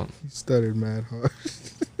about. He stuttered mad hard.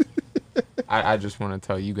 I just want to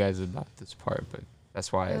tell you guys about this part, but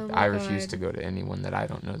That's why Oh my I refuse God. to go to anyone that I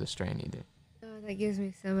don't know the strain either. Oh, that gives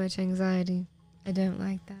me so much anxiety. I don't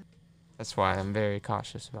like that. That's why I'm very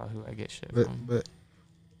cautious about who I get shit But from. but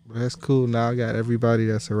that's cool. Now I got everybody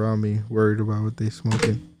that's around me worried about what they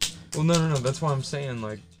smoking. Well, no. That's why I'm saying,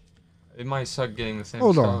 like, it might suck getting the same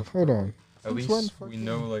Hold stuff. on. At Which least one we fucking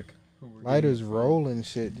know, like, who we're Lighters getting it from. rolling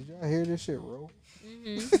shit. Did y'all hear this shit roll?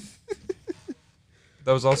 Mm-hmm.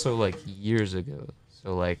 That was also, like, years ago.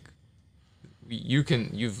 So, like,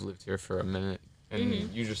 you've lived here for a minute, and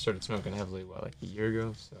Mhm. you just started smoking heavily, like, a year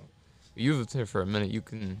ago? So, you've lived here for a minute. You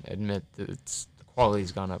can admit that the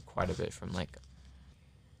quality's gone up quite a bit from, like,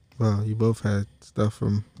 Well, you both had stuff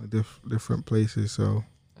from different places, so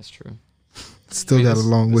that's true. still I mean, got a this-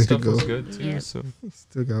 long this way to stuff go. was good, too, Yep. so.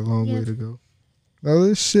 Still got a long way Yep. to go. Now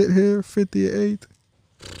this shit here, 58.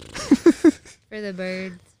 For the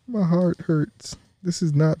birds. My heart hurts. This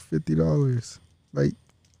is not $50. Like,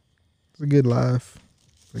 it's a good laugh.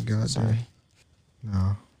 But goddamn. Sorry.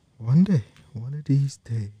 No. One day, one of these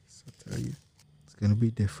days, I tell you, it's gonna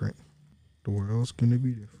be different. The world's gonna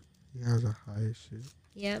be different. He has a high shit.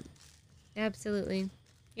 Yep. Absolutely.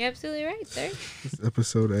 You're absolutely right, sir. This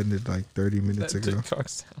episode ended like 30 minutes That ago. TikTok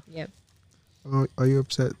sound. Yep. Oh, are you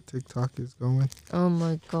upset TikTok is going? Oh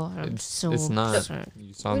my god, I'm It's so not. upset.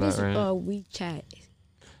 You saw What that, is right? WeChat?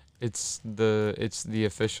 It's the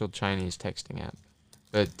official Chinese texting app.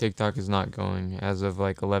 But TikTok is not going. As of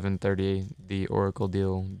like 11:30, the Oracle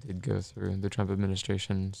deal did go through. The Trump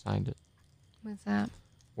administration signed it. What's that?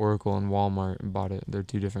 Oracle and Walmart bought it. They're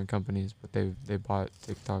two different companies, but they bought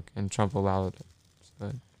TikTok, and Trump allowed it.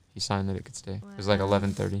 So he signed that it could stay. It was like Wow.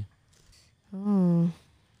 11:30. Oh.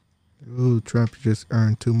 Ooh, Trump just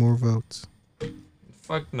earned 2 more votes.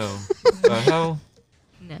 Fuck no. The hell?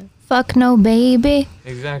 No. Fuck no, baby.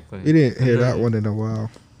 Exactly. We didn't hear And that then- one in a while.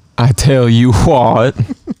 I tell you what.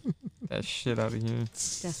 That shit out of here.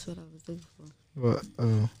 That's what I was looking for. Well,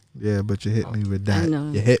 oh, yeah, but you hit me with I that.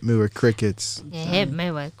 know. You hit me with crickets. You hit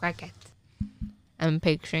me with crickets. I'm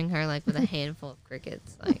picturing her like with a handful of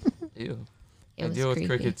crickets. Like Ew. it I was deal with creepy.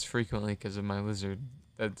 crickets frequently because of my lizard.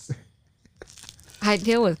 That's. I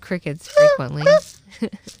deal with crickets frequently.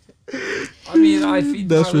 I mean, I feed.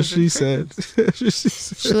 That's my what she lizard said. That's what she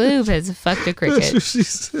said. Shloop has fucked a That's what cricket. she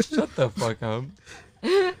said. Shut the fuck up.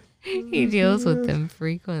 He deals with them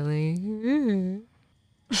frequently.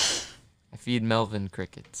 I feed Melvin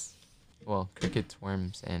crickets. Well, crickets,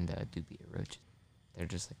 worms, and dubia roaches. They're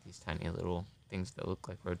just like these tiny little things that look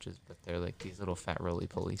like roaches, but they're like these little fat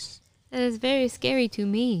roly-polies. That is very scary to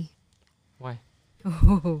me. Why?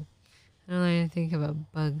 Oh, I don't like to think about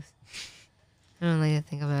bugs. I don't like to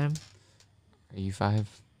think about them. Are you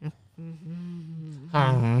 5?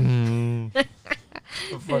 Mm-hmm.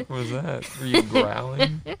 The fuck was that? Were you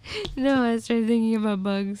growling? No, I started thinking about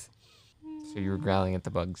bugs. So you were growling at the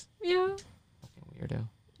bugs. Yeah. Fucking weirdo.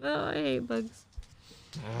 Oh, I hate bugs.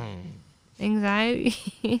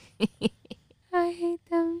 Anxiety. I hate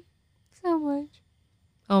them so much.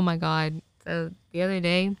 Oh my god. So the other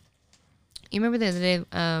day, you remember the other day,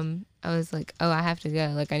 I was like, oh, I have to go.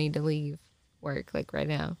 Like, I need to leave work, like, right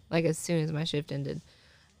now. Like, as soon as my shift ended.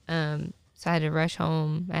 So I had to rush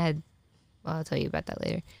home. Well, I'll tell you about that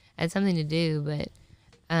later. I had something to do, but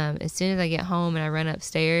as soon as I get home and I run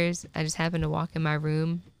upstairs, I just happen to walk in my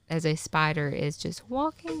room as a spider is just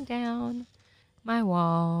walking down my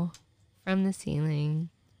wall from the ceiling.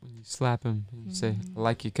 When you slap him and you say, I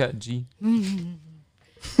like your cut, G.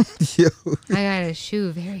 Yo, I got a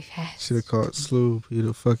shoe very fast. should have caught Sloop. He'd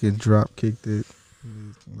have fucking drop kicked it.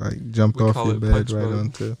 Like, jumped We off call your it bed punch right mode.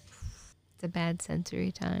 onto. It's a bad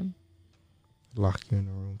sensory time. Lock you in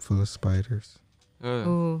a room full of spiders.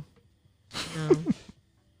 Oh, no.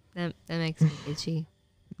 That makes me itchy.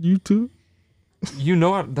 You too? You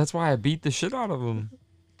know what? That's why I beat the shit out of him.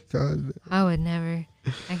 God. I would never.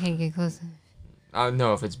 I can't get close.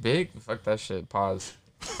 No, if it's big, fuck that shit. Pause.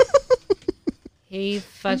 He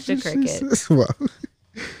fucked a She cricket. says, wow.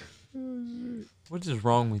 What is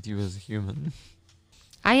wrong with you as a human?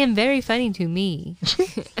 I am very funny to me.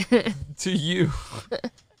 To you.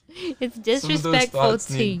 It's those disrespectful thoughts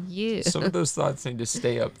to need- you. Some of those thoughts need to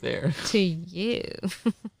stay up there. To you.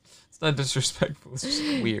 It's not disrespectful. It's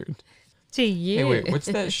just weird. To you. Hey, wait. What's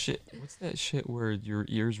that shit? What's that shit where your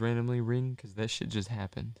ears randomly ring? Because that shit just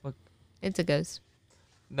happened. Look. It's a ghost.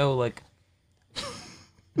 No, like.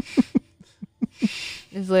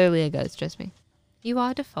 It's literally a ghost, trust me. You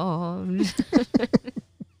are deformed.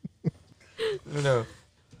 No.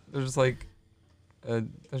 There's like a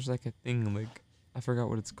thing, like, I forgot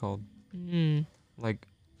what it's called. Mm. Like,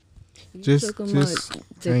 You Just- took 'em just out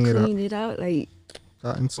to hang it up. clean it out, like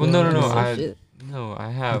Cotton well, no, swab. no, some I shit. No, I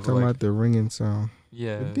I'm have. talking about the ringing sound.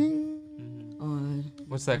 Yeah. The ding. Mhm.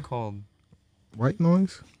 What's that called? White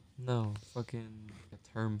noise? No, fucking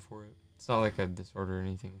a term for it. It's not like a disorder or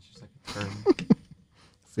anything. It's just like a term.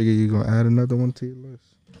 Figure you're gonna add another one to your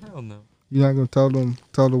list. Hell no. You're not gonna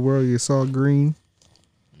tell the world you saw green?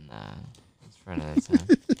 Nah, it's for another time.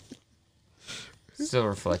 Still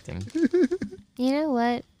reflecting. You know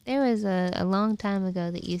what? There was a long time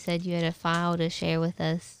ago that you said you had a file to share with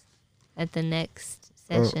us at the next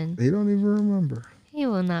session. He don't even remember. He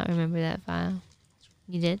will not remember that file.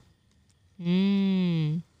 You did?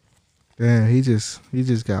 Mmm. Damn, he just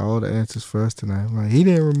got all the answers for us tonight. I'm like, he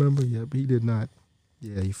didn't remember yet, but he did not.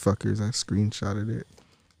 Yeah, you fuckers, I screenshotted it.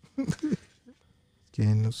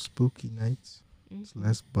 Getting those spooky nights. It's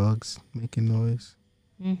less bugs making noise.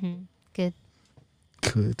 Mm-hmm. Good.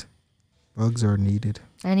 Good. Bugs are needed.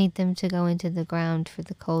 I need them to go into the ground for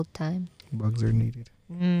the cold time. Bugs are needed.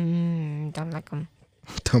 Don't like them.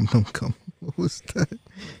 Dum dum cum. What was that?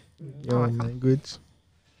 Your language.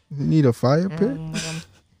 You need a fire pit?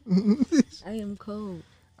 I am cold.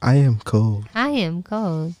 I am cold. I am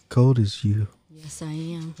cold. Cold is you. Yes, I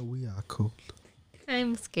am. We are cold.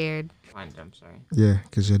 I'm scared. I'm sorry. Yeah,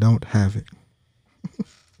 because you don't have it.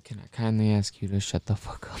 Can I kindly ask you to shut the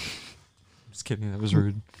fuck up? I'm just kidding. That was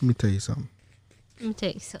rude. Let me tell you something. Let me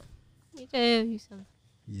tell you something. Let me tell you something.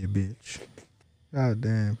 Yeah, bitch. God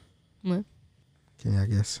damn. What? Can y'all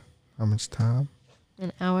guess how much time?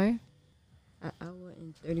 An hour? An hour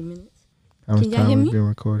and 30 minutes. How much Can y'all time hear we've me? been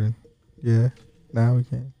recording? Yeah. Now we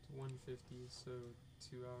can. 150, so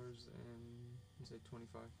 2 hours and you say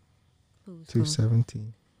 25. Who's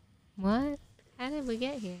 2:17. What? How did we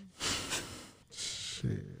get here?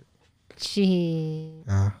 Shit. Gee.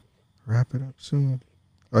 Wrap it up soon.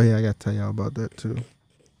 Oh yeah, I gotta tell y'all about that too.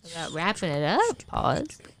 About wrapping it up?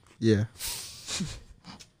 Pause. Yeah.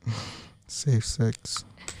 Safe sex.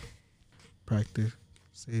 Practice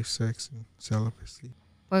safe sex and celibacy.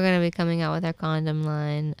 We're going to be coming out with our condom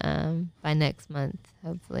line by next month,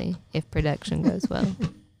 hopefully, if production goes well.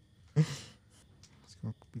 It's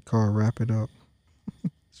gonna be called Wrap It Up.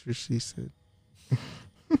 That's what she said.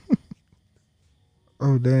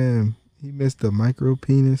 Oh damn. He missed the micro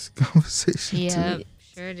penis conversation Yep, too.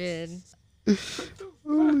 sure did.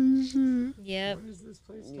 Holy shit. Yep,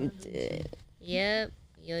 You did. yep.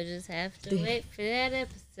 You'll just have to wait for that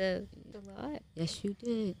episode. A lot. Yes, you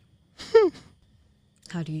did.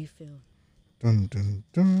 How do you feel? Dun dun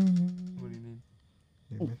dun. What do you mean?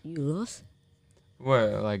 Yeah, You lost?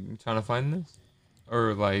 What, like trying to find this?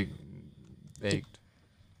 Or like baked?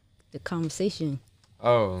 The conversation.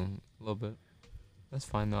 Oh, a little bit. That's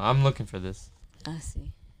fine though. I'm looking for this. I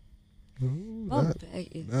see. Ooh, My that, back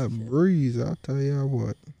is that breeze, I'll tell y'all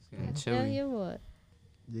what. It's getting I tell chilly. you what.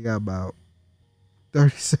 You got about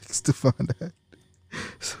 30 seconds to find that.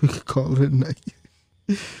 So we can call it a night.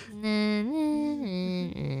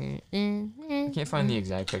 I can't find the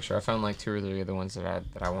exact picture. I found like 2 or 3 of the ones that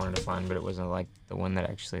I wanted to find, but it wasn't like the one that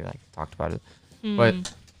actually like talked about it.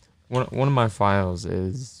 But one of my files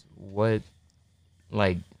is what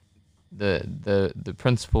like the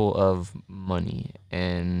principle of money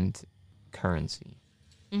and currency.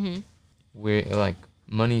 Where like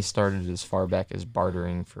money started as far back as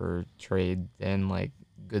bartering for trade and like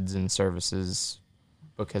goods and services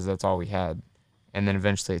because that's all we had. And then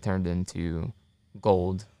eventually it turned into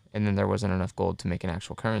gold, and then there wasn't enough gold to make an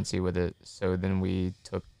actual currency with it. So then we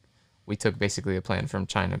took basically a plan from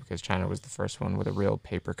China because China was the first one with a real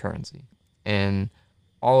paper currency. And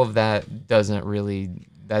all of that doesn't really,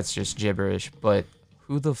 that's just gibberish, but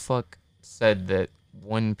who the fuck said that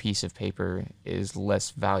one piece of paper is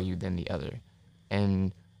less value than the other?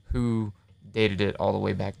 And who dated it all the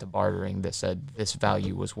way back to bartering that said this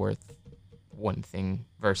value was worth one thing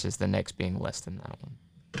versus the next being less than that one?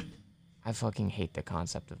 I fucking hate the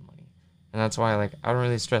concept of money. And that's why like I don't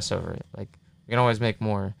really stress over it. Like we can always make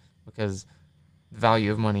more because the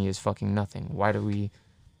value of money is fucking nothing. Why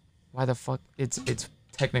the fuck it's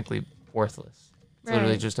technically worthless. It's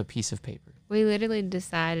literally Right. just a piece of paper. We literally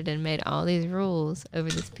decided and made all these rules over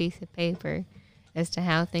this piece of paper as to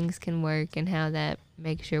how things can work and how that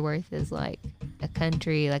makes your worth as like a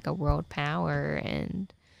country, like a world power,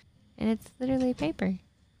 and it's literally paper.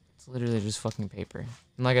 It's literally just fucking paper.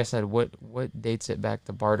 And like I said, what dates it back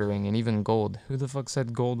to bartering and even gold? Who the fuck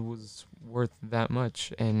said gold was worth that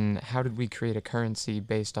much? And how did we create a currency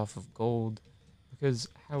based off of gold? Because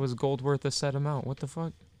how is gold worth a set amount? What the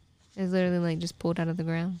fuck? It's literally like just pulled out of the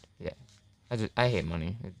ground. Yeah. I hate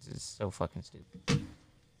money. It's just so fucking stupid.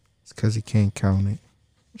 It's because he can't count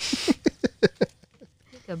it.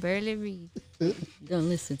 You could barely read. Don't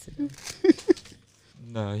listen to them.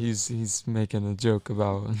 No, he's making a joke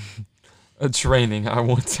about a training I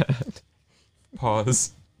once had.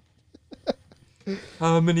 Pause.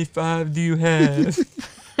 How many 5 do you have?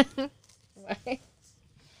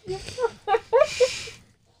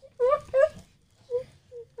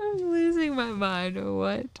 I'm losing my mind or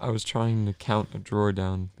what? I was trying to count a drawer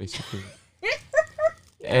down, basically.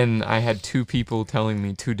 And I had 2 people telling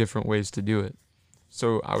me 2 different ways to do it.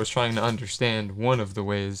 So I was trying to understand one of the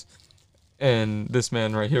ways. And this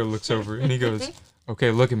man right here looks over and he goes, okay,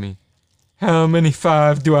 look at me. How many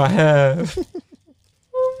 5 do I have?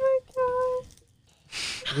 Oh my god.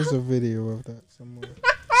 There's a video of that somewhere.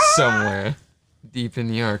 Somewhere. Deep in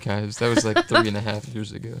the archives. That was like 3.5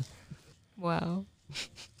 years ago. Wow.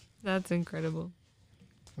 That's incredible.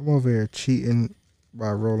 I'm over here cheating by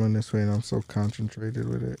rolling this way, and I'm so concentrated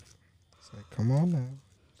with it. It's like, come on now.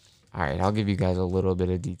 Alright, I'll give you guys a little bit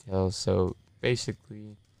of details. So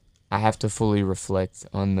basically, I have to fully reflect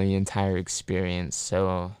on the entire experience.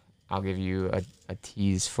 So I'll give you a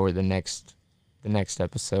tease for the next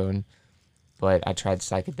episode. But I tried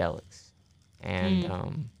psychedelics. And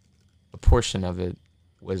a portion of it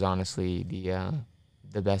was honestly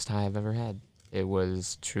the best high I've ever had. It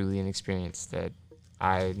was truly an experience that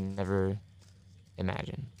I never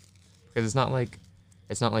imagined. Because it's not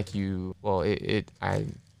like you, well, to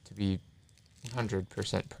be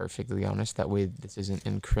 100% perfectly honest, that way this isn't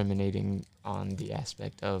incriminating on the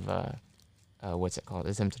aspect of, what's it called,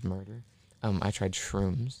 attempted murder. I tried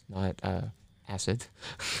shrooms, not acid.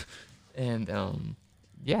 And,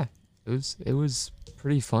 yeah, it was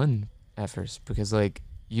pretty fun at first, because, like,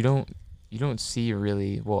 you don't see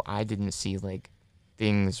really, well, I didn't see, like,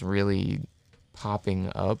 things really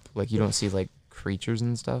popping up. Like, you don't see, like, creatures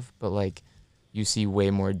and stuff, but, like, you see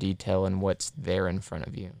way more detail in what's there in front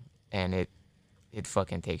of you. And it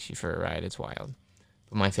fucking takes you for a ride. It's wild.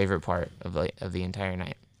 But my favorite part of the entire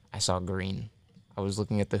night, I saw green. I was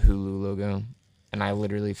looking at the Hulu logo, and I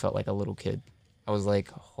literally felt like a little kid. I was like,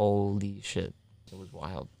 holy shit. It was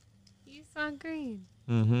wild. You saw green.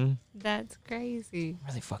 Mm-hmm. That's crazy.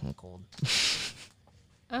 Really fucking cold.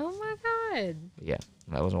 Oh my god. But yeah,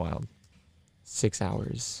 that was wild. 6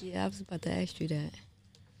 hours. Yeah, I was about to ask you that.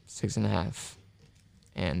 6.5.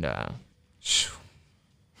 And,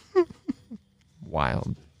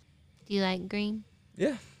 wild. Do you like green?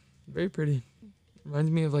 Yeah, very pretty.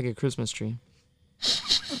 Reminds me of, like, a Christmas tree.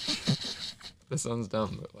 That sounds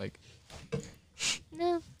dumb, but, like...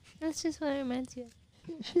 No, that's just what it reminds you of.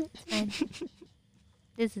 It's fine.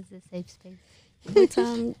 This is a safe space. What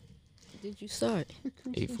time did you start?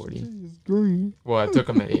 8:40. It's green. Well, I took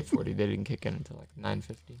them at 8:40. They didn't kick in until, like,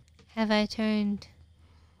 9:50. Have I turned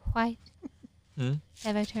white? Hmm?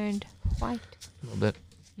 Have I turned white? A little bit.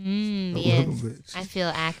 A Yes. little bit. I feel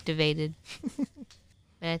activated.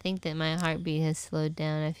 But I think that my heartbeat has slowed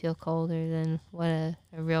down. I feel colder than what a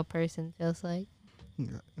real person feels like.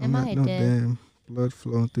 Am Not I no dead? damn blood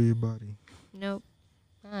flowing through your body. Nope.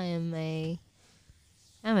 I'm a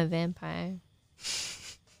vampire.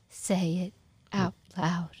 Say it out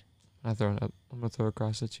loud. I throw it up. I'm gonna throw it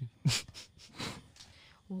across at you.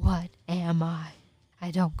 What am I?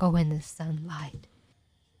 I don't go in the sunlight.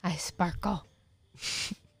 I sparkle.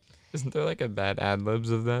 Isn't there like a bad ad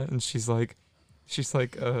libs of that? And she's like, she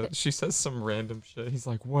says some random shit. He's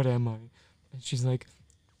like, what am I? And she's like,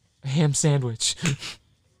 a ham sandwich.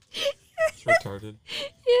 It's retarded.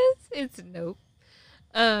 Yes, it's nope.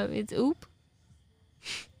 It's oop.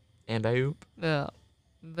 And I oop. Well,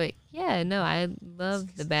 but yeah, no, I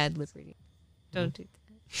love the bad lip reading. Don't do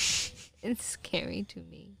that. It's scary to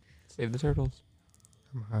me. Save the turtles.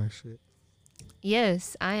 I'm high as shit.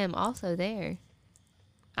 Yes, I am also there.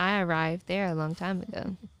 I arrived there a long time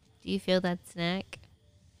ago. Do you feel that snack?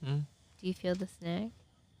 Hmm? Do you feel the snack?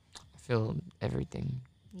 I feel everything.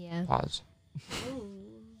 Yeah. Pause.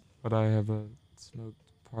 But I have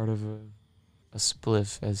smoked part of a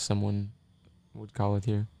spliff, as someone would call it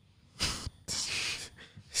here. This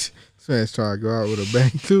man's trying to go out with a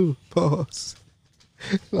bang too. Pause.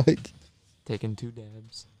 Like, Taking 2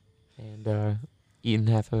 dabs and eating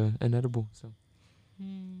half an edible. So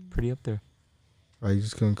pretty up there. right, you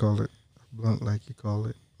just couldn't call it a blunt like you call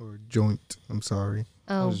it, or a joint. I'm sorry.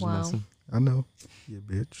 I Oh was just wow. messing. I know. You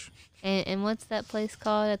bitch. And what's that place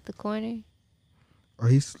called at the corner? Oh,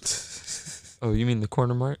 he's. Oh, you mean the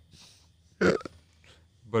corner mart?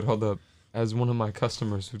 But hold up. As one of my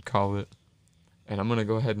customers would call it, and I'm going to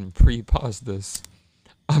go ahead and pre-pause this,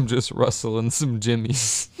 I'm just rustling some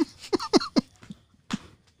jimmies.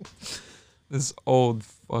 This old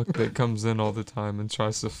fuck that comes in all the time and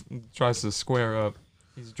tries to square up.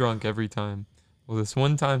 He's drunk every time. Well, this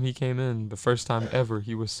one time he came in, the first time ever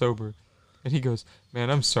he was sober, And he goes, man,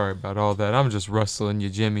 I'm sorry about all that. I'm just rustling your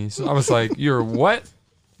jimmies. I was like, you're what?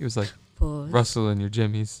 He was like, Pause. rustling your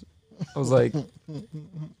jimmies. I was like,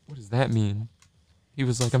 what does that mean? He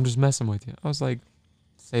was like, I'm just messing with you. I was like,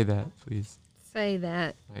 say that, please. Say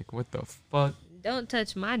that. Like, what the fuck? Don't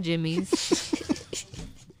touch my jimmies.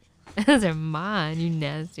 Those are mine, you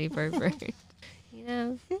nasty pervert. You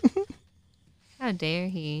know? How dare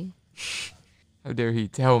he? How dare he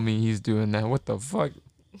tell me he's doing that? What the fuck?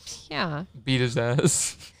 Yeah. Beat his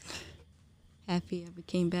ass. Happy ever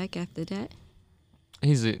came back after that?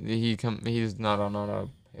 He's not on auto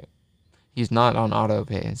pay. He's not on auto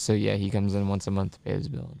pay. So yeah, he comes in once a month to pay his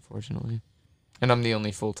bill, unfortunately. And I'm the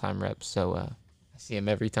only full-time rep, so I see him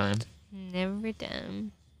every time. Every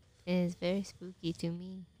time. It is very spooky to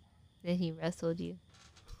me that he wrestled you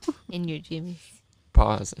in your jimmies.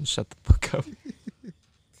 Pause and shut the fuck up.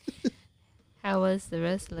 How was the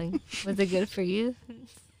wrestling? Was it good for you?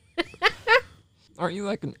 Aren't you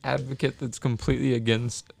like an advocate that's completely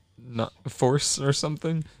against not force or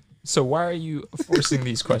something? So why are you forcing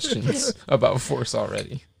these questions about force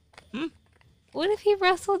already? What if he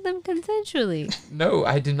wrestled them consensually? No,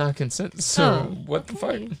 I did not consent. So what the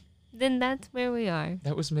okay. fuck? Then that's where we are.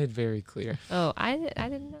 That was made very clear. Oh, I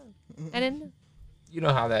didn't know. I didn't know. You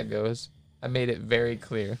know how that goes. I made it very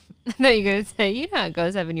clear. I thought you were going to say, you know how it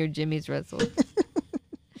goes having your jimmies wrestled.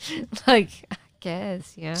 Like, I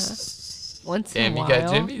guess, yeah. Once Damn, in a you while.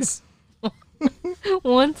 got jimmies?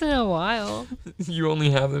 Once in a while. You only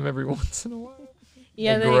have them every once in a while?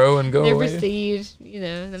 Yeah, they grow and go they away? recede, you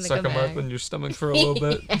know, and then they Suck come them back. up in your stomach for a little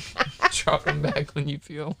bit. Drop them back when you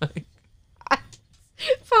feel like...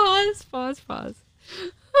 Pause.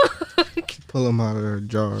 Pull them out of their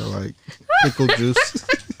jar like pickle juice.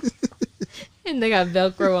 And they got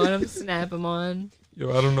Velcro on them, snap them on. Yo,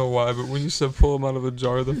 I don't know why, but when you said pull them out of a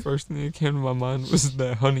jar, the first thing that came to my mind was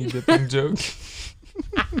that honey dipping joke.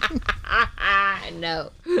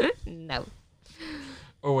 No.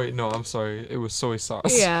 Oh, wait, no, I'm sorry. It was soy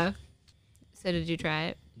sauce. Yeah. So did you try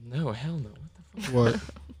it? No, hell no. What the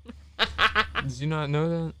fuck? What? Did you not know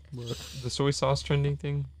that? What? The soy sauce trending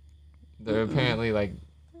thing? They're apparently like...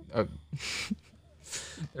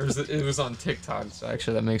 it was on TikTok, so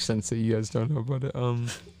actually that makes sense that you guys don't know about it.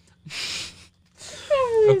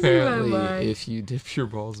 Apparently, if you dip your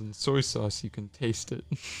balls in soy sauce, you can taste it.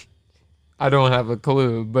 I don't have a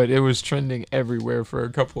clue, but it was trending everywhere for a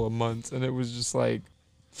couple of months, and it was just like,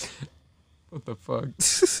 what the fuck?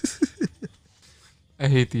 I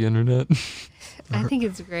hate the internet. I think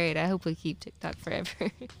it's great. I hope we keep TikTok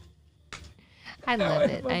forever. I love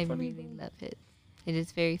it. I really love it. It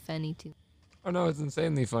is very funny too. Oh no, it's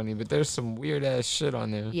insanely funny, but there's some weird ass shit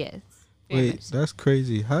on there. Yes. very Wait, much so. that's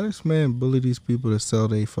crazy. How does man bully these people to sell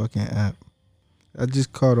their fucking app? I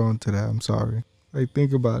just caught on to that. I'm sorry. Like,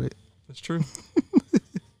 think about it. That's true.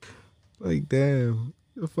 Like, damn,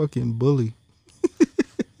 you're a fucking bully. A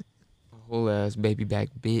whole ass baby back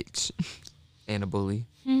bitch. And a bully.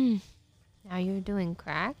 Now you're doing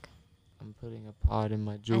crack I'm putting a pod in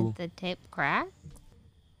my jewel. at the tip crack?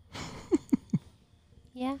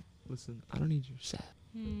 Yeah. Listen, I don't need your sap.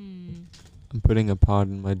 Hmm. I'm putting a pod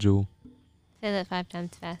in my jewel. Say that 5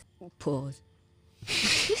 times fast. Pause.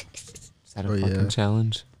 Is that a Oh, fucking yeah.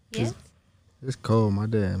 challenge? Yes. It's cold. My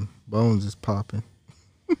damn bones is popping.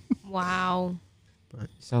 Wow. You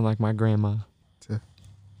sound like my grandma.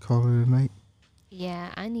 Call it a night.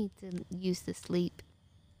 Yeah, I need to use the sleep.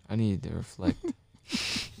 I need to reflect.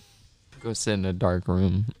 Go sit in a dark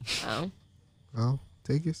room. Oh. Well,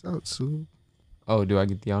 take us out soon. Oh, do I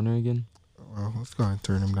get the honor again? Well, let's go ahead and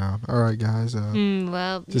turn him down. All right, guys. Well,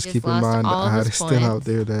 you Just keep in lost mind all that his it's still out points.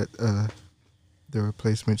 there that the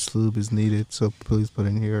replacement sloob is needed. So please put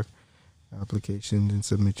in your application and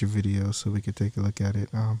submit your video so we can take a look at it.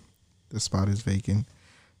 The spot is vacant.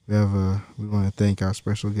 We want to thank our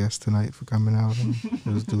special guest tonight for coming out. And it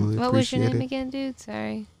was duly What was your appreciated. name again, dude?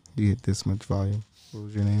 Sorry. You get this much volume. What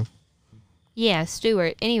was your name? Yeah,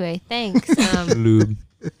 Stuart. Anyway, thanks. Lube.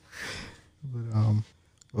 But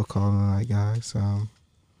we'll call it a night, guys.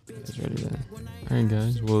 It's ready then. Alright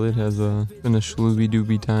guys, well it has been a shlooby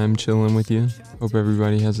dooby time chilling with you. Hope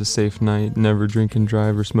everybody has a safe night. Never drink and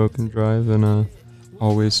drive or smoke and drive, and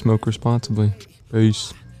always smoke responsibly.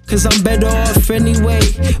 Peace. Cause I'm better off anyway,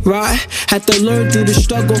 right? Had to learn through the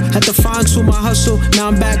struggle, had to find to my hustle. Now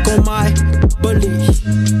I'm back on my bully.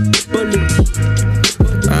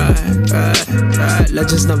 Right.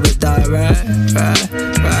 Legends never die, right.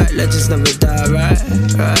 Legends never die, right.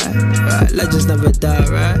 Legends never die,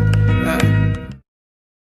 right.